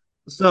 Yeah.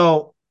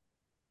 So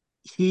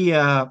he,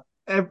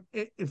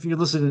 if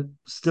you're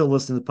still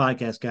listening to the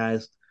podcast,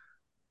 guys,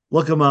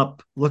 look him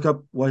up. Look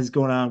up what is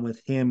going on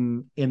with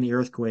him in the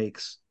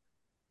Earthquakes,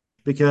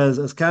 because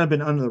it's kind of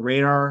been under the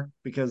radar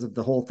because of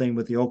the whole thing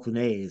with the Oakland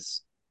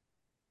A's.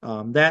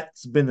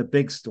 That's been the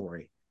big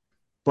story.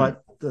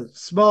 But the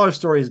smaller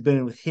story has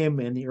been with him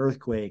and the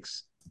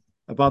Earthquakes,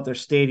 about their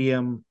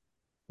stadium,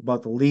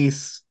 about the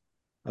lease,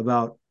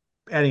 about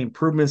adding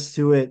improvements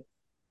to it,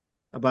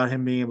 about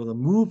him being able to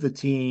move the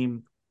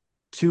team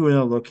to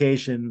another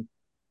location,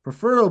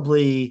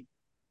 preferably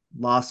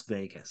Las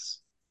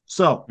Vegas.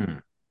 So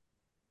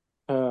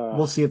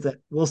we'll see if that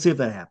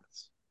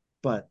happens.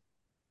 But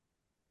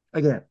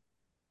again,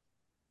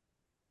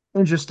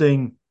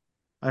 interesting.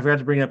 I forgot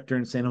to bring it up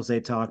during San Jose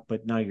talk,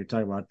 but now you're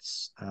talking about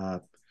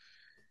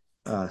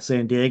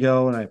San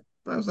Diego, and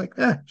I was like,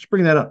 just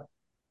bring that up.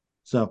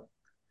 So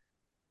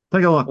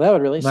take a look. Well, that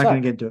would really I'm not suck.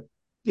 going to get into it.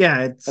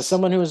 Yeah, it's as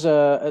someone who's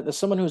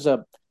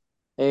a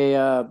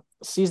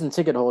season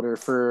ticket holder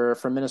for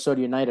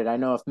Minnesota United. I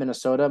know if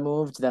Minnesota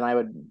moved, then I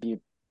would be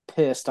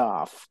pissed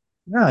off.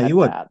 Yeah, you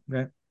would. That.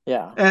 Right?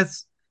 Yeah.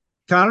 As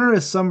Connor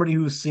is somebody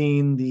who's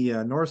seen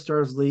the North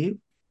Stars leave,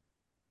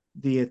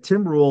 the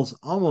Timberwolves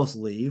almost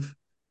leave,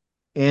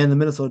 and the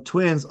Minnesota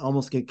Twins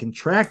almost get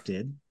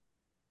contracted.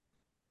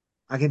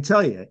 I can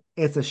tell you,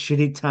 it's a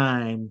shitty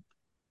time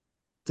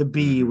to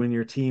be when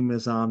your team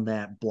is on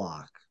that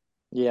block.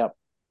 Yep.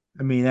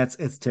 I mean,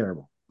 it's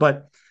terrible.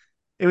 But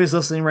anybody's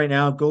listening right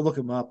now, go look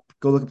him up.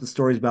 Go look up the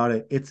stories about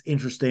it. It's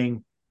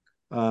interesting.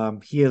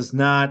 He is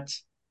not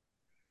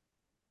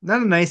a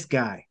nice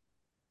guy.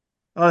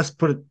 Let's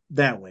put it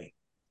that way.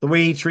 The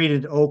way he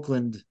treated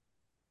Oakland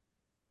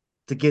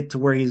to get to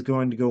where he's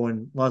going to go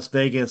in Las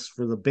Vegas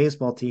for the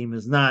baseball team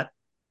is not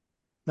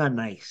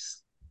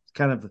nice. It's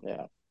kind of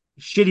a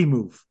shitty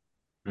move,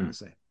 I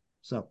say.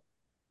 So,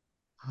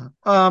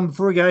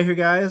 before we get out of here,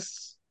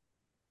 guys,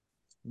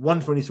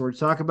 one funny story to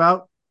talk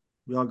about.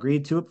 We all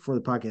agreed to it before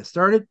the podcast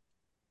started.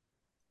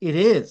 It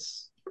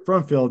is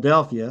from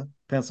Philadelphia,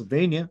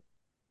 Pennsylvania.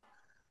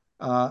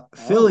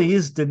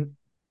 Phillies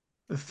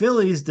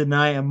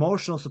deny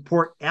emotional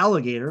support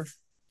alligator.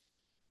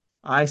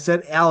 I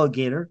said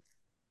alligator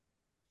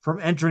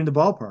from entering the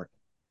ballpark.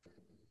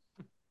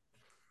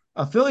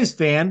 A Phillies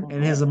fan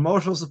and his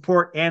emotional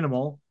support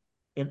animal,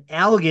 an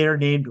alligator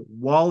named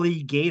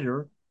Wally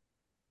Gator,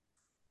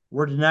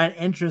 were denied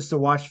entrance to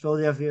watch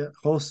Philadelphia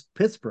host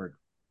Pittsburgh.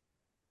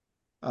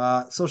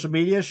 Social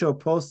media show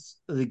posts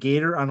of the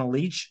gator on a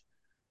leash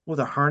with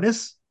a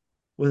harness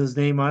with his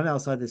name on it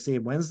outside the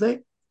stadium Wednesday.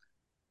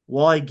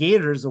 Wally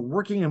Gator is a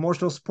working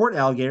emotional support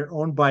alligator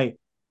owned by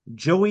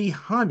Joey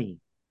Honey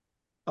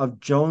of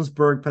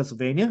Jonesburg,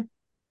 Pennsylvania.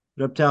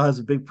 The reptile has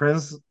a big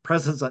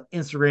presence on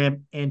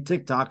Instagram and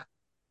TikTok.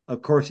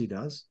 Of course he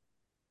does.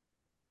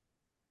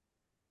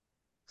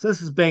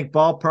 Citizens Bank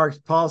Ballpark's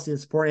policy on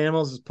support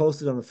animals is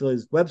posted on the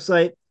Phillies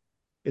website.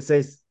 It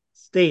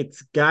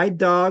states guide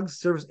dogs,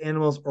 service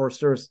animals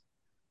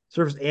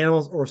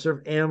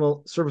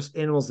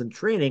in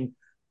training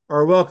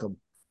are welcome.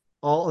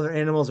 All other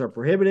animals are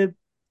prohibited.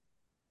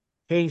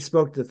 Haney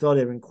spoke to the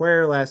Philadelphia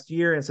Inquirer last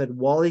year and said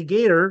Wally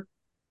Gator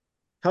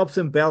helps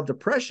him battle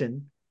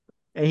depression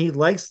and he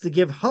likes to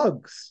give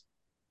hugs.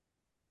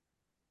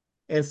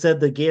 And said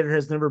the gator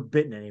has never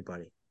bitten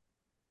anybody.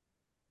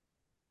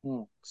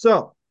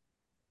 So,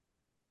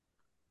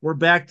 we're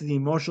back to the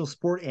emotional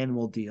support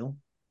animal deal,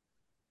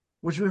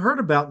 which we heard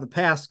about in the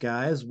past,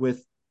 guys,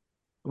 with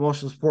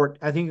emotional support.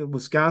 I think in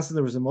Wisconsin,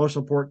 there was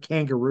emotional support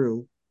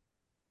kangaroo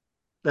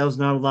that was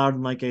not allowed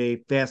in like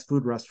a fast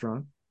food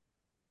restaurant.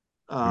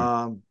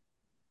 I think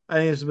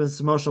there's been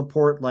some emotional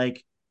support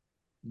like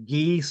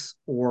geese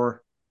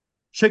or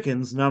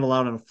chickens not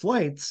allowed on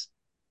flights.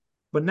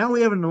 But now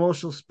we have an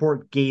emotional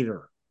support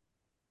gator.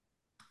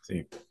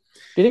 See, do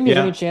you think there's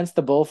any chance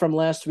the bull from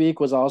last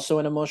week was also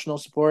an emotional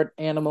support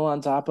animal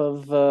on top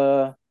of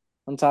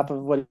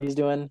what he's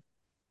doing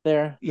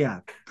there?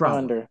 Yeah,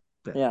 probably.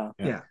 Yeah.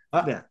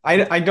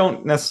 I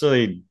don't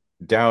necessarily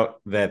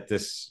doubt that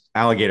this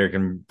alligator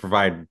can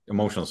provide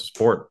emotional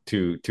support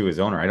to his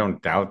owner. I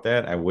don't doubt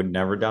that. I would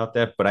never doubt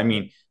that. But I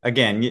mean,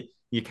 again,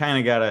 you kind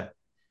of gotta,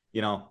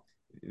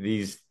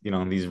 these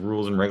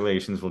rules and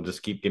regulations will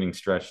just keep getting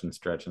stretched and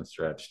stretched and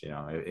stretched.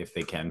 If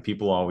they can,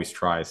 people always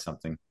try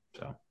something.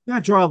 So you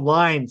gotta draw a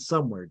line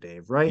somewhere,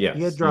 Dave, right? Yes,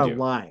 you gotta draw a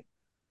line.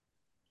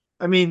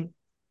 I mean,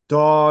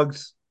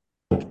 dogs,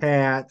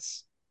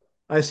 cats,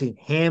 I've seen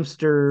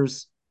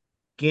hamsters,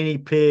 guinea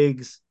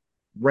pigs,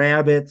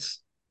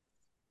 rabbits.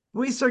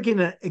 When we start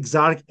getting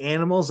exotic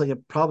animals, like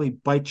it probably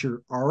bite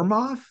your arm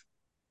off,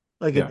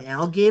 like an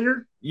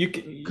alligator.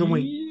 Can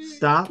we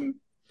stop?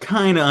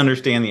 Kind of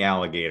understand the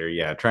alligator.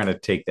 Yeah, trying to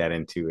take that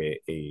into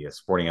a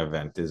sporting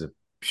event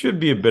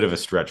should be a bit of a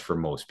stretch for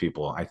most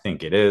people. I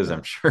think it is.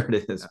 I'm sure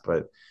it is,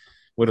 but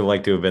would have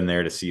liked to have been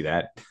there to see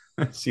that.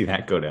 see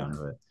that go down.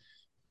 But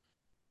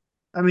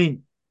I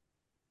mean,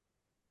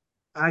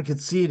 I could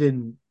see it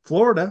in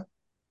Florida.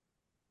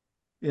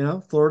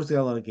 Florida's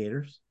got a lot of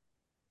gators.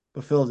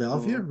 But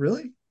Philadelphia,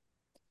 really?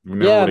 you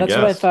never Yeah, would have that's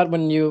what I guessed. thought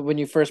when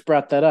you first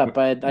brought that up.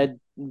 I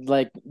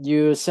like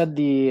you said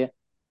you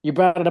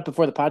brought it up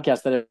before the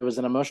podcast that it was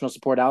an emotional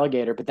support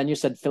alligator, but then you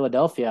said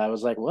Philadelphia. I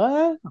was like,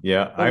 what?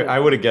 Yeah, I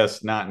would have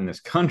guessed not in this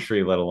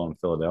country, let alone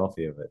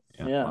Philadelphia. But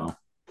yeah, Yeah. wow.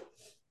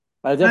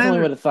 I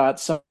definitely would have thought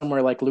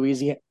somewhere like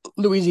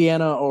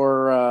Louisiana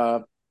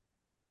or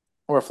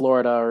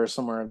Florida or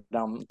somewhere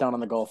down on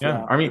the Gulf. Yeah,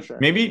 Yeah, I for mean, sure.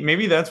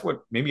 maybe that's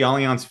what maybe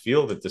Allianz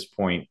Field at this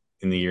point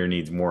in the year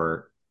needs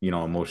more,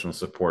 emotional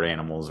support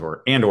animals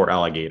or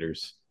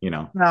alligators,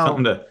 something Now,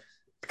 to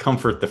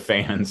comfort the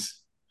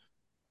fans.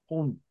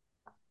 well,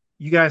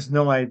 you guys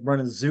know I run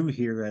a zoo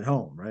here at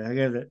home, right?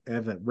 I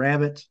have a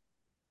rabbit,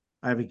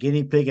 I have a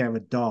guinea pig, I have a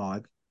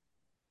dog.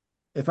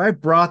 If I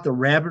brought the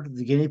rabbit or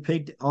the guinea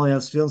pig to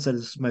Allianz Field and said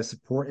this is my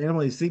support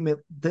animal, you think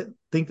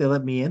they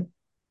let me in?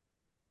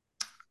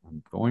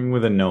 I'm going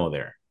with a no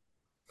there.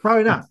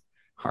 Probably not.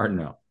 Hard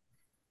no.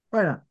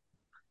 Probably not.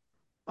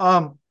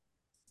 Um,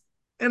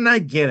 and I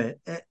get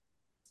it.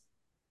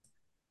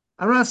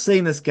 I'm not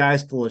saying this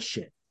guy's full of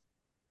shit.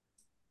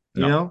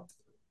 You No. know,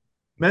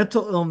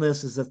 mental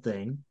illness is a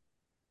thing,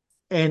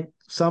 and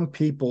some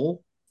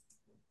people,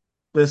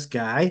 this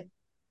guy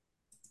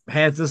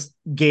has this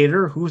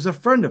gator who's a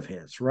friend of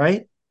his,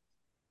 right?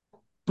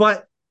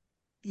 But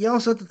you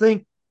also have to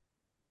think,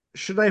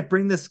 should I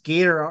bring this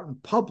gator out in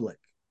public?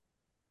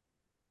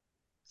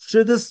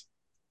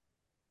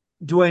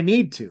 Do I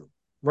need to,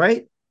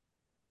 right?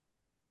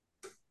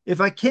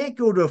 If I can't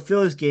go to a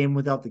Phillies game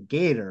without the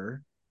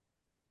gator,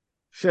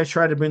 should I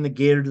try to bring the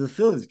gator to the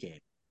Phillies game?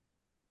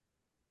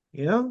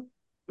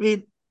 I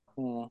mean,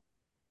 Hmm.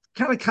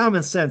 kind of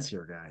common sense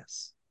here,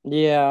 guys.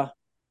 Yeah,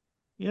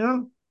 You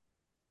know,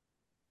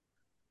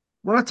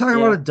 we're not talking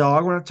about yeah, a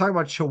dog. We're not talking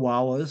about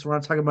chihuahuas. We're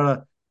not talking about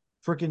a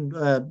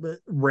freaking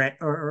rat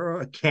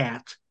or a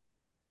cat.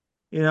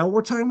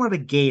 We're talking about a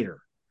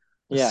gator,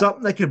 yeah,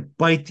 something that could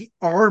bite the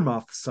arm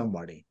off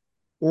somebody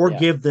or yeah.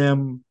 give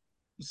them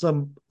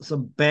some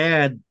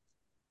bad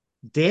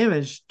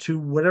damage to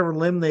whatever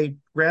limb they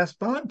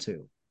grasp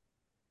onto.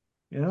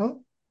 You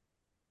know,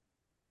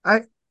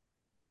 I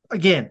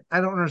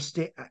I don't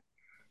understand.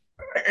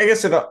 I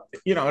guess it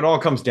all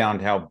comes down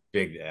to how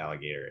big the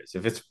alligator is.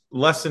 If it's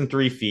less than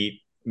 3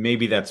 feet,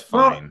 maybe that's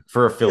Well, fine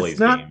for a it's Phillies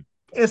not game.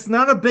 it's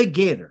not a big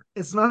gator.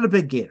 It's not a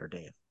big gator,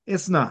 Dave.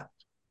 It's not.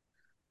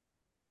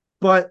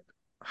 But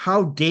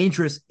how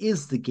dangerous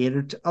is the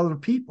gator to other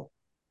people?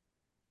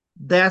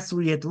 That's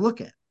what you have to look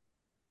at.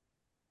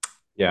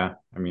 Yeah,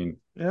 I mean,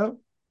 You know,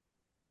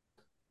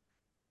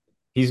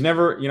 he's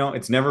never,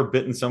 it's never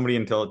bitten somebody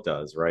until it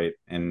does, right?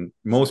 And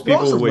most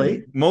people would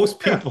supposedly,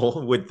 most yeah.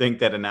 people would think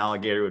that an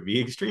alligator would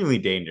be extremely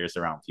dangerous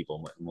around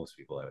people. Most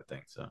people, I would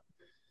think so.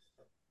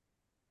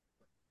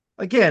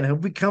 Again,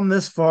 have we come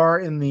this far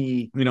in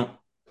the You know,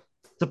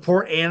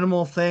 support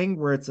animal thing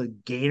where it's a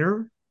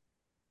gator?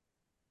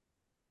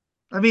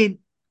 I mean,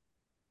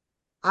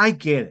 I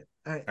get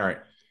it. all right.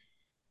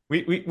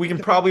 We can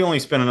probably only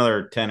spend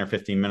another 10 or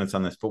 15 minutes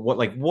on this, but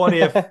what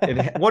if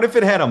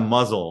it had a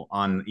muzzle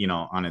on,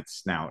 on its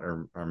snout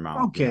or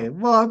mouth, Okay,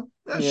 well,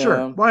 sure.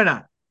 Yeah. Why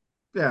not?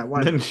 Yeah,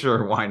 why Then not?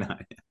 sure, why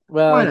not?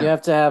 Well, Why and you not?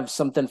 have to have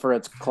something for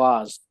its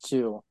claws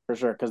too, for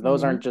sure, because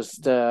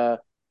Mhm.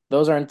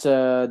 those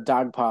aren't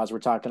dog paws we're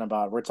talking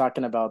about. We're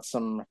talking about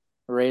some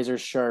razor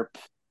sharp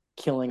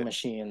killing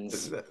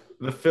machines.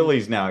 The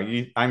Phillies now,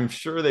 I'm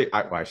sure well,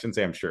 I shouldn't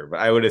say I'm sure, but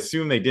I would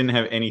assume they didn't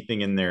have anything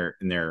in their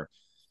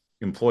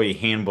employee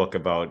handbook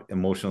about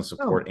emotional No.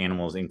 support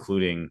animals,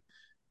 including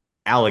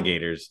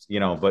alligators,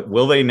 but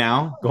will they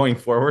now going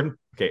forward?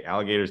 Okay,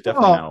 alligators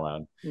definitely not Well,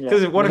 allowed. Yeah,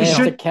 Because what and if they you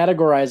have to should.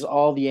 categorize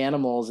all the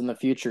animals in the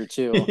future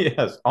too.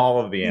 yes, all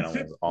of the You should,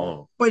 animals,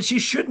 all but you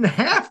shouldn't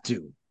have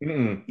to. of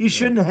them. You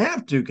shouldn't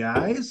have to,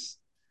 guys.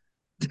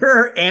 There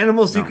are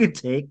animals you No. could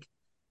take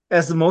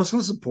as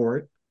emotional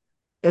support,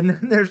 and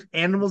then there's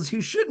animals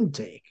you shouldn't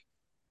take.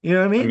 You know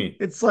what I I mean? mean,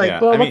 It's like, yeah,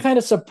 Well, I what mean, kind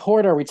of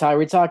support are we talking? Are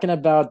we talking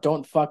about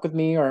don't fuck with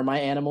me or my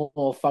animal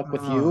will fuck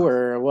with you uh,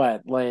 or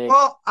what? Like,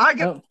 well,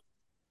 oh,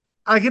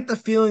 I get the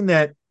feeling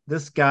that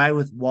this guy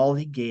with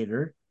Wally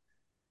Gator,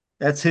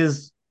 that's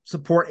his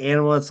support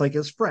animal. That's like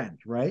his friend,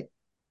 right?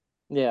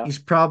 yeah, He's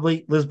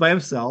probably lives by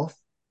himself.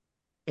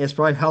 And it's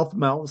probably helped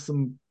him out with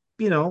some,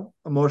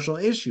 emotional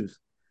issues.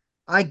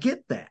 I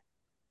get that,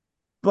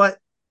 but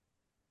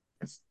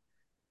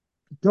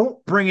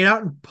don't bring it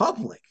out in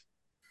public.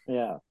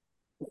 yeah.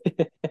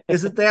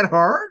 Is it that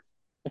hard?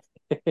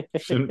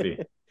 shouldn't be.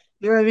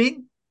 You know what I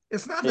mean?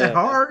 It's not that Yeah.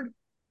 hard.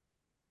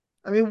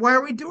 I mean, why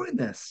are we doing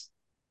this?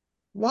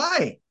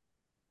 Why?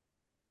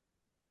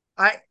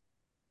 I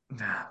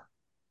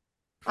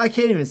I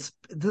can't even.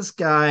 This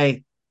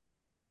guy.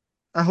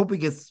 I hope he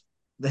gets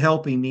the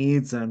help he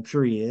needs. I'm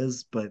sure he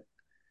is, but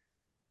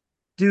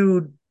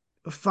dude,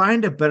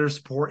 find a better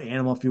support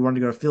animal if you want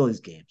to go to Phillies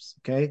games.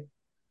 Okay,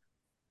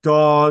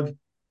 dog,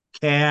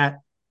 cat,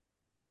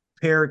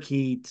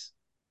 parakeet,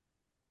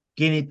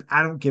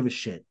 I don't give a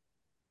shit.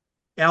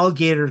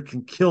 Alligator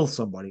can kill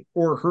somebody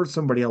or hurt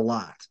somebody a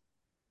lot.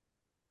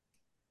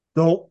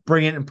 Don't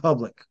bring it in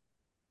public.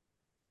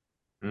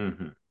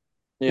 Mm-hmm.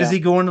 Yeah. Is he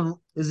going to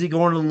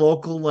the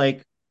local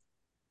like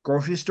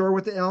grocery store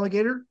with the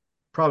alligator?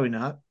 Probably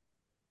not.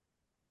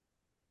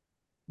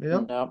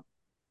 No.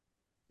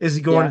 Is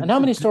he Yeah. going And how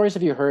many stories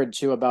have you heard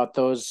too about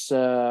those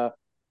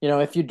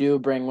if you do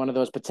bring one of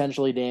those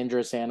potentially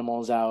dangerous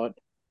animals out,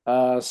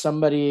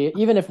 somebody,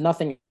 even if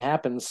nothing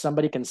happens,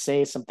 somebody can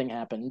say something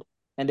happened.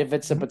 And if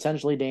it's a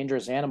potentially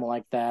dangerous animal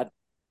like that,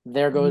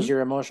 there goes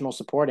your emotional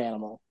support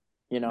animal,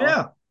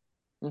 Yeah.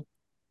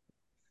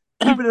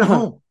 Keep it at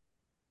home.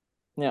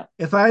 Yeah.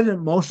 If I had an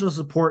emotional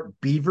support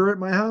beaver at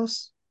my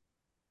house,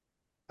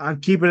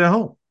 I'd keep it at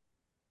home.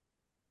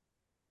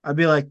 I'd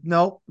be like,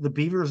 no, the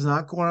beaver is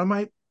not going on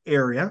my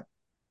area.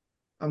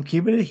 I'm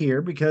keeping it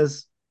here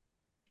because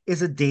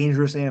it's a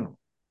dangerous animal,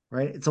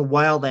 right? It's a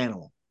wild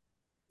animal.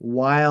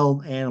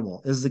 Wild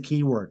animal is the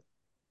key word.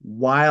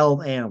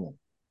 Wild animal.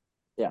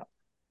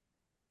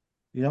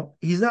 Yeah.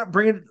 He's not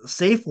bringing it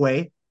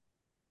Safeway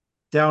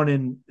down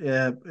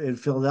in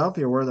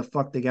Philadelphia, where the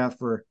fuck they got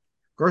for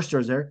grocery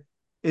stores there.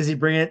 Is he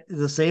bringing it to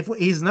the Safeway?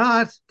 He's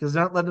not, because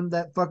they're not letting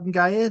that fucking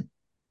guy in.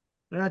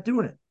 They're not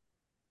doing it.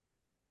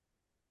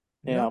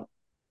 Yeah.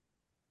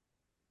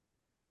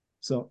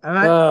 So,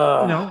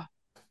 and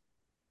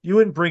you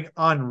wouldn't bring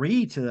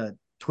Henri to the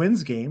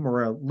Twins game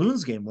or a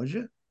Loons game, would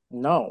you?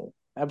 No,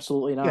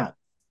 absolutely not. Yeah.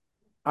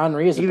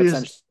 Henri is a He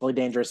potentially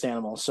dangerous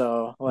animal.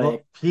 So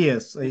he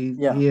is. He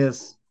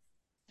is.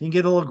 He can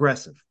get a little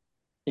aggressive.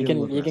 He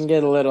can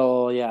get a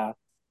little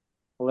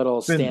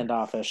Been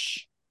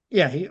standoffish.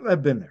 Yeah,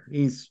 I've been there.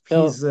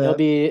 He'll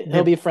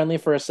be friendly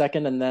for a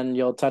second, and then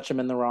you'll touch him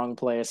in the wrong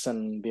place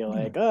and be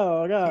like,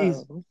 "Oh God."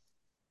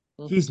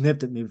 He's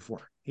nipped at me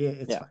before. Yeah,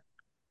 it's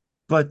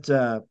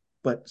fine.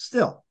 But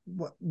still,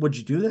 would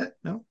you do that?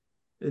 No.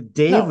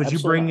 Dave, No, would you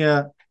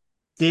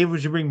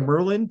bring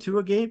Merlin to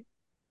a game?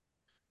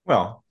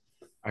 Well,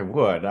 I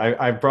would.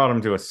 I brought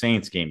him to a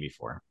Saints game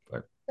before,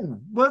 but that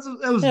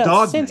was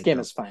dog Saints night, game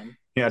though. is fine.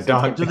 Yeah,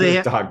 dog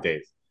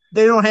days.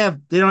 They don't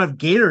have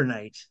Gator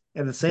night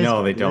at the Saints. No,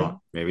 game, they don't.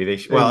 They? Maybe they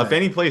should. Well, if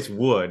any place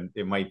would,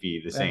 it might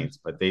be the Saints,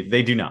 but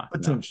they do not.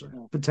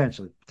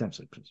 Potentially.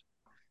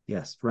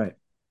 Yes, right.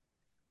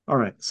 All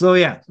right. So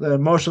yeah, the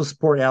emotional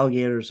support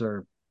alligators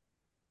are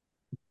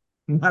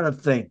not a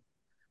thing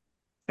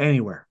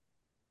anywhere.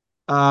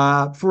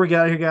 Before we get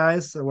out of here,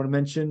 guys, I want to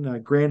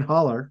mention Grand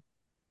Holler,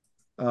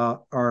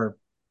 our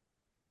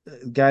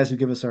guys who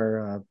give us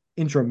our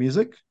intro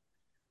music.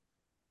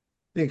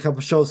 They have a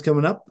couple shows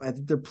coming up. I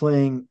think they're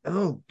playing.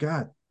 Oh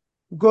God,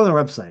 go on their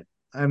website.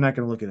 I'm not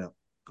going to look it up.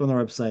 Go on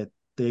their website.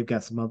 They've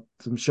got some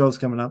shows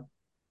coming up.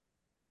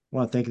 I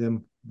want to thank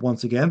them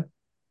once again.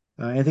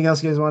 Anything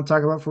else you guys want to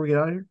talk about before we get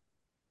out of here?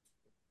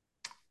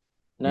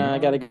 No, I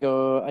gotta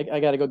go. I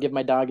gotta go give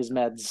my dog his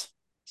meds.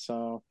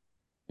 So,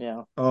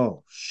 yeah.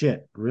 Oh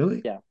shit!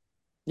 Really?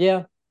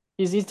 Yeah.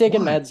 He's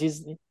taking Why? meds.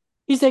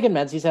 He's taking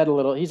meds. He's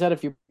had a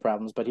few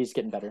problems, but he's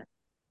getting better.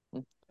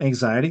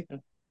 Anxiety?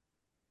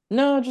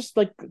 No, just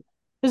like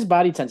his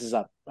body tenses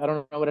up. I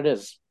don't know what it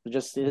is.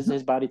 Just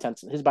his body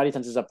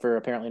tenses up for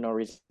apparently no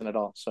reason at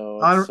all. So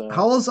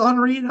how old is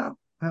Henri now?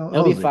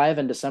 He'll be 5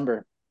 in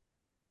December.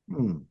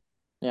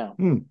 Yeah.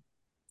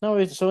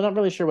 No, so not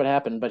really sure what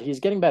happened, but he's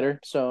getting better.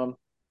 So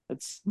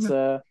it's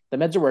the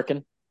meds are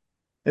working.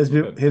 Has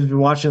been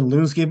watching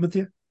Loons game with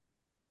you?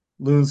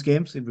 Loons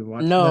games? Have been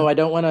watching? No, I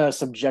don't want to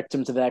subject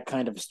him to that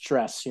kind of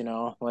stress.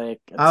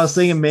 Like I was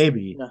thinking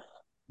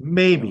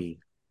maybe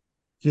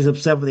he's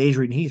upset with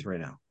Adrian Heath right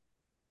now.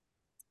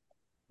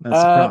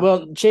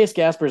 Well, Chase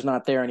Gasper's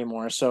not there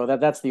anymore, so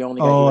that's the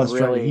only guy. Oh, that's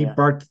really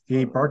right.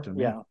 He barked him.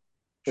 Yeah,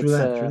 true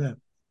that.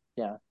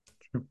 Yeah.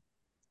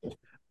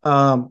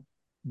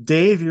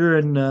 Dave, you're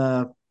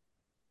in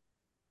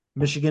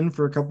Michigan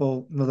for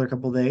another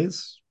couple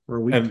days or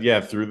a week.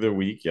 And through the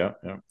week. Yeah,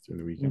 through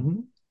the weekend. Mm-hmm.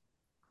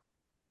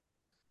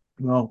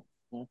 Well,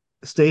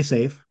 stay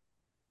safe.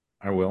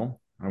 I will.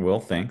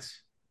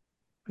 Thanks.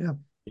 Yeah.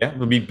 Yeah,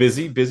 it'll be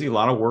busy, a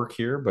lot of work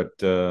here, but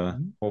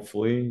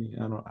hopefully,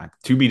 I don't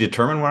to be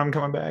determined when I'm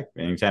coming back.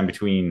 Anytime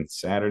between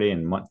Saturday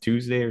and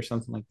Tuesday or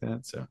something like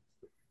that. So,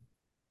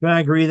 can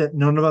I agree that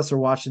none of us are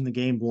watching the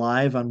game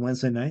live on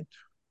Wednesday night?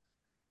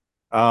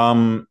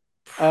 Probably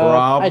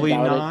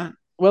not. It.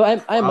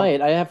 Well, I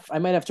might. I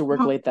might have to work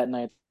late that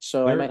night,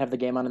 so I might have the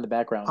game on in the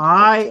background.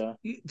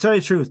 Tell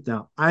you the truth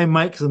now. I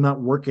might, because I'm not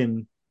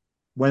working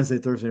Wednesday,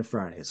 Thursday, and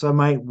Friday, so I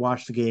might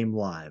watch the game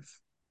live.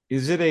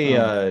 Is it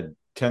a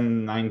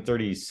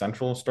 9:30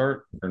 Central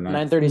start or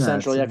 9:30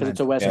 Central? Yeah, because it's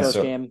a West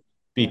Coast game.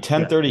 Be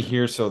 10:30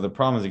 here, so the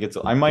problem is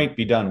I might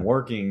be done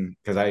working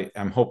because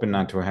I'm hoping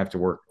not to have to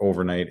work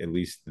overnight at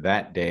least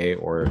that day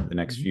or the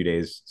next few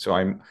days. So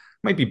I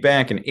might be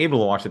back and able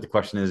to watch it. The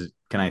question is,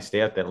 can I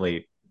stay up that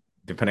late?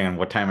 Depending on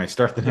what time I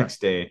start the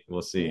next day,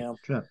 we'll see. Yeah.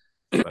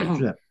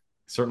 But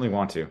certainly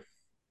want to.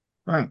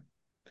 All right.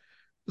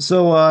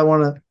 So I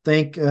want to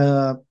thank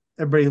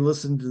everybody who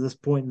listened to this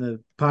point in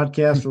the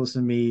podcast for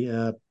listening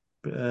to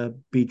me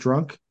be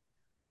drunk.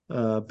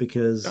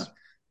 because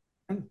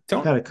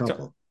Tony, had a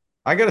couple.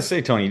 I gotta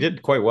say, Tony, you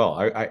did quite well.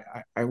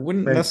 I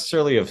wouldn't Thanks.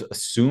 necessarily have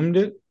assumed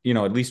it.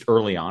 At least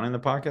early on in the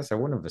podcast, I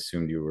wouldn't have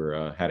assumed you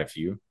were had a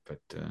few. But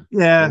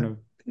Yeah.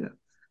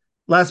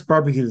 Last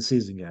barbecue of the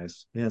season,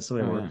 guys. Yeah, that's the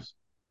way it Oh, works.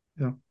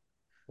 Yeah.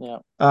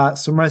 Yeah.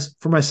 So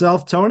for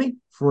myself, Tony,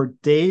 for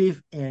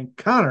Dave and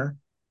Connor,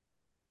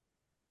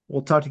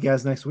 we'll talk to you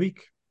guys next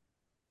week.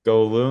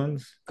 Go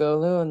Loons. Go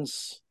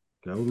Loons.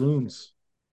 Go Loons.